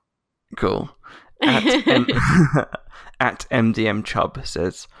half. Cool. At MDM Chubb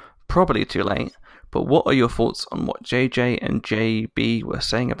says, probably too late, but what are your thoughts on what JJ and JB were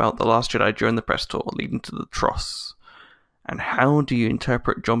saying about The Last Jedi during the press tour leading to the Tross? And how do you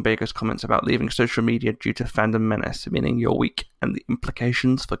interpret John Boyega's comments about leaving social media due to fandom menace, meaning you're weak, and the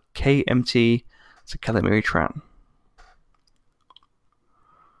implications for KMT to Kelly Marie Tran?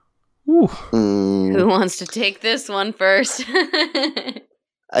 Ooh. Who wants to take this one first?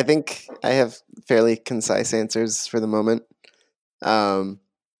 I think I have fairly concise answers for the moment.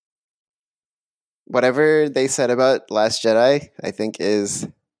 Whatever they said about Last Jedi, I think is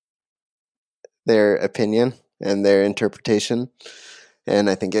their opinion and their interpretation. And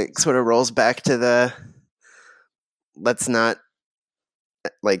I think it sort of rolls back to the let's not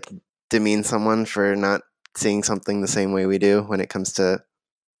demean someone for not seeing something the same way we do when it comes to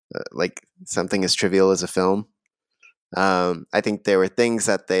something as trivial as a film. I think there were things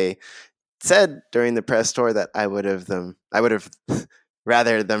that they said during the press tour that I would have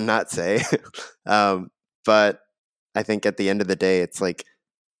rather them not say. But I think at the end of the day, it's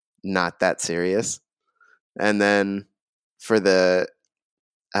not that serious. And then for the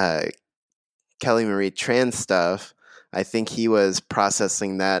Kelly Marie Tran stuff, I think he was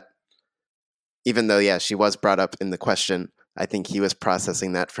processing that, even though, yeah, she was brought up in the question, I think he was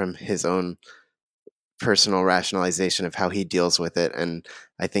processing that from his own personal rationalization of how he deals with it. And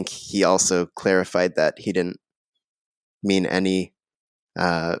I think he also clarified that he didn't mean any,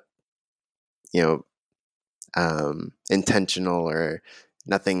 intentional or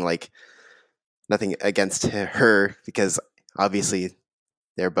nothing against her, because obviously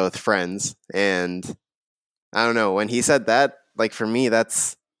they're both friends. And I don't know, when he said that, for me,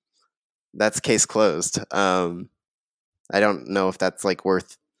 that's case closed. I don't know if that's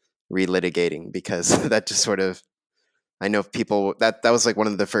worth relitigating, because that just sort of, I know people that was one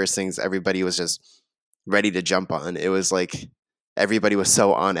of the first things everybody was just ready to jump on. It was everybody was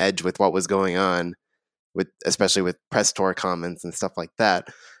so on edge with what was going on, especially with press tour comments and stuff like that,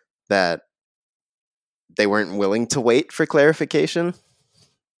 that they weren't willing to wait for clarification,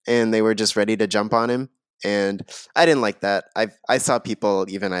 and they were just ready to jump on him. And I didn't like that. I saw people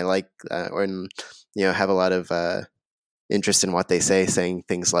even I like have a lot of interest in what they say, saying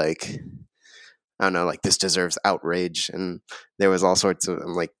things like, I don't know, this deserves outrage, and there was all sorts of.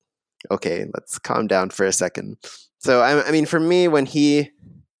 I'm like, okay, let's calm down for a second. So I mean, for me, when he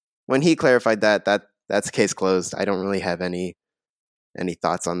clarified that's case closed. I don't really have any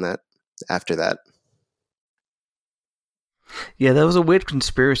thoughts on that after that. Yeah, there was a weird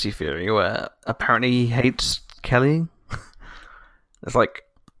conspiracy theory where apparently he hates Kelly. It's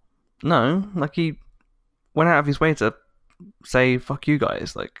no, he went out of his way to say fuck you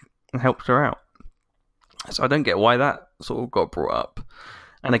guys, and helped her out. So I don't get why that sort of got brought up.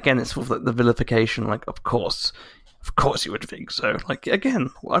 And again, it's sort of the vilification, of course you would think so. Again,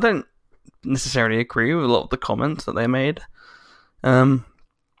 I don't necessarily agree with a lot of the comments that they made. I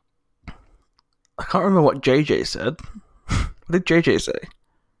can't remember what JJ said. What did JJ say?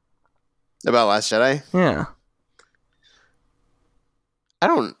 About Last Jedi? Yeah. I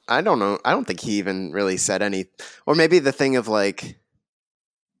don't know. I don't think he even really said any, or maybe the thing of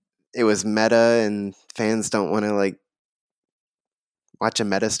it was meta and fans don't want to watch a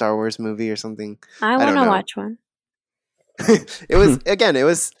meta Star Wars movie or something. I want to watch one. It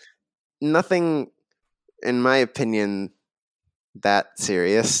was nothing, in my opinion, that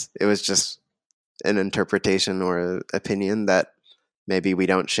serious. It was just an interpretation or an opinion that maybe we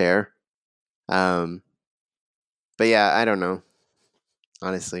don't share. But yeah, I don't know,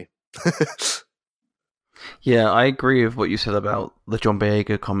 honestly. Yeah, I agree with what you said about the John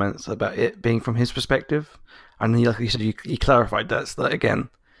Boyega comments about it being from his perspective, and like you said, he clarified that again,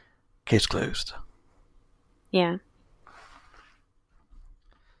 case closed. Yeah.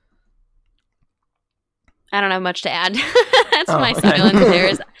 I don't have much to add. That's my silence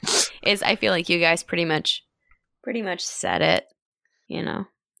there. Is I feel like you guys pretty much said it. You know,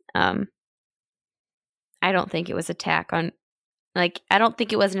 I don't think it was I don't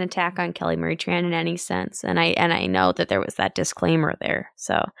think it was an attack on Kelly Marie Tran in any sense, and I know that there was that disclaimer there.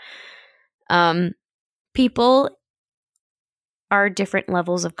 So, people are different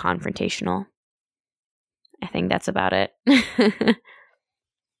levels of confrontational. I think that's about it.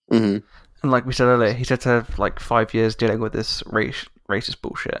 Mm-hmm. And like we said earlier, he said to have like 5 years dealing with this racist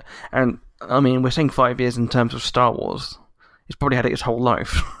bullshit. And I mean, we're saying 5 years in terms of Star Wars. He's probably had it his whole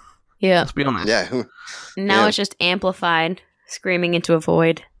life. Yeah. Let's be honest. Yeah. Now it's just amplified, screaming into a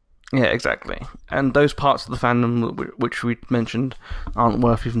void. Yeah, exactly. And those parts of the fandom which we mentioned aren't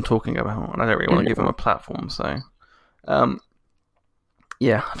worth even talking about. And I don't really want to give them a platform. So,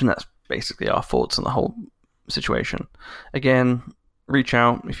 yeah, I think that's basically our thoughts on the whole situation. Again, reach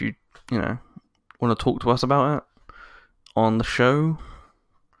out if you want to talk to us about it on the show,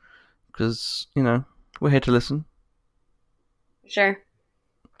 because we're here to listen. Sure.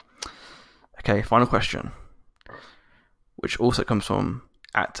 Okay, final question, which also comes from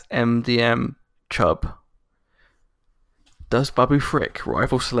 @MDM Chubb. Does Babu Frick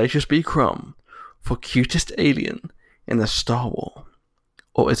rival Salacious B. Crumb for cutest alien in the Star Wars,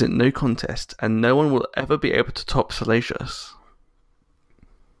 or is it no contest and no one will ever be able to top Salacious?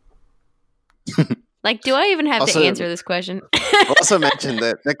 Like, do I even have to answer this question? Also mention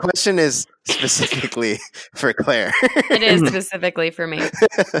that the question is specifically for Claire. It is specifically for me.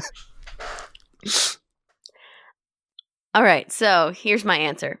 All right, so here's my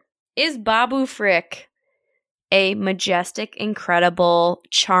answer. Is Babu Frick a majestic, incredible,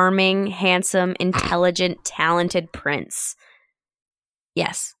 charming, handsome, intelligent, talented prince?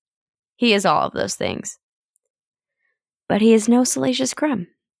 Yes, he is all of those things. But he is no Salacious Crumb.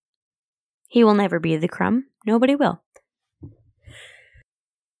 He will never be the Crumb. Nobody will.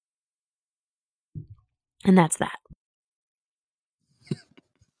 And that's that.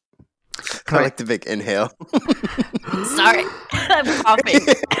 I like the big inhale. Sorry, I'm coughing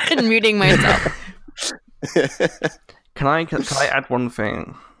and muting myself. Can I add one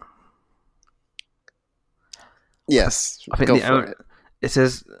thing? Yes, I think go for it. It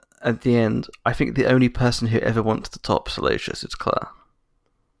says at the end, I think the only person who ever wants to top Salacious is Claire.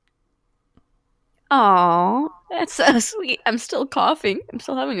 Aw, that's so sweet. I'm still coughing. I'm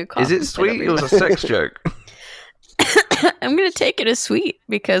still having a cough. Is it sweet? It was a sex joke. I'm going to take it as sweet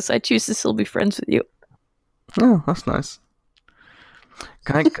because I choose to still be friends with you. Oh, that's nice.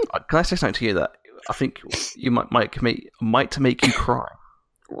 Can I say something to you that I think you might make you cry?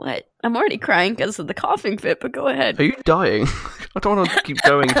 What? I'm already crying because of the coughing fit, but go ahead. Are you dying? I don't want to keep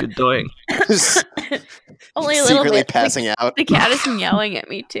going if you're dying. Only a little secretly bit. passing out. The cat is yelling at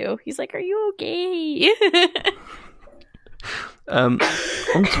me too. He's like, "Are you okay?" On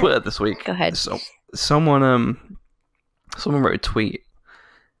Twitter this week, go ahead. Someone wrote a tweet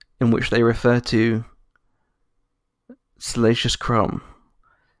in which they refer to Salacious Crumb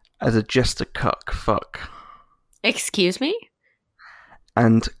as a jester cuck fuck. Excuse me?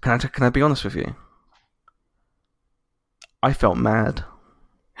 And can I be honest with you? I felt mad.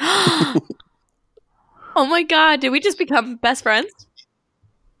 Oh my god, did we just become best friends?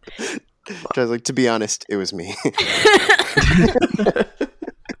 I was like, to be honest, it was me.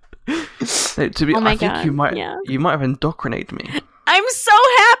 No, I think you might have indoctrinated me. I'm so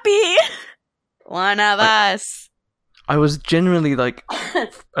happy. One of us. I was genuinely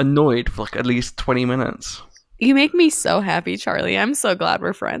annoyed for at least 20 minutes. You make me so happy, Charlie. I'm so glad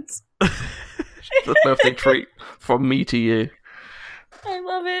we're friends. The birthday treat from me to you. I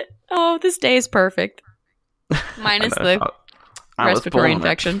love it. Oh, this day is perfect. Minus the respiratory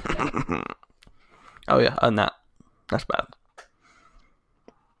infection. Oh yeah, and that's bad.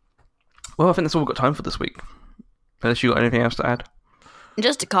 Well, I think that's all we've got time for this week. Unless you got anything else to add?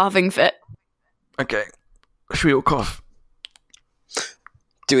 Just a coughing fit. Okay. Should we all cough?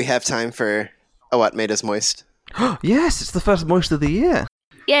 Do we have time for What Made Us Moist? Yes, it's the first moist of the year.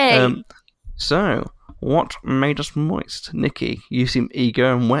 Yay! So, what made us moist? Nikki, you seem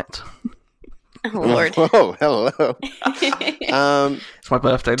eager and wet. Oh, Lord. Whoa, hello. It's my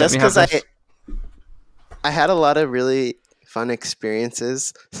birthday. Just because I had a lot of really fun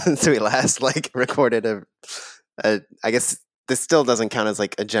experiences since we last recorded a I guess this still doesn't count as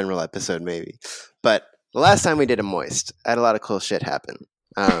a general episode maybe, but the last time we did a moist, I had a lot of cool shit happen.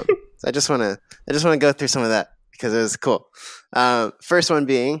 So I just want to go through some of that because it was cool. First one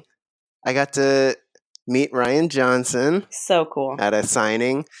being, I got to meet Rian Johnson. So cool. At a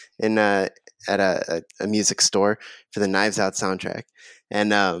signing at a music store for the Knives Out soundtrack,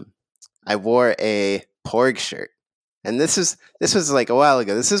 and I wore a Porg shirt. And this was like a while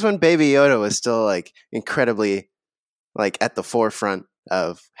ago. This is when Baby Yoda was still like incredibly like at the forefront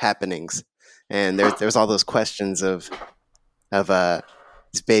of happenings, and there's all those questions of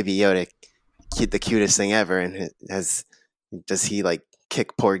is Baby Yoda the cutest thing ever, and does he like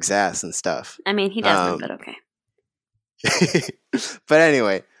kick Porg's ass and stuff? I mean, he doesn't, but okay. But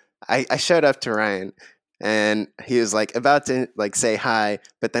anyway, I showed up to Rian, and he was like about to like say hi,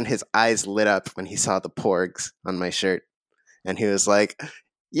 but then his eyes lit up when he saw the Porgs on my shirt, and he was like,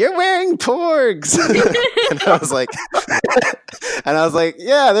 "You're wearing Porgs!" And I was like,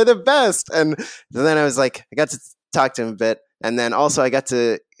 "Yeah, they're the best." And then I was like, I got to talk to him a bit, and then also I got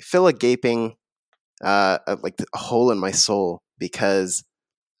to fill a gaping, like a hole in my soul because,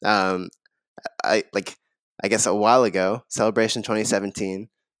 I guess a while ago, Celebration 2017.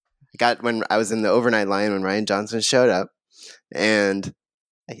 When I was in the overnight line when Rian Johnson showed up, and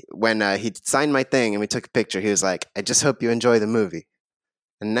when he signed my thing and we took a picture, he was like, "I just hope you enjoy the movie."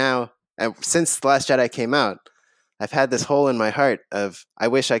 And now, since The Last Jedi came out, I've had this hole in my heart of I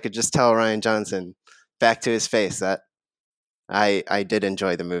wish I could just tell Rian Johnson back to his face that I did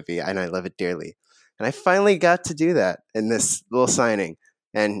enjoy the movie and I love it dearly. And I finally got to do that in this little signing.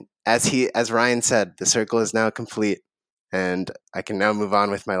 And as Rian said, the circle is now complete. And I can now move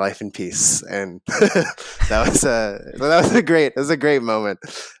on with my life in peace, and that was a great moment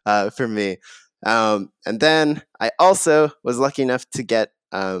for me. And then I also was lucky enough to get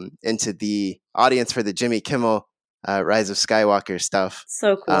into the audience for the Jimmy Kimmel Rise of Skywalker stuff.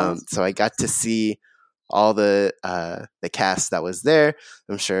 So cool. So I got to see all the cast that was there.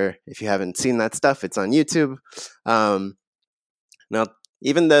 I'm sure if you haven't seen that stuff, it's on YouTube. Now,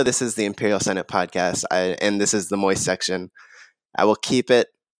 even though this is the Imperial Senate podcast and this is the Moist section, I will keep it.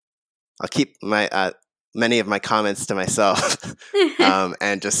 I'll keep my many of my comments to myself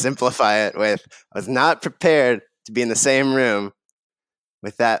and just simplify it with, I was not prepared to be in the same room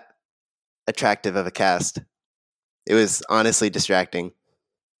with that attractive of a cast. It was honestly distracting.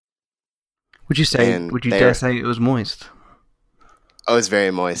 Would you dare say it was moist? I was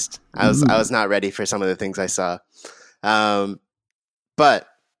very moist. I was not ready for some of the things I saw. But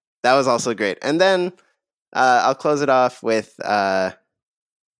that was also great. And then I'll close it off with Rise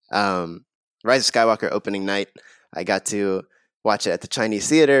of Skywalker opening night. I got to watch it at the Chinese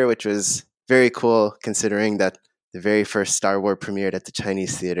Theater, which was very cool considering that the very first Star Wars premiered at the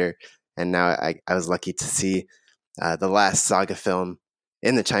Chinese Theater. And now I was lucky to see the last saga film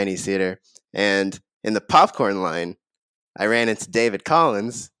in the Chinese Theater. And in the popcorn line, I ran into David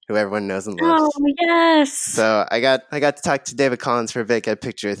Collins, who everyone knows and loves. Oh, yes. So I got to talk to David Collins for a bit, get a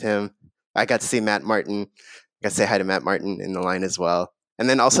picture with him. I got to see Matt Martin. I got to say hi to Matt Martin in the line as well. And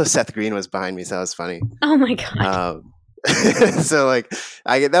then also Seth Green was behind me, so that was funny. Oh my God. So like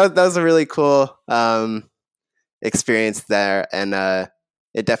that was a really cool experience there. And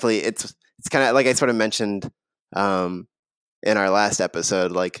it's kind of like I sort of mentioned in our last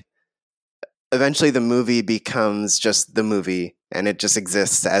episode, like eventually the movie becomes just the movie and it just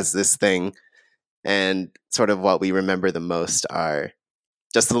exists as this thing. And sort of what we remember the most are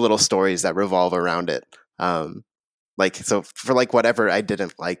just the little stories that revolve around it. Like, so for like whatever I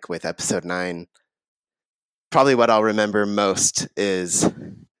didn't like with episode 9, probably what I'll remember most is,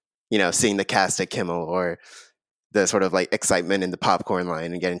 seeing the cast at Kimmel or the sort of like excitement in the popcorn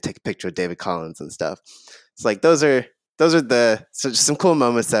line and getting to take a picture with David Collins and stuff. It's like, those are just some cool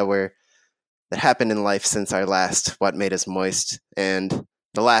moments that happened in life since our last What Made Us Moist. And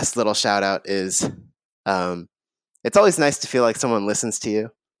the last little shout out is, it's always nice to feel like someone listens to you,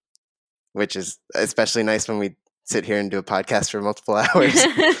 which is especially nice when we sit here and do a podcast for multiple hours.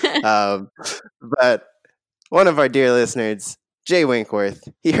 But one of our dear listeners, Jay Winkworth,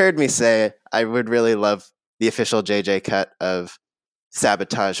 he heard me say I would really love the official JJ cut of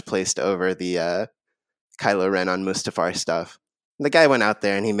Sabotage placed over the Kylo Ren on Mustafar stuff. And the guy went out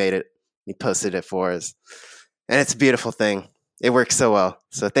there and he made it. He posted it for us. And it's a beautiful thing. It works so well.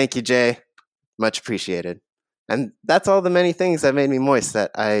 So thank you, Jay. Much appreciated. And that's all the many things that made me moist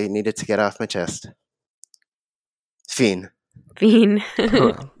that I needed to get off my chest. Fiend. Like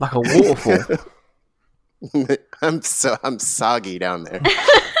a waterfall. I'm soggy down there.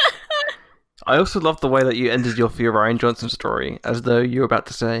 I also love the way that you ended your Fear Rian Johnson story as though you were about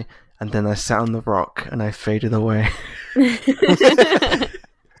to say, and then I sat on the rock and I faded away.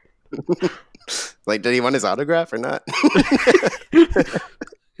 Like, did he want his autograph or not?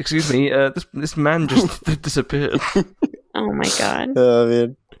 Excuse me, this man just disappeared. Oh my god. Oh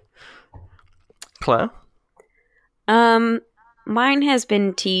man. Claire? Mine has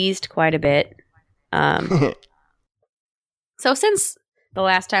been teased quite a bit. So since the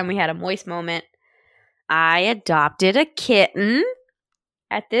last time we had a moist moment, I adopted a kitten.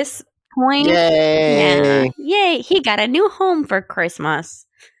 At this point, Yay! yeah, yay! He got a new home for Christmas.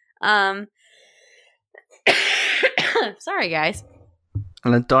 Sorry, guys.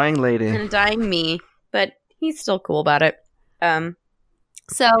 And a dying lady. And a dying me, but he's still cool about it.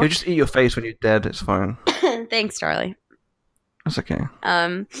 So he'll just eat your face when you're dead. It's fine. Thanks, Charlie. That's okay.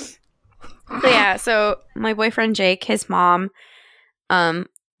 So yeah, so my boyfriend Jake, his mom,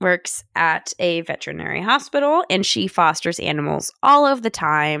 works at a veterinary hospital, and she fosters animals all of the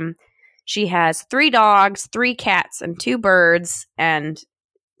time. She has 3 dogs, 3 cats, and 2 birds, and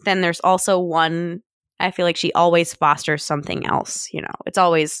then there's also one. I feel like she always fosters something else. You know, it's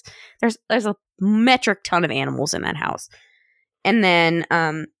always there's a metric ton of animals in that house, and then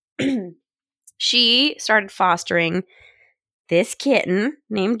she started fostering this kitten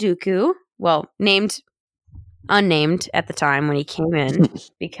named Dooku. Well, unnamed at the time when he came in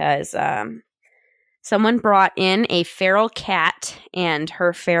because someone brought in a feral cat and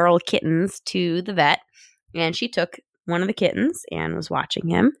her feral kittens to the vet, and she took one of the kittens and was watching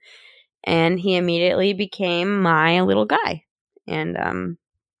him, and he immediately became my little guy, and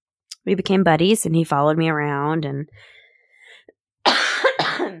we became buddies, and he followed me around, and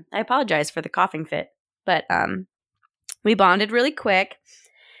I apologize for the coughing fit, but we bonded really quick.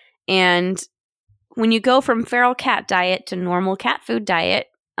 And when you go from feral cat diet to normal cat food diet,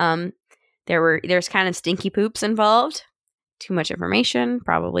 there's kind of stinky poops involved. Too much information,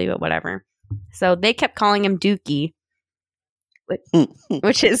 probably, but whatever. So they kept calling him Dookie,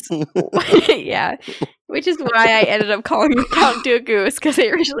 which is yeah, which is why I ended up calling him Count Dooku. Is because they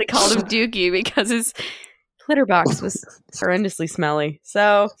originally called him Dookie because his litter box was horrendously smelly.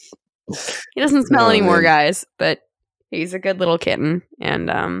 So he doesn't smell anymore, guys. But he's a good little kitten,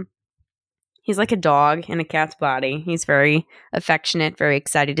 and he's like a dog in a cat's body. He's very affectionate, very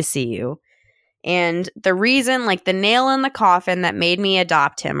excited to see you. And the reason, like the nail in the coffin that made me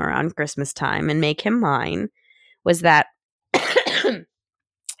adopt him around Christmas time and make him mine was that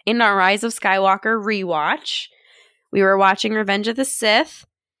in our Rise of Skywalker rewatch, we were watching Revenge of the Sith,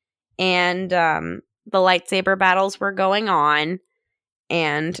 and the lightsaber battles were going on,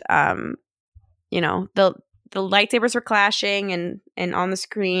 and the lightsabers were clashing and on the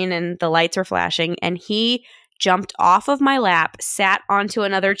screen, and the lights were flashing, and he jumped off of my lap, sat onto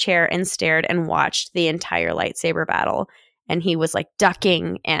another chair, and stared and watched the entire lightsaber battle. And he was like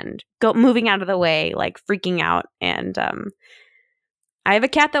ducking and moving out of the way, like freaking out. And I have a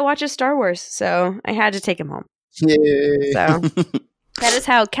cat that watches Star Wars, so I had to take him home. Yay. So that is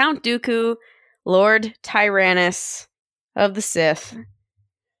how Count Dooku, Lord Tyrannus of the Sith,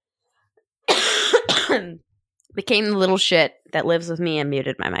 became the little shit that lives with me and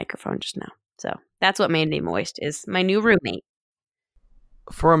muted my microphone just now. So that's what made me moist, is my new roommate.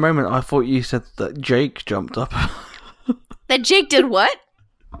 For a moment, I thought you said that Jake jumped up. That Jake did what?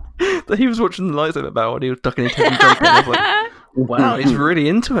 That he was watching the lightsaber battle and he was ducking his head and jumping. I was like, wow, he's really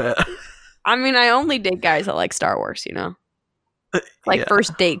into it. I mean, I only date guys that like Star Wars, you know? Like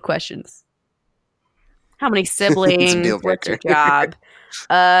first date questions. How many siblings? What's your job?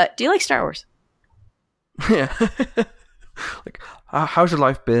 Do you like Star Wars? Yeah. Like, how's your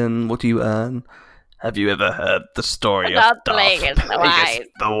life been? What do you earn? Have you ever heard the story of Darth Plagueis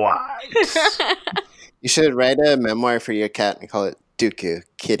the Wise? You should write a memoir for your cat and call it Dooku,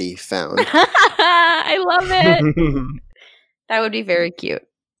 Kitty Found. I love it. That would be very cute.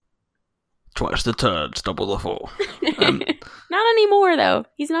 Twice the turds, double the fall. Not anymore, though.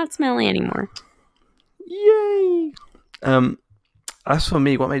 He's not smelly anymore. Yay! As for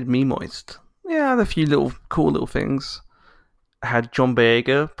me, what made me moist? Yeah, I had a few cool little things. I had John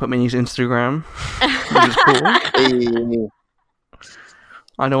Boyega put me in his Instagram, which is cool. Hey.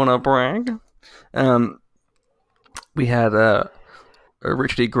 I don't want to brag. We had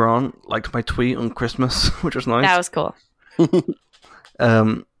Richard E. Grant liked my tweet on Christmas, which was nice. That was cool.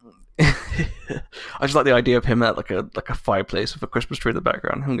 I just like the idea of him at like a fireplace with a Christmas tree in the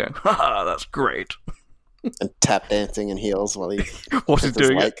background. Him going, "Ha, that's great!" And tap dancing in heels while he what's he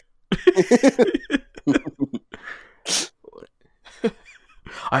doing? Like.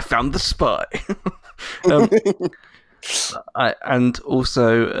 I found the spy. And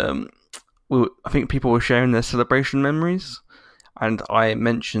also, I think people were sharing their celebration memories, and I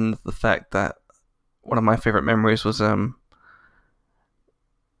mentioned the fact that one of my favorite memories was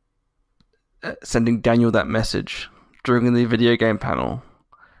sending Daniel that message during the video game panel,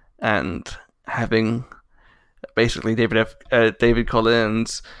 and having basically David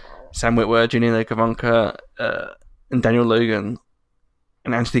Collins, Sam Witwer, Janina Kavanka, and Daniel Logan,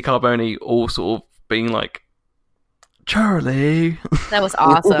 and Anthony Carboni all sort of being like, Charlie. That was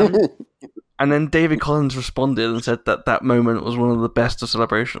awesome. And then David Collins responded and said that moment was one of the best of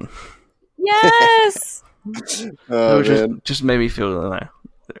Celebration. Yes. It just made me feel, I don't know,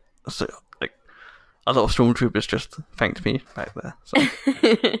 so like a lot of stormtroopers just thanked me back there. So.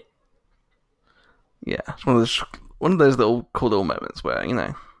 Yeah, it's one of those little cool little moments where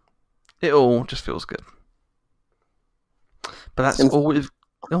it all just feels good. But that's always.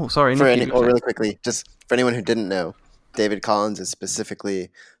 Oh, sorry. Really quickly, just for anyone who didn't know, David Collins is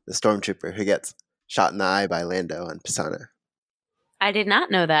specifically the stormtrooper who gets shot in the eye by Lando on Pisana. I did not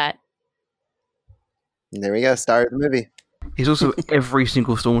know that. And there we go, star of the movie. He's also every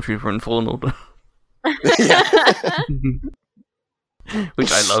single stormtrooper in Fallen Order.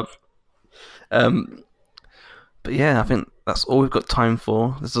 Which I love. But yeah, I think that's all we've got time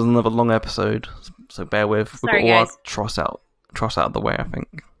for. This is another long episode, so bear with. We've got all our Tross out of the way, I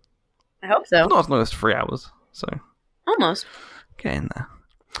think. I hope so. Not as long as 3 hours, so almost. Get in there.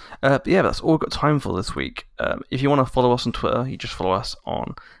 But yeah, that's all we've got time for this week. If you want to follow us on Twitter, you just follow us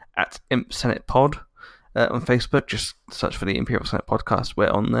on @ImpSenatePod. On Facebook, just search for the Imperial Senate Podcast. We're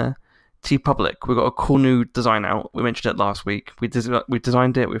on there. TeePublic, we've got a cool new design out. We mentioned it last week. We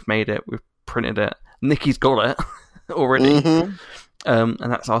designed it, we've made it, we've printed it. Nikki's got it already. Mm-hmm.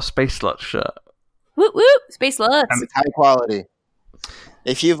 And that's our Space Slut shirt. Woot woot! Space Sluts! And it's high quality.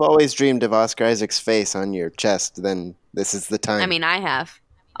 If you've always dreamed of Oscar Isaac's face on your chest, then this is the time. I mean, I have.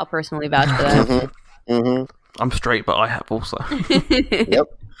 I'll personally vouch for that. Mm-hmm. Mm-hmm. I'm straight, but I have also. Yep.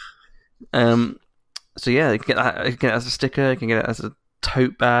 So yeah, you can get it as a sticker, you can get it as a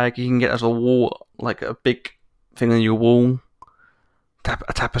tote bag, you can get it as a wall, like a big thing on your wall,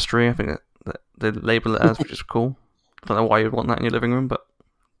 a tapestry, I think that they label it as, which is cool. I don't know why you'd want that in your living room, but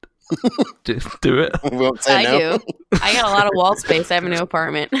do it. Won't say no. Do. I got a lot of wall space. I have a new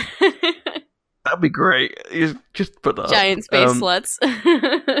apartment. That'd be great. You just put that Giant space sluts.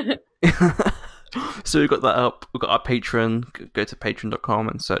 So we've got that up. We've got our Patreon. Go to patreon.com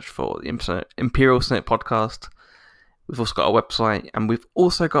and search for the Imperial Senate Podcast. We've also got our website, and we've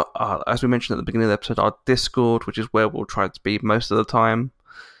also got, as we mentioned at the beginning of the episode, our Discord, which is where we'll try to be most of the time.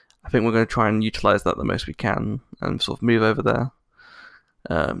 I think we're going to try and utilize that the most we can and sort of move over there.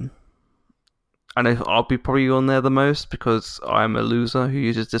 I know I'll be probably on there the most because I'm a loser who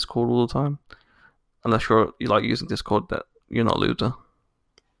uses Discord all the time. Unless you like using Discord, that you're not a loser.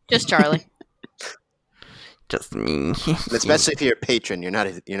 Just Charlie. Just me. Especially if you're a patron, you're not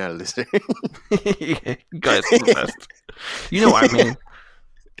a loser. Yeah, you guys are the best. You know what I mean.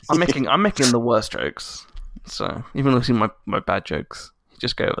 I'm making the worst jokes. So even looking at my bad jokes,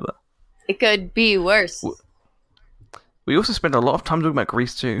 just go over that. It could be worse. We also spend a lot of time talking about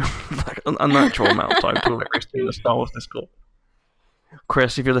Grease too. Like an unnatural amount of time talking about Grease 2 in the Star Wars Discord.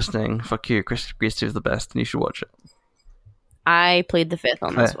 Chris, if you're listening, fuck you. Grease 2 is the best and you should watch it. I plead the fifth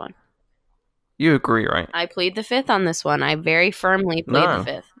on this one. You agree, right? I plead the fifth on this one. I very firmly plead the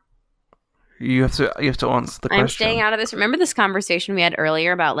fifth. You have to answer the question. I'm staying out of this. Remember this conversation we had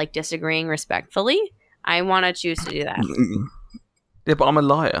earlier about like disagreeing respectfully? I want to choose to do that. Yeah, but I'm a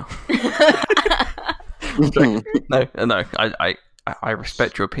liar. No. I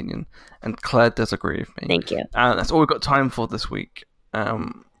respect your opinion, and Claire does agree with me. Thank you. And that's all we've got time for this week.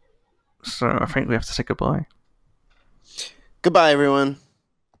 So I think we have to say goodbye. Goodbye, everyone.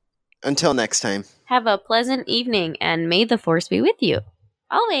 Until next time. Have a pleasant evening, and may the Force be with you.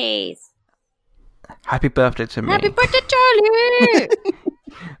 Always. Happy birthday to me. Happy birthday, Charlie!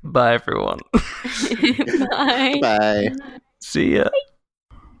 Bye, everyone. Bye. Bye. See ya. Bye.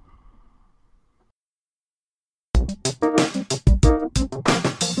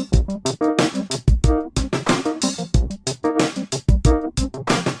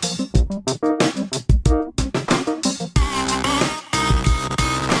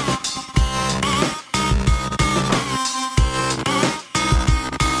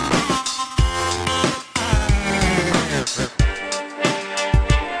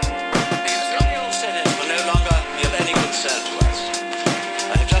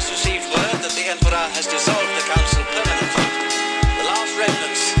 Has dissolved the council permanently. The last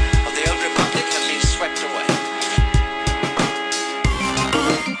remnants of the old republic have been swept away.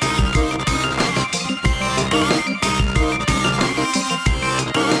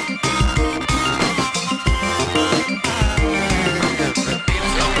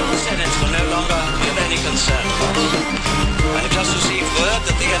 The Senate will no longer be of any concern to us. I have just received word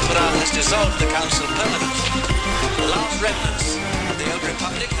that the Emperor has dissolved the council permanently. The last remnants of the old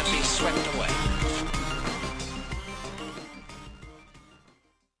republic have been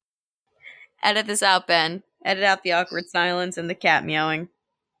Edit this out, Ben. Edit out the awkward silence and the cat meowing.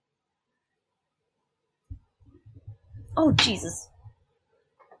 Oh, Jesus.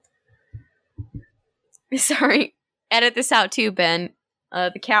 Sorry. Edit this out too, Ben.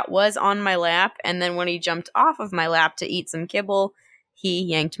 The cat was on my lap, and then when he jumped off of my lap to eat some kibble, he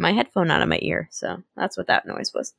yanked my headphone out of my ear. So that's what that noise was.